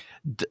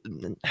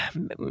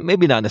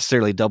 maybe not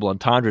necessarily double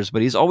entendres,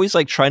 but he's always,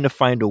 like, trying to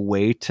find a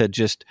way to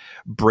just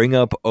bring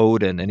up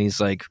Odin. And he's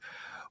like,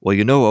 well,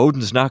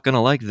 Odin's not going to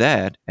like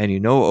that.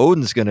 And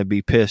Odin's going to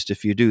be pissed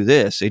if you do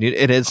this. And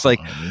it's like,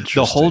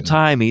 the whole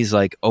time he's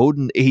like,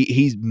 Odin,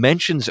 he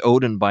mentions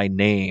Odin by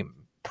name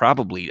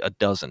probably a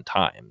dozen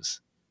times.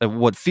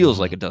 What feels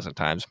like a dozen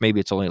times. Maybe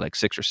it's only like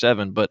 6 or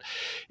 7, but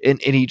and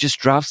he just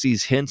drops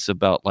these hints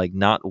about, like,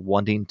 not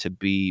wanting to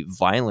be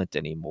violent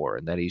anymore,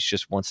 and that he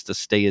just wants to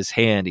stay his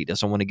hand. He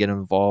doesn't want to get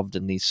involved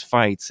in these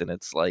fights. And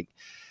it's like,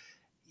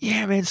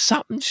 yeah, man,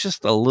 something's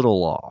just a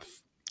little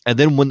off. And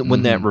then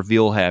when that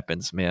reveal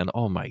happens, man,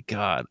 oh my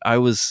God, I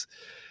was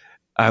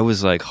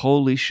like,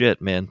 holy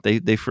shit, man, they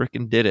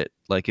freaking did it.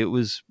 Like, it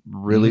was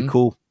really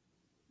cool.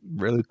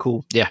 Really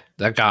cool. Yeah,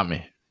 that got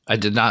me. I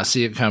did not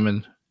see it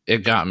coming. It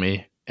got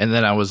me. And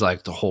then I was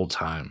like, the whole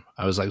time,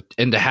 I was like,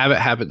 and to have it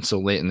happen so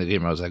late in the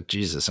game, I was like,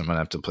 Jesus, I'm going to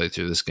have to play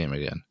through this game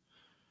again.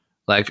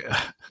 Like,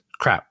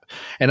 crap.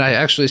 And I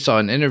actually saw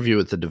an interview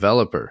with the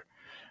developer,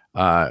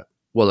 a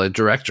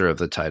director of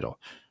the title,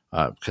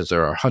 because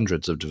there are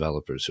hundreds of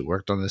developers who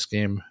worked on this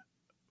game.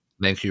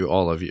 Thank you,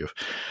 all of you.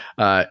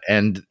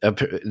 And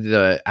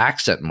the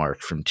accent mark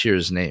from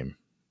Tyr's name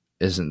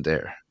isn't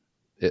there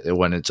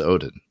when it's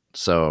Odin.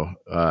 So,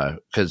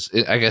 because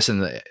I guess in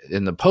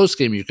the post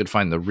game you could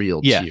find the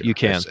real Tyr. You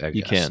can.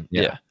 You can.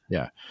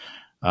 Yeah.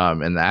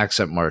 And the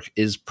accent mark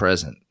is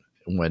present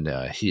when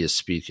he is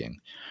speaking.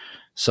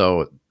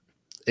 So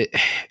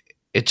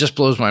it just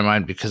blows my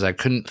mind, because I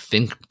couldn't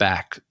think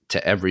back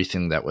to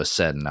everything that was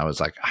said, and I was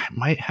like, I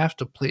might have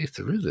to play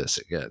through this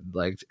again,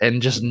 like,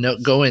 and just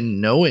go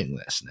in knowing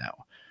this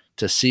now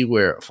to see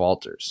where it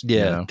falters.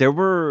 Yeah, there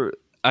were.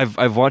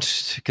 I've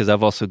watched, because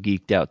I've also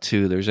geeked out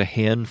too. There's a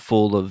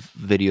handful of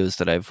videos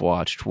that I've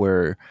watched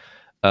where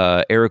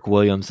Eric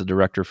Williams, the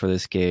director for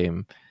this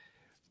game,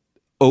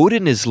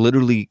 Odin is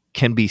literally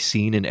can be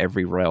seen in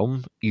every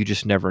realm. You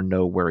just never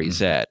know where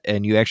he's at,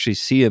 and you actually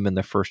see him in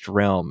the first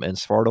realm in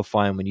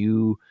Svartalfheim when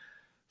you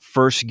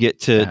first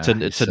get to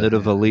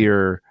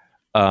Nidavellir.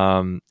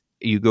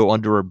 you go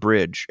under a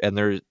bridge, and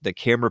the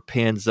camera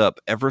pans up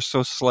ever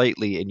so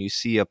slightly, and you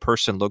see a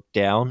person look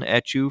down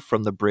at you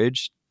from the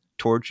bridge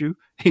towards you.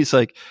 He's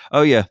like,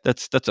 "Oh yeah,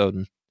 that's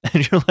Odin."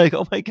 And you're like,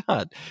 "Oh my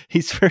god,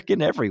 he's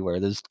freaking everywhere.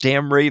 Those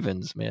damn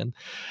ravens, man."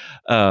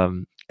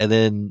 And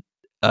then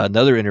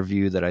another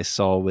interview that I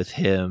saw with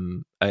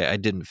him, I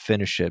didn't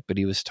finish it, but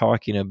he was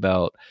talking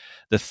about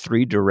the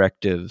 3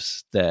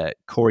 directives that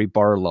Cory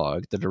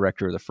Barlog, the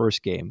director of the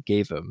first game,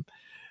 gave him.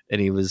 And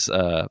he was,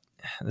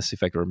 let's see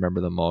if I can remember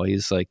them all.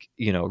 He's like,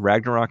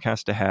 Ragnarok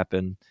has to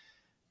happen.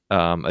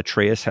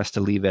 Atreus has to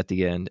leave at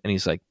the end. And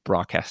he's like,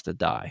 Brock has to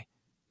die.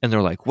 And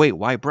they're like, wait,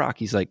 why Brock?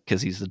 He's like,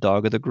 because he's the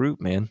dog of the group,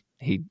 man.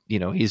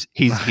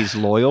 He's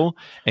loyal.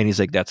 And he's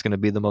like, that's going to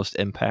be the most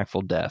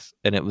impactful death.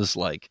 And it was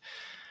like,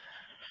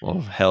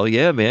 well, hell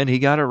yeah, man. He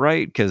got it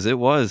right, because it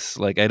was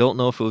like, I don't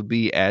know if it would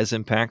be as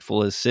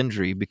impactful as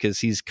Sindri, because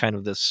he's kind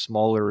of this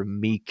smaller,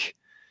 meek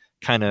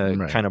kind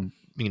of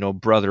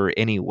brother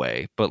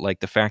anyway. But like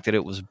the fact that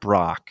it was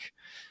Brock,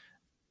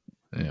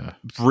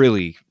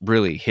 really,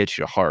 really hits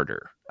you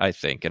harder, I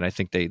think. And I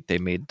think they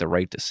made the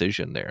right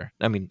decision there.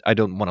 I mean, I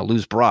don't want to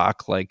lose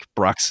Brock. Like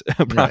Brock's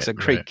a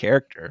great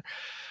character,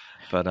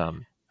 but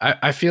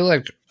I feel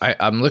like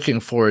I'm looking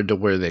forward to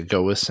where they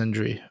go with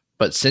Sindri.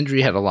 But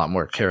Sindri had a lot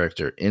more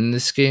character in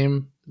this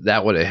game.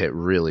 That would have hit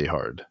really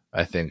hard,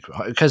 I think,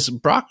 because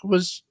Brock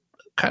was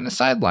kind of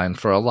sidelined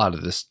for a lot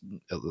of this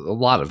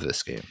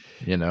game,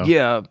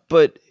 Yeah,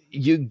 but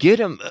you get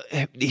him.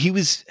 He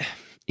was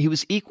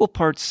equal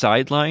parts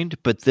sidelined,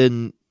 but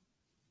then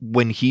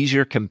when he's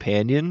your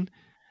companion,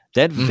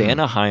 that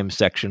Vanaheim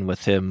section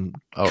with him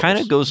kind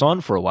of goes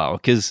on for a while,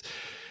 because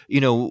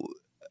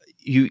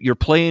you're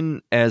playing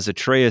as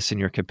Atreus and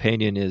your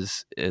companion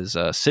is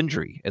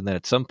Sindri, and then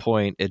at some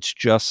point it's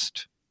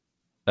just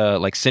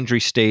like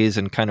Sindri stays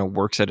and kind of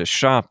works at a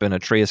shop, and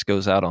Atreus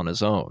goes out on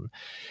his own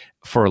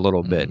for a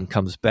little bit and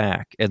comes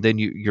back. And then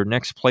your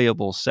next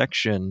playable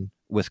section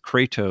with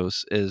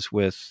Kratos is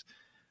with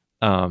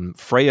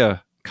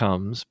Freya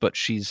comes, but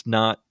she's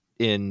not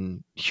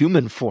in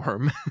human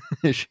form.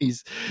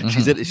 she's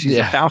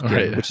a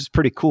falcon, which is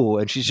pretty cool,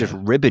 and she's just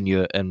ribbing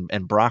you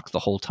and Brock the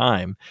whole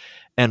time.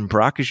 And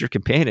Brock is your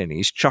companion.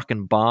 He's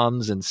chucking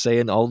bombs and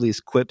saying all these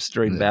quips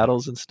during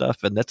battles and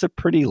stuff, and that's a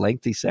pretty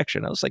lengthy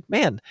section. I was like,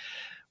 man,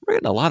 we're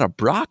getting a lot of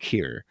Brock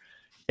here.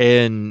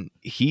 And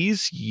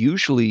he's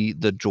usually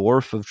the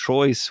dwarf of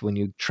choice when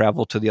you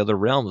travel to the other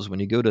realms. When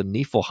you go to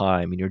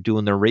Niflheim and you're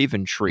doing the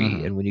Raven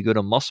Tree, and when you go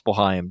to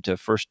Muspelheim to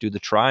first do the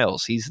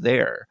trials, he's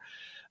there.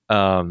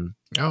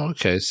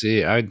 Okay.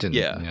 See, I didn't.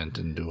 Yeah,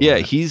 didn't do. Yeah,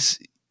 he's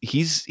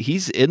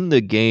in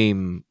the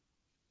game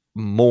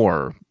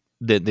more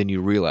than you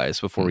realize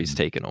before he's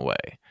taken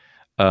away.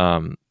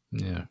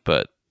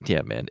 But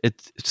yeah, man,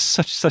 it's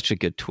such a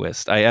good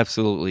twist. I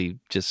absolutely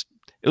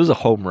it was a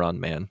home run,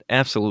 man.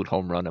 Absolute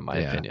home run in my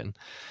opinion.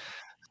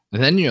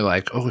 And then you're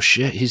like, oh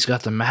shit, he's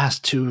got the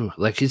mask too.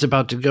 Like he's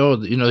about to go.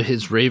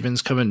 His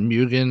ravens coming.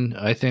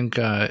 Mugen, I think,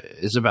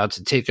 is about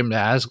to take him to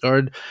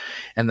Asgard,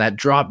 and that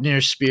drop near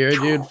spear,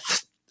 dude.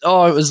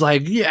 Oh, it was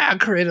like, yeah,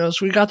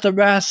 Kratos, we got the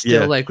mask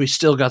still. Like we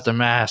still got the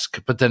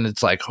mask, but then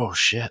it's like, oh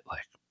shit,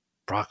 like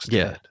Brock's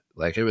dead.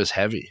 Like it was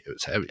heavy. It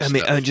was heavy. I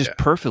mean, just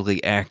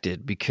perfectly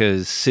acted,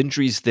 because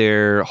Sindri's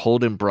there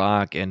holding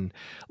Brock, and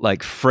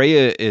like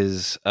Freya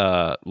is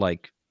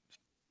like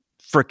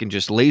freaking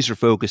just laser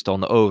focused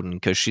on the Odin,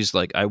 because she's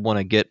like, I want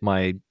to get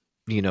my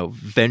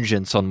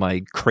vengeance on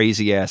my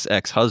crazy ass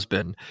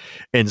ex-husband.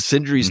 And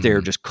Sindri's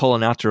there just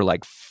calling out to her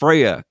like,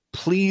 Freya,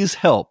 please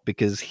help,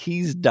 because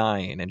he's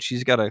dying, and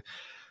she's got to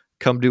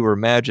come do her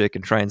magic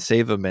and try and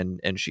save him,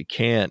 and she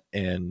can't.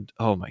 And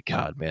oh my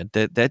god, man,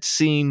 that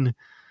scene,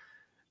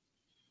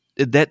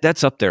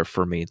 that's up there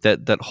for me.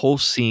 That whole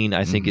scene,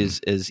 I think,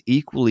 is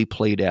equally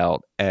played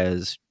out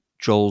as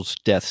Joel's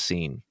death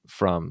scene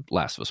from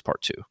Last of Us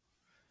Part 2.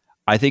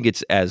 I think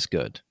it's as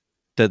good.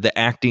 The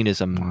acting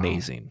is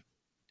amazing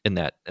in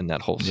that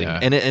whole scene,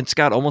 and it's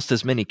got almost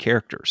as many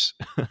characters.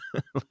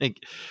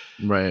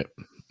 Right,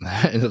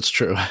 that's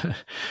true.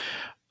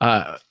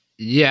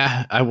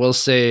 Yeah, I will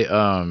say,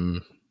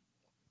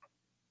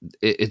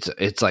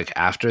 it's like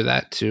after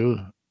that too,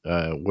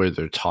 where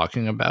they're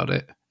talking about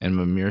it. And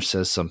Mimir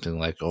says something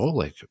like, oh,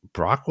 like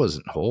Brock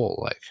wasn't whole.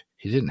 Like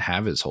he didn't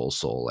have his whole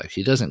soul. Like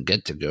he doesn't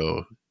get to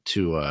go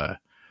to,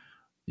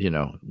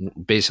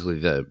 basically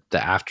the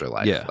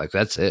afterlife. Yeah. Like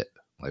that's it.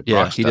 Like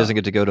Brock's he doesn't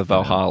get to go to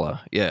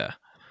Valhalla. Yeah.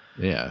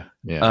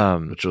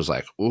 Which was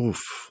like,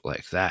 oof,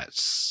 like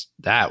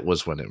that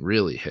was when it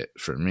really hit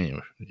for me,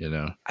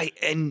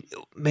 And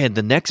man,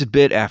 the next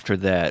bit after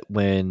that,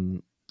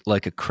 when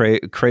like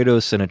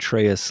Kratos and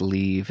Atreus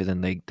leave, and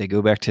then they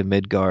go back to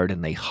Midgard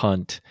and they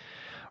hunt.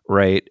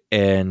 Right.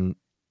 And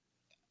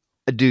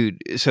dude,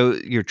 so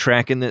you're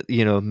tracking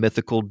the,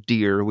 mythical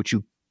deer, which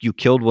you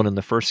killed one in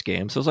the first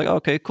game. So it's like,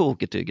 okay, cool.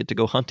 Get to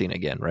go hunting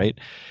again. Right.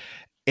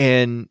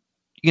 And,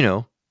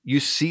 you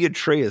see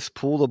Atreus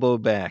pull the bow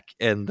back,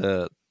 and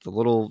the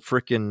little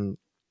freaking,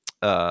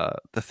 the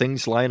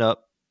things line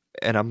up,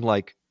 and I'm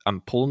like,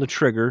 I'm pulling the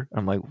trigger.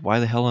 I'm like,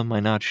 why the hell am I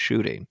not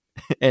shooting?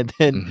 And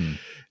then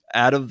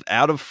out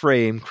of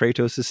frame,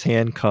 Kratos'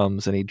 hand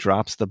comes and he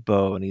drops the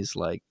bow and he's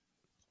like,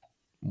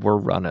 we're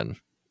running.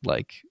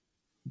 Like,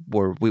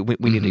 we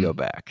need to go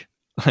back.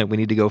 Like, we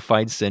need to go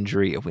find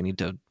Sindri. We need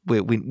to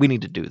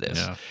do this.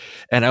 Yeah.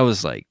 And I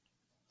was like,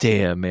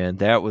 damn, man,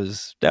 that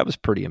was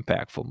pretty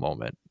impactful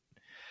moment.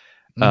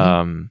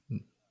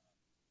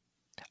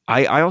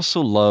 I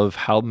also love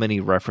how many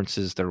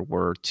references there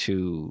were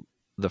to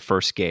the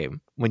first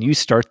game. When you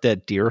start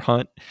that deer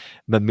hunt,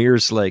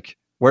 Mimir's like,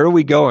 where are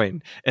we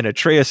going? And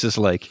Atreus is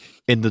like,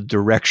 in the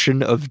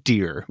direction of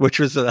deer, which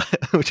was a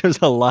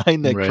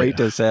line that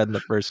Kratos had in the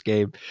first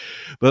game.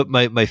 But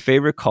my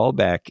favorite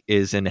callback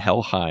is in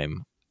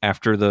Helheim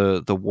after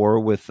the war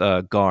with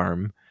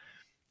Garm,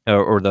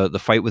 or the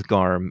fight with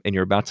Garm, and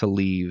you're about to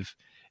leave,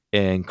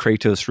 and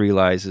Kratos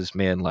realizes,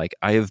 man, like,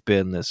 I have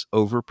been this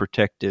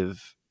overprotective,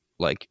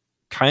 like,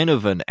 kind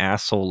of an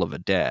asshole of a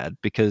dad,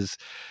 because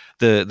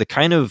the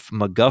kind of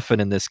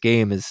MacGuffin in this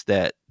game is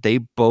that they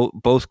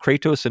both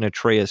Kratos and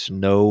Atreus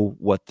know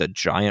what the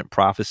giant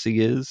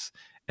prophecy is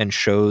and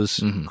shows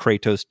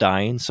Kratos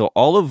dying. So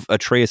all of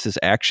Atreus's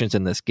actions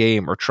in this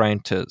game are trying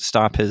to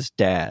stop his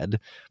dad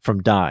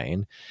from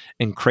dying,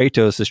 and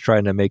Kratos is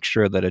trying to make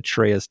sure that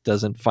Atreus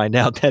doesn't find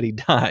out that he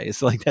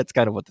dies. Like, that's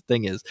kind of what the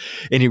thing is.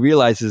 And he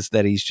realizes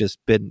that he's just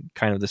been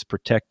kind of this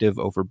protective,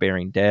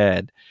 overbearing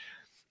dad,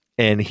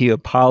 and he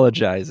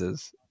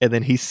apologizes. And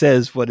then he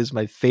says what is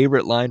my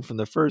favorite line from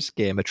the first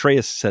game.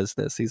 Atreus says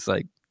this. He's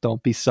like,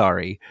 don't be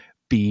sorry,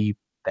 be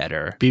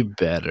better. Be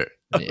better.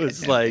 I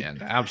was like,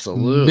 man,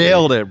 absolutely.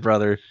 Nailed it,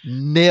 brother.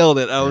 Nailed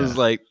it. I was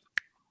like,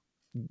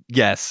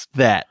 yes,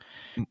 that.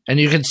 And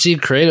you can see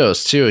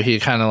Kratos too. He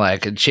kind of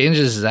like, it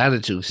changes his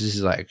attitude because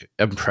he's like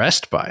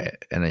impressed by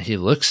it. And then he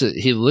looks at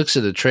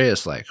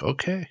Atreus like,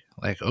 okay.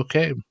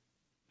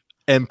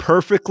 And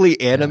perfectly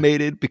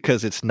animated,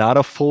 because it's not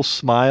a full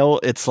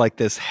smile. It's like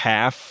this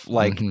half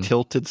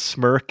tilted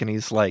smirk. And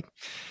he's like,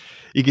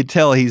 you can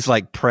tell he's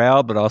like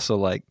proud, but also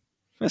like,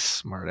 this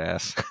smart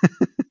ass.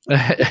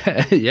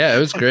 Yeah, it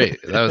was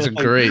great. That was a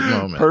great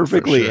moment.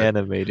 Perfectly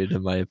animated,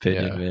 in my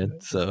opinion,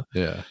 man. So,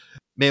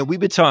 man, we've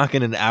been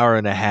talking an hour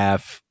and a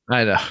half.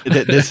 I know.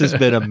 This has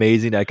been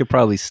amazing. I could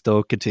probably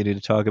still continue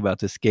to talk about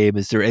this game.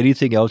 Is there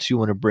anything else you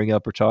want to bring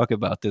up or talk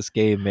about this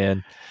game,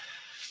 man?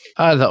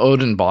 The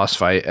Odin boss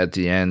fight at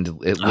the end,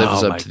 it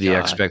lives up to the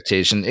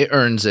expectation. It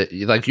earns it.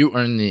 Like, you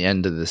earn the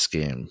end of this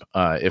game.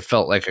 It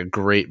felt like a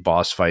great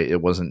boss fight.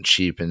 It wasn't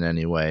cheap in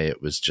any way.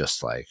 It was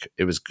just like,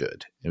 it was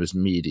good. It was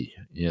meaty,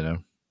 you know?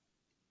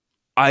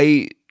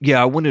 I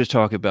wanted to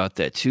talk about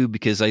that too,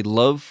 because I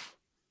love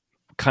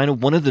kind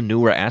of one of the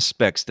newer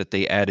aspects that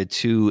they added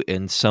to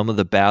in some of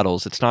the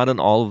battles. It's not in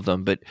all of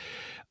them, but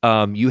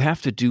you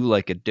have to do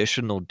like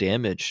additional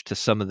damage to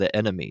some of the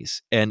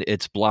enemies, and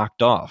it's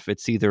blocked off.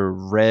 It's either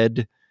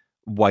red,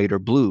 white, or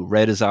blue.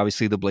 Red is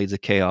obviously the Blades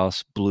of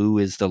Chaos. Blue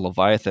is the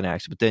Leviathan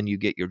axe. But then you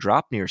get your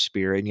Draupnir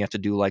spear, and you have to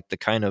do like the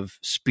kind of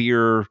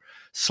spear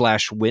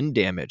 / wind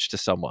damage to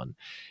someone.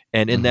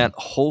 And in that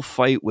whole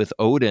fight with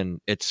Odin,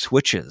 it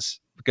switches,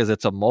 because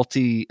it's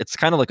it's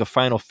kind of like a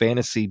Final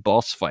Fantasy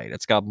boss fight.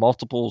 It's got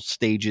multiple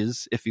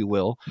stages, if you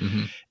will.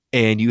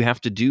 And you have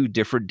to do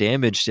different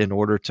damage in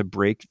order to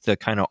break the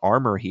kind of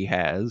armor he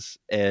has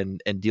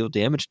and deal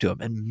damage to him.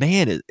 And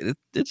man,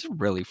 it's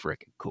really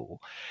freaking cool.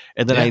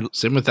 And then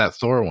same with that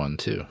Thor one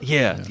too.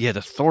 Yeah,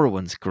 the Thor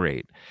one's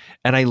great.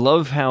 And I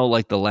love how,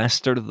 like, the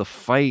last third of the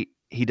fight,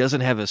 he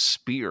doesn't have a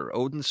spear.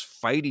 Odin's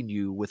fighting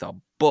you with a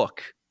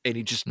book, and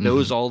he just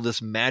knows all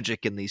this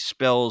magic and these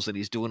spells, and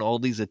he's doing all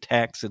these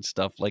attacks and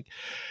stuff. Like,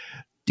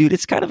 dude,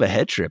 it's kind of a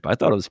head trip. I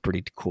thought it was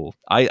pretty cool.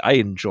 I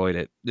enjoyed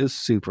it. It was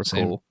super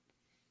cool.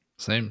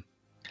 Same.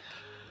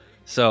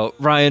 So,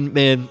 Ryan,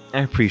 man,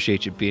 I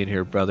appreciate you being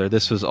here, brother.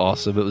 This was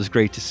awesome. It was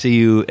great to see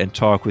you and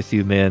talk with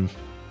you, man.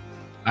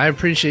 I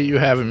appreciate you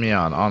having me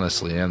on,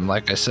 honestly. And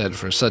like I said,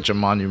 for such a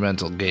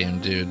monumental game,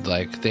 dude,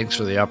 like, thanks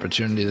for the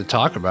opportunity to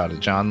talk about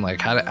it, John.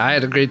 Like, I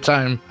had a great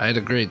time. I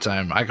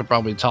could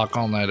probably talk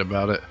all night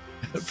about it.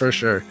 For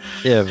sure.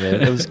 Yeah,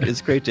 man.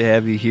 It's great to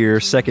have you here.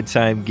 Second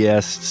time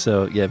guest.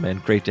 So, yeah,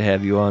 man, great to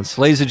have you on.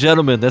 So, ladies and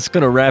gentlemen, that's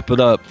going to wrap it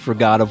up for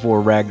God of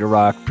War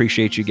Ragnarok.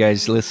 Appreciate you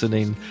guys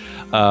listening.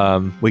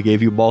 We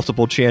gave you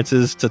multiple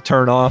chances to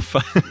turn off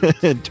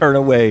and turn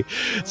away.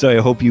 So,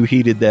 I hope you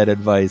heeded that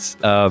advice.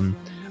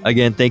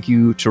 Again, thank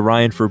you to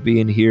Ryan for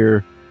being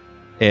here.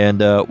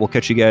 And we'll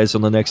catch you guys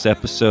on the next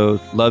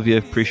episode. Love you.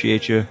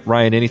 Appreciate you.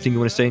 Ryan, anything you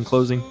want to say in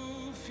closing?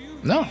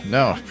 No.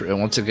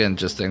 Once again,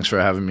 just thanks for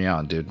having me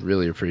on, dude.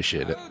 Really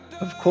appreciate it.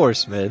 Of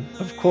course, man.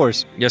 Of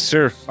course. Yes,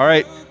 sir. All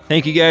right.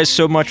 Thank you guys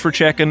so much for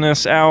checking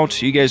us out.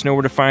 You guys know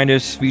where to find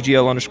us.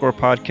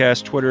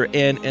 VGL_podcast, Twitter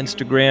and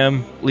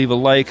Instagram. Leave a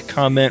like,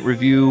 comment,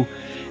 review,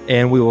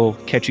 and we will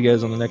catch you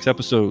guys on the next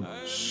episode.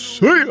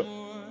 See ya.